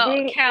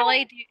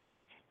 Kelly,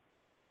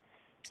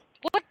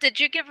 what did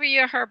you give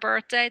her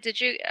birthday?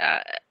 Did you,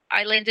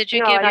 Eileen, give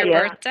your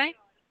birthday?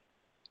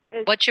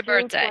 What's your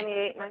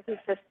birthday?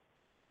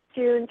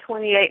 June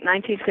 28,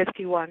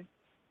 1951.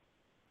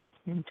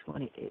 June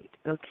 28,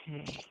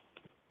 okay.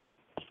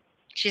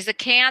 She's a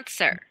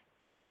Cancer.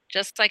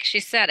 Just like she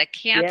said, a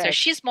Cancer. Yes.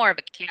 She's more of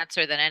a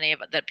Cancer than any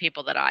of the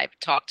people that I've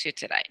talked to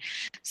today.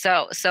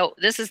 So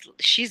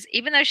she's,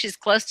 even though she's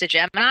close to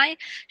Gemini,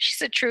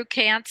 she's a true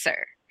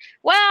Cancer.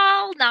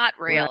 Well, not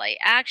Well, really.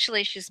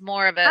 Actually, she's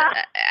more of and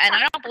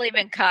I don't believe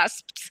in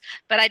cusps,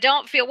 but I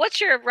don't feel.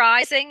 What's your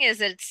rising?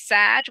 Is it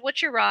Sag?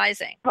 What's your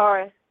rising?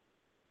 Taurus.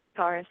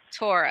 Taurus.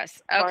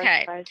 Taurus. Taurus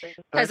Okay. rising.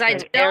 Because I And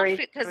don't, Aries.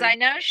 because I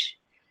know,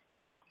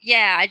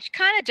 yeah, I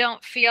kind of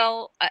don't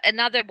feel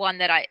another one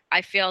that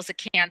I feel is a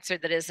Cancer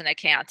that isn't a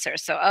Cancer.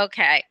 So,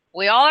 okay.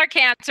 We all are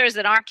Cancers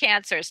that aren't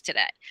Cancers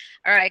today.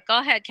 All right. Go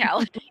ahead,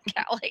 Callie.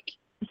 Callie.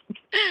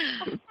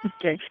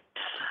 Okay.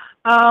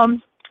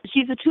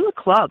 She's a two of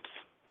clubs,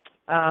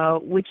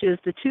 which is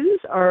the twos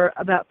are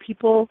about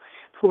people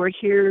who are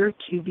here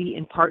to be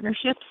in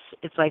partnerships.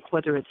 It's like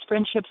whether it's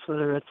friendships,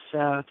 whether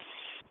it's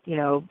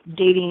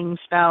dating,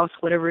 spouse,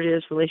 whatever it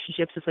is,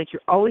 relationships. It's like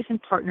you're always in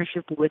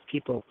partnership with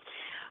people.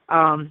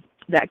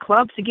 That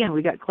clubs, again,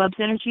 we got clubs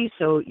energy,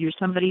 so you're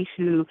somebody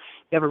who you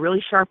have a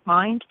really sharp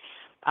mind.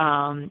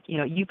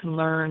 You can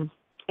learn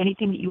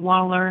anything that you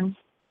want to learn.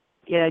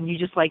 Yeah, and you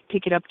just like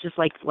pick it up just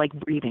like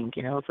breathing,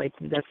 it's like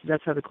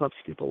that's how the clubs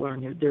people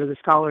learn. They're the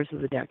scholars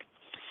of the deck.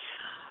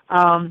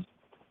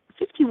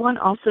 51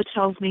 also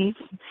tells me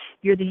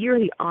you're the year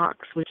of the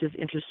ox, which is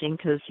interesting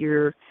because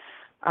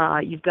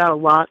you've got a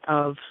lot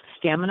of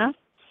stamina,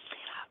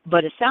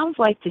 but it sounds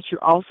like that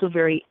you're also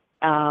very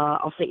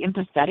I'll say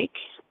empathetic.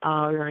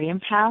 You're an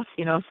empath,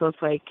 so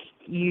it's like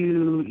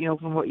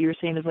from what you were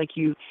saying is like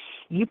you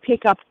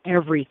pick up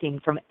everything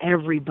from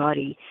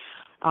everybody.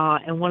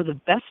 And one of the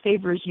best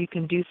favors you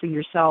can do for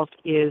yourself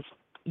is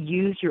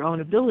use your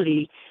own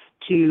ability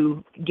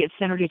to get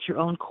centered at your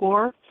own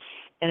core.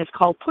 And it's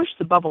called push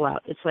the bubble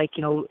out. It's like,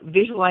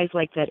 visualize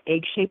like that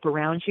egg shape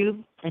around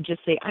you and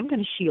just say, I'm going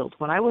to shield.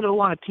 When I would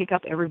want to pick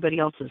up everybody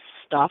else's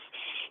stuff,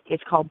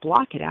 it's called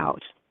block it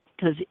out,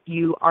 because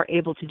you are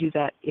able to do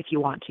that if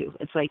you want to.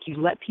 It's like you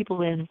let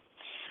people in,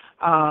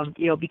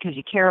 because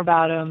you care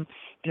about them,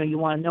 you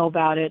want to know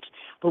about it.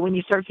 But when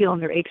you start feeling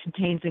their aches and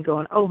pains and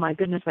going, oh my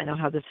goodness, I know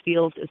how this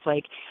feels, it's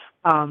like,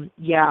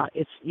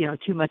 it's,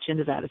 too much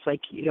into that. It's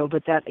like,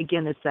 but that,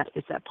 again, it's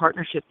that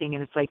partnership thing.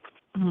 And it's like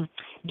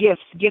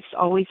gifts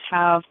always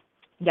have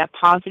that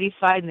positive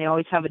side and they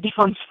always have a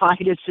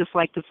downside. It's just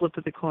like the flip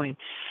of the coin.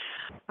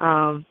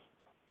 But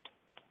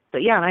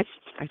yeah, and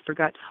I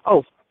forgot.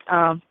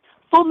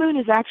 Full moon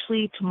is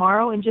actually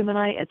tomorrow in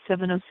Gemini at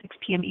 7:06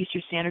 p.m.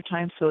 Eastern Standard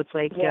Time, so it's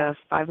like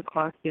 5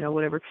 o'clock,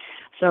 whatever.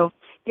 So,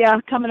 yeah,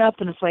 coming up,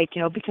 and it's like,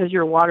 because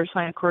you're a water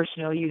sign, of course,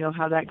 you know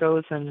how that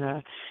goes,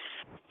 and,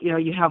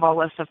 you have all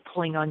that stuff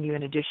pulling on you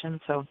in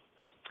addition. So,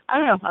 I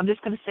don't know. I'm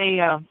just going to say,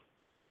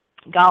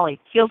 golly,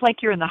 feels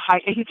like you're in the I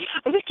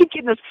just keep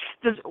getting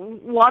this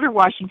water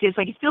washing. It's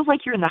like it feels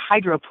like you're in the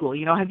hydro pool.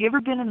 Have you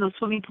ever been in those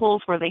swimming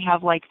pools where they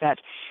have like that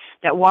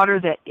water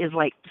that is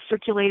like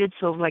circulated,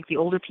 so like the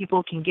older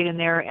people can get in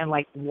there and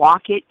like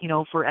walk it,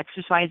 for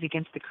exercise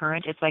against the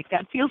current? It's like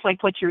that feels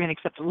like what you're in,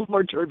 except a little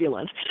more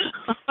turbulent.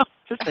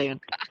 Just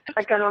saying.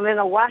 Like I'm in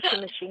a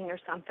washing machine or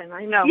something.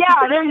 I know.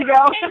 Yeah, there you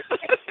go.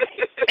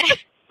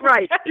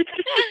 Right.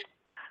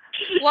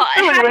 Well,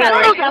 anyway, I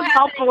don't know if that's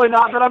helpful or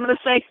not, but I'm going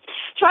to say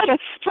try to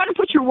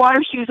put your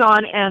water shoes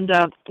on and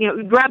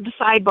grab the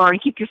sidebar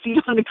and keep your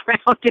feet on the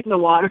ground in the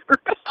water.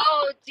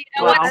 Oh, do you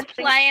know what's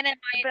playing in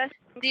my?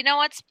 Do you know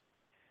what's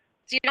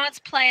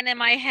playing in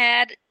my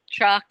head?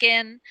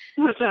 Trucking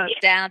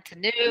down to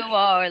New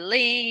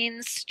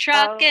Orleans,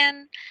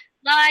 trucking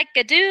like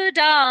a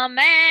doodah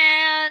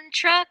man,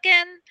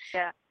 trucking.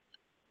 Yeah.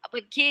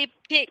 But keep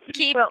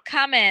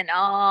coming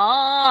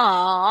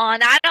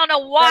on. I don't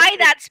know why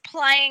that's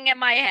playing in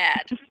my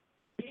head.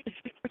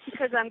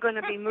 Because I'm going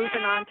to be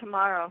moving on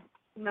tomorrow,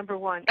 number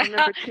one. And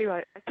number two,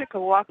 I took a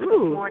walk this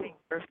morning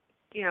for,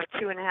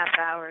 2.5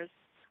 hours.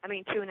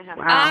 2.5 hours.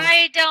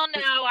 I don't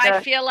know.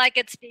 I feel like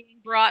it's being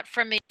brought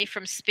from me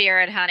from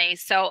spirit, honey.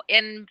 So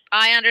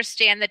I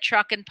understand the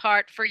trucking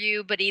part for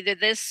you, but either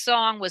this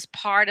song was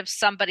part of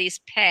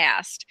somebody's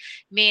past,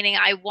 meaning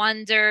I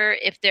wonder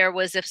if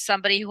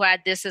somebody who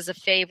had this as a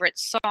favorite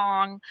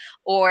song,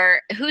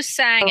 or who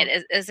sang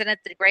it. Isn't it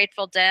the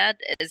Grateful Dead?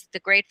 Is the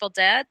Grateful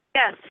Dead?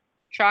 Yes.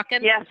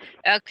 Trucking? Yes.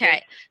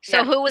 Okay. So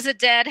yes. Who was a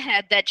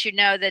deadhead that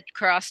that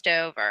crossed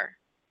over?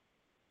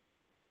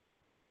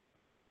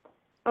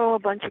 Oh, a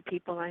bunch of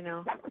people I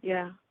know.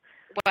 Yeah.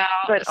 Well,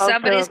 but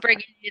somebody's also,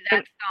 bringing you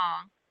that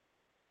song.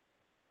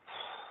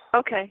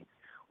 Okay.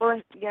 Well,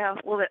 yeah.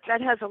 Well,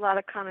 that has a lot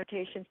of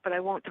connotations, but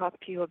I won't talk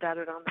to you about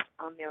it on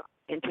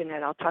the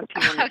internet. I'll talk to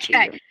you on the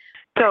Okay.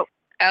 So.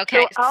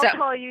 Okay. So I'll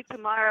call you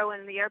tomorrow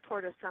in the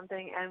airport or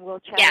something, and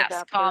we'll chat about.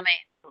 Yes, call me.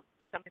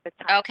 Some of the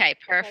time. Okay,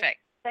 perfect. Okay.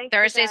 Thank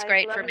Thursday's you,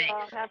 great Love for me.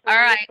 All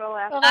right.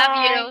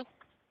 Love you.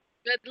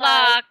 Good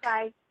luck.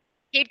 Bye.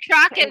 Keep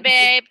trucking,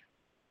 babe.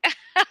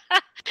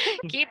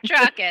 Keep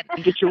trucking.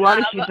 And get your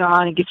water shoes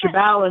on and get your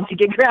balance and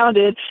get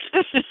grounded.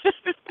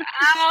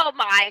 Oh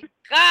my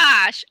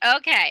gosh.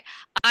 Okay.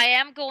 I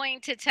am going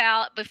to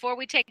tell, before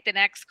we take the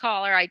next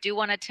caller, I do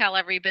want to tell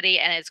everybody,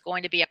 and it's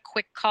going to be a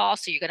quick call,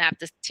 so you're going to have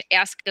to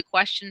ask a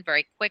question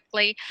very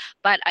quickly.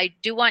 But I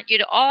do want you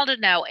to all to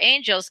know,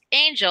 Angels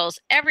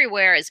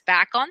Everywhere is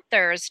back on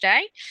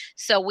Thursday.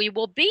 So we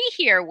will be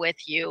here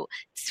with you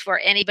for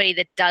anybody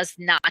that does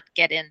not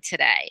get in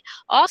today.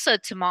 Also,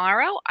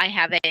 tomorrow, I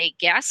have a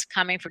guest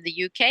coming from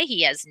the UK.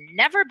 He has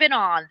never been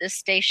on this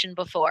station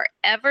before,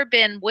 ever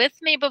been with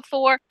me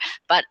before,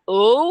 but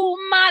oh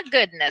my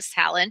goodness,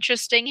 how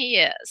interesting he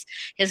is.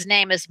 His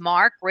name is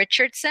Mark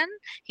Richardson.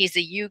 He's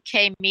a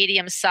UK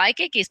medium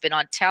psychic. He's been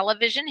on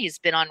television. He's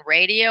been on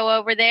radio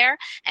over there.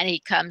 And he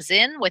comes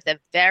in with a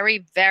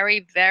very,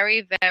 very,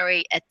 very,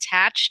 very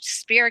attached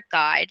spirit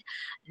guide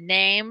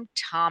named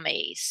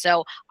Tommy.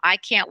 So I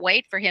can't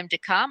wait for him to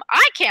come.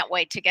 I can't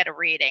wait to get a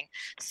reading.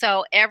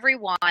 So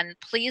everyone,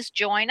 please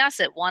join us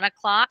at 1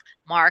 o'clock.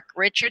 Mark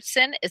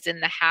Richardson is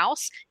in the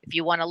house. If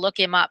you want to look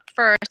him up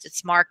first,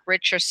 it's Mark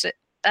Richardson.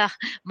 Mark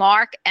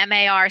Marc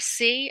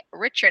Richardson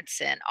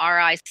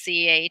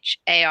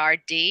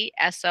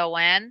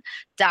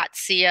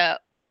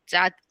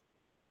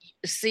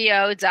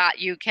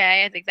RICHARDSON.co.uk.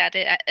 I think that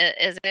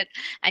is it.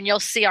 And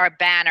you'll see our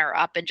banner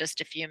up in just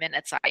a few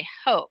minutes, I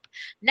hope.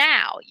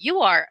 Now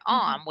you are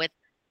on with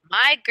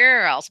my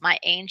girls, my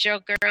angel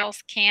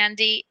girls,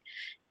 Candy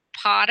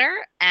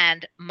Potter,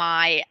 and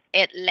my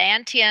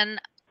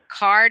Atlantean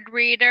card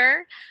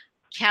reader,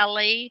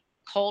 Kelly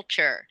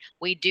Coulter.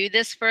 We do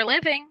this for a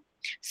living.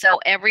 So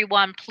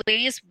everyone,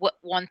 please,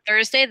 one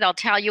Thursday, they'll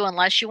tell you,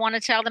 unless you want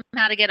to tell them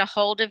how to get a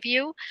hold of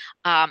you,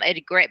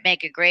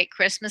 make a great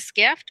Christmas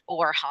gift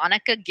or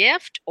Hanukkah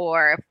gift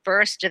or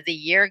first of the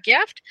year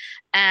gift.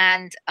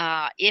 And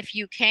if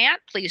you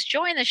can't, please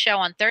join the show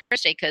on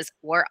Thursday because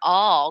we're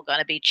all going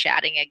to be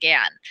chatting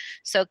again.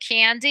 So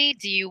Candy,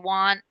 do you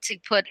want to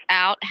put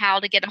out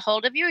how to get a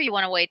hold of you, or you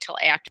want to wait till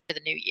after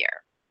the new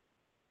year?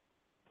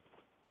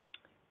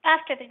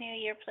 After the new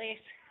year, please.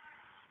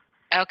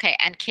 Okay,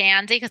 and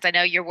Candy, because I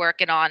know you're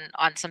working on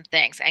some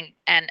things,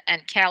 and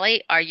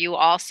Kelly, are you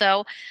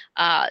also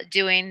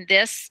doing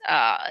this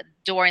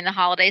during the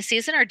holiday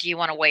season, or do you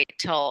want to wait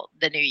till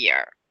the new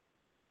year?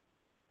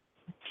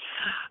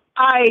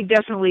 I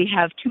definitely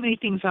have too many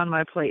things on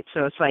my plate,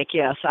 so it's like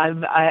yes,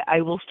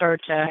 I will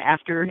start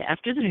after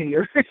the new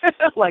year.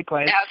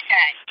 Likewise.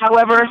 Okay.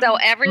 However, so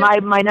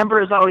my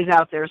number is always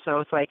out there,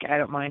 so it's like I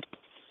don't mind.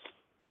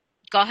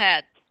 Go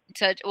ahead.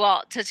 To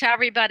tell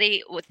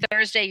everybody, with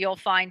Thursday, you'll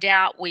find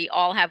out we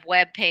all have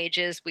web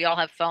pages. We all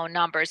have phone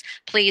numbers.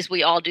 Please,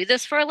 we all do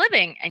this for a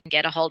living and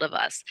get a hold of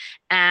us.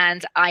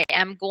 And I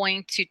am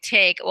going to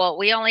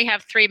we only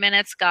have 3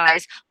 minutes,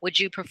 guys. Would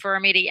you prefer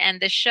me to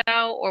end the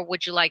show, or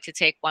would you like to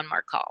take one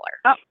more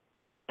caller? Oh,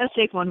 let's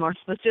take one more.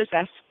 Let's just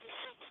ask.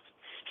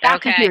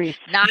 Okay.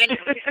 910,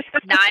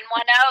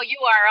 you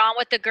are on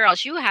with the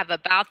girls. You have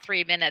about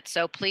 3 minutes,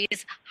 so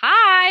please,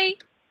 hi.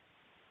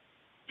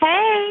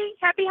 Hey,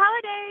 happy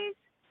holidays.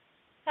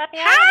 Happy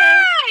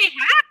holidays. Hi,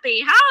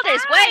 happy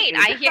holidays.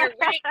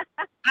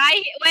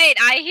 Hi. Wait,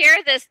 I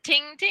hear this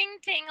ting, ting,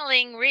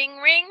 tingling, ring,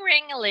 ring,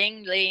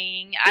 ring,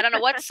 ling. I don't know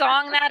what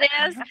song that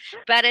is,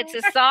 but it's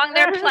a song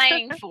they're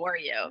playing for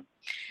you.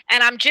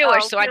 And I'm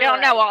Jewish, so I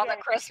don't know all the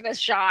Christmas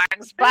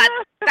songs, but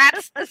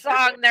that's the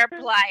song they're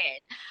playing.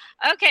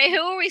 Okay,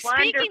 who are we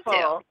speaking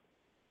to?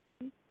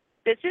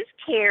 This is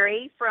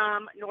Carrie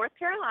from North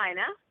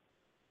Carolina.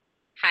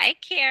 Hi,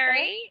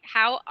 Carrie.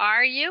 How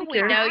are you?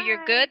 We know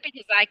you're good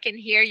because I can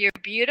hear your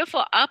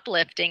beautiful,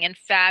 uplifting, and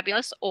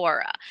fabulous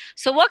aura.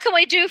 So what can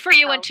we do for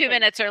you in 2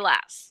 minutes or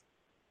less?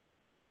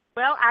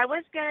 Well, I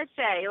was going to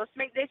say, let's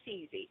make this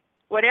easy.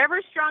 Whatever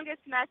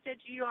strongest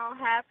message you all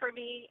have for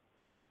me,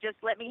 just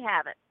let me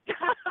have it.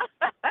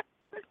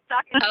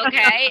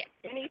 Okay.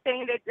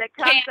 Anything that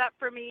comes up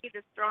for me,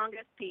 the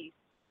strongest piece.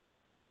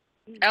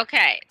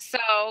 Okay. So,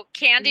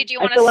 Candy, do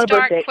you want to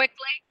start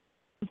quickly?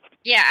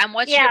 Yeah, and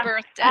what's your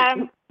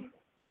birthday?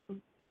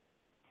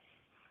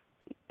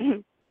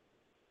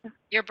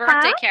 Your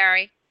birthday,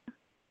 Carrie.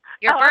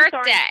 Your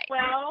birthday.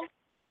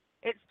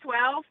 It's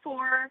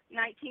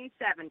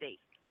 12/4/1970.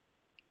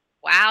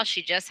 Wow,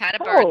 she just had a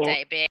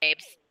birthday,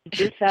 babes.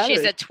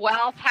 She's a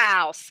 12th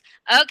house.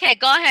 Okay,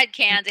 go ahead,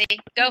 Candy.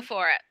 Go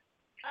for it.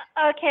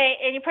 Okay,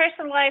 in your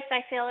personal life,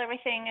 I feel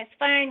everything is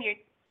fine.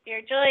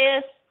 You're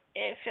joyous.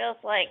 It feels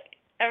like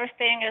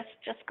everything is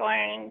just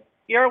going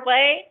your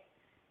way.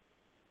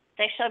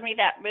 They showed me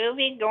that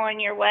movie, Going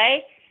Your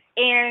Way,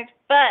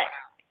 but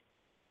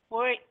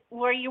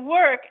where you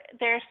work,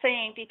 they're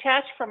saying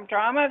detach from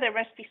drama. There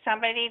must be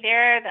somebody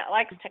there that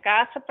likes to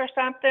gossip or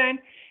something.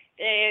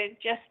 They're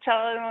just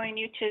telling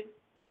you to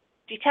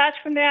detach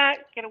from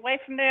that, get away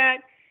from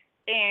that,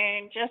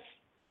 and just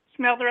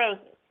smell the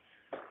roses.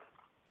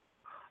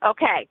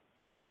 Okay.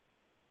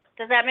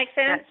 Does that make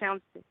sense? That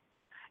sounds.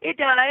 It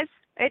does.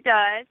 It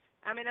does.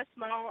 I'm in a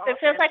small. It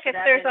feels like if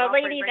there's a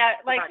lady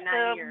that likes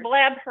to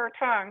blab her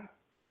tongue.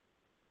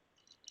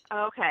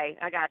 Okay,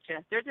 I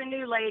gotcha. There's a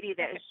new lady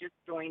that has just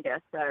joined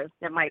us, so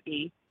that might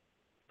be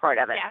part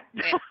of it.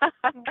 Yeah.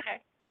 Okay.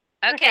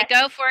 Okay,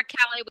 go for it,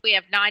 Kelly. We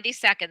have 90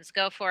 seconds.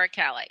 Go for it,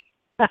 Kelly.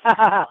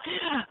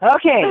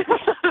 Okay.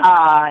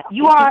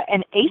 You are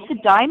an ace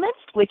of diamonds,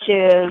 which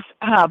is,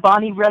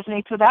 Bonnie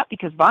resonates with that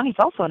because Bonnie's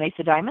also an ace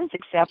of diamonds,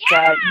 except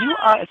you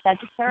are a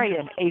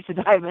Sagittarian ace of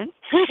diamonds.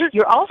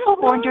 You're also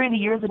born during the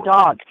year of the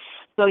dog.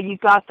 So you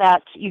got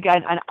that,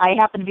 and I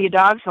happen to be a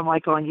dog, so I'm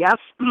like going, yes,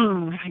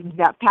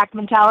 that pack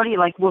mentality,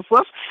 like woof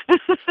woof.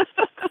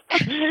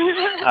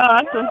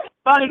 So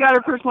Bonnie got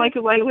her personal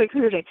way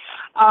recruiting.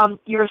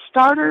 You're a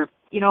starter,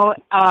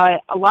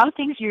 a lot of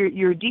things,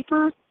 you're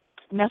deeper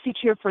message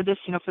here for this,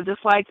 for this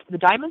life. The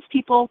diamonds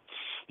people,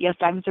 yes,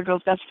 diamonds are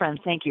girls' best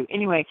friends, thank you.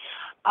 Anyway,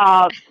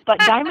 but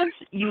diamonds,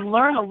 you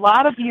learn a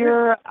lot of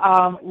your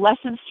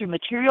lessons through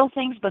material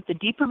things, but the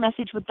deeper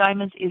message with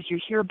diamonds is you're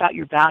here about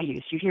your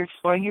values. You're here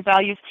exploring your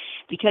values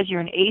because you're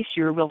an ace,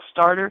 you're a real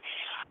starter.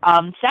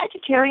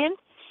 Sagittarian,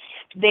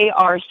 they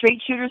are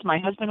straight shooters. My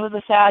husband was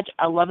a Sag.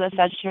 I love that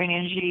Sagittarian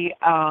energy,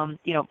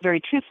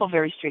 very truthful,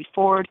 very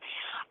straightforward.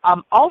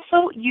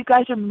 Also, you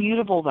guys are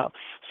mutable, though.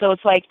 So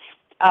it's like,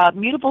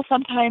 mutable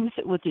sometimes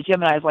with the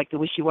Geminis, like the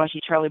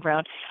wishy-washy Charlie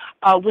Brown.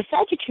 With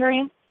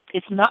Sagittarian,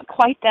 it's not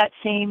quite that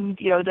same,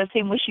 that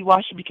same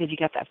wishy-washy because you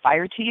got that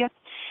fire to you.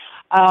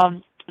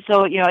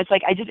 So, it's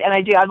like I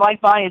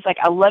like Bonnie. It's like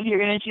I love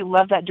your energy,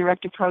 love that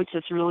direct approach.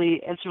 It's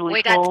really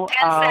we cool.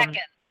 Got 10 seconds.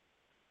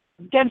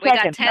 10 we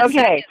seconds. Got 10 okay.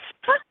 Seconds.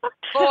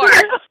 4.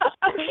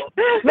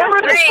 Remember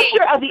 3. the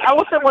picture of the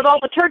elephant with all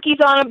the turkeys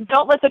on him?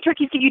 Don't let the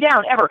turkeys get you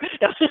down ever.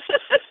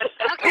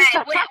 Okay,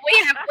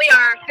 we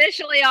are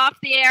officially off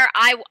the air.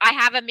 I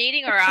have a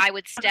meeting, or I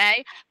would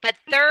stay. But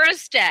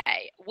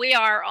Thursday we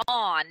are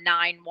on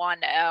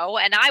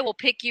 910, and I will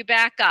pick you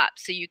back up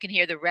so you can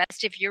hear the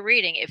rest of your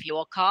reading if you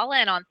will call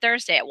in on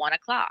Thursday at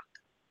 1:00.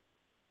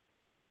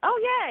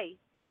 Oh, yay!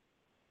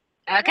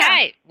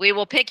 Okay, we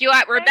will pick you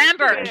up.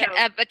 Remember,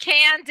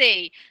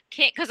 Candy,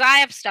 because I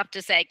have stuff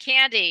to say.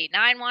 Candy,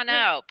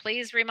 910.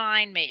 Please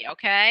remind me,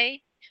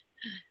 okay?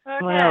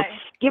 Okay. Well,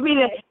 give me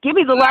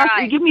the last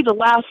right. give me the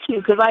last two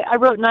because I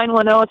wrote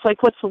 910. It's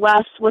like what's the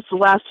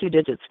last two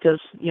digits? Because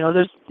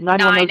there's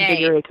 910 is a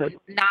big area code.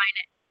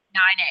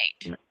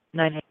 998.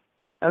 98.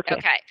 Okay.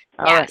 Okay.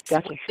 All yes. right.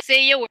 Gotcha. We'll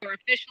see you. We're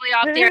officially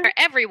off the air.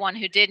 Everyone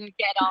who didn't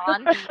get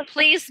on,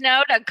 please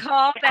know to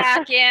call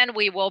back in.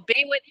 We will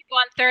be with you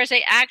on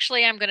Thursday.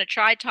 Actually, I'm going to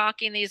try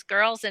talking these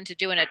girls into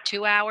doing a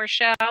 2-hour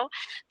show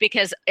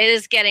because it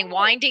is getting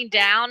winding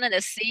down in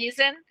the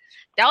season.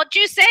 Don't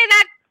you say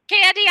that,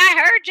 Candy, I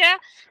heard you.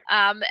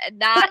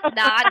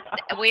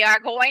 We are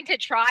going to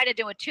try to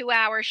do a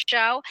 2-hour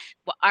show.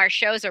 Our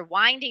shows are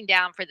winding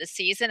down for the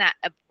season.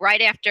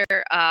 Right after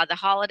the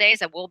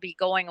holidays, I will be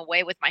going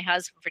away with my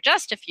husband for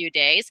just a few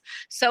days.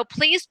 So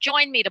please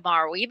join me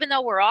tomorrow. Even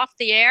though we're off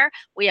the air,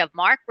 we have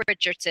Mark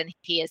Richardson.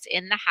 He is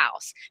in the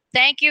house.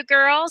 Thank you,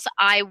 girls.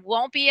 I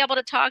won't be able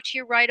to talk to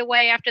you right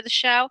away after the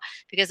show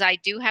because I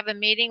do have a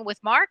meeting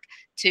with Mark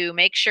to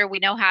make sure we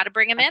know how to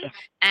bring him in.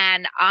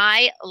 And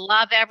I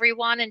love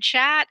everyone in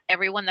chat,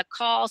 everyone that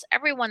calls,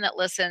 everyone that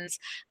listens.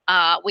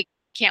 We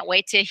can't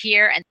wait to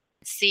hear and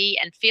see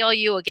and feel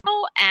you again.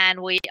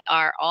 And we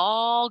are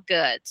all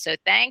good. So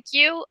thank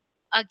you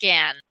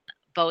again,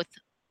 both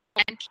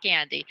and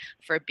Candy,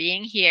 for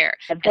being here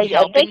and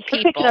helping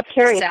people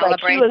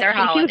celebrate their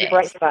holidays. She was a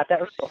bright spot. That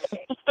was cool.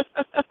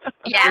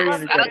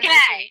 Yes.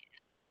 Okay.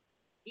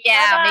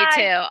 Yeah, Bye-bye.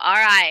 me too. All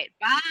right.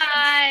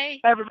 Bye.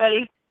 Bye,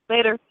 everybody.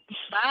 Later.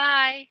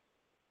 Bye.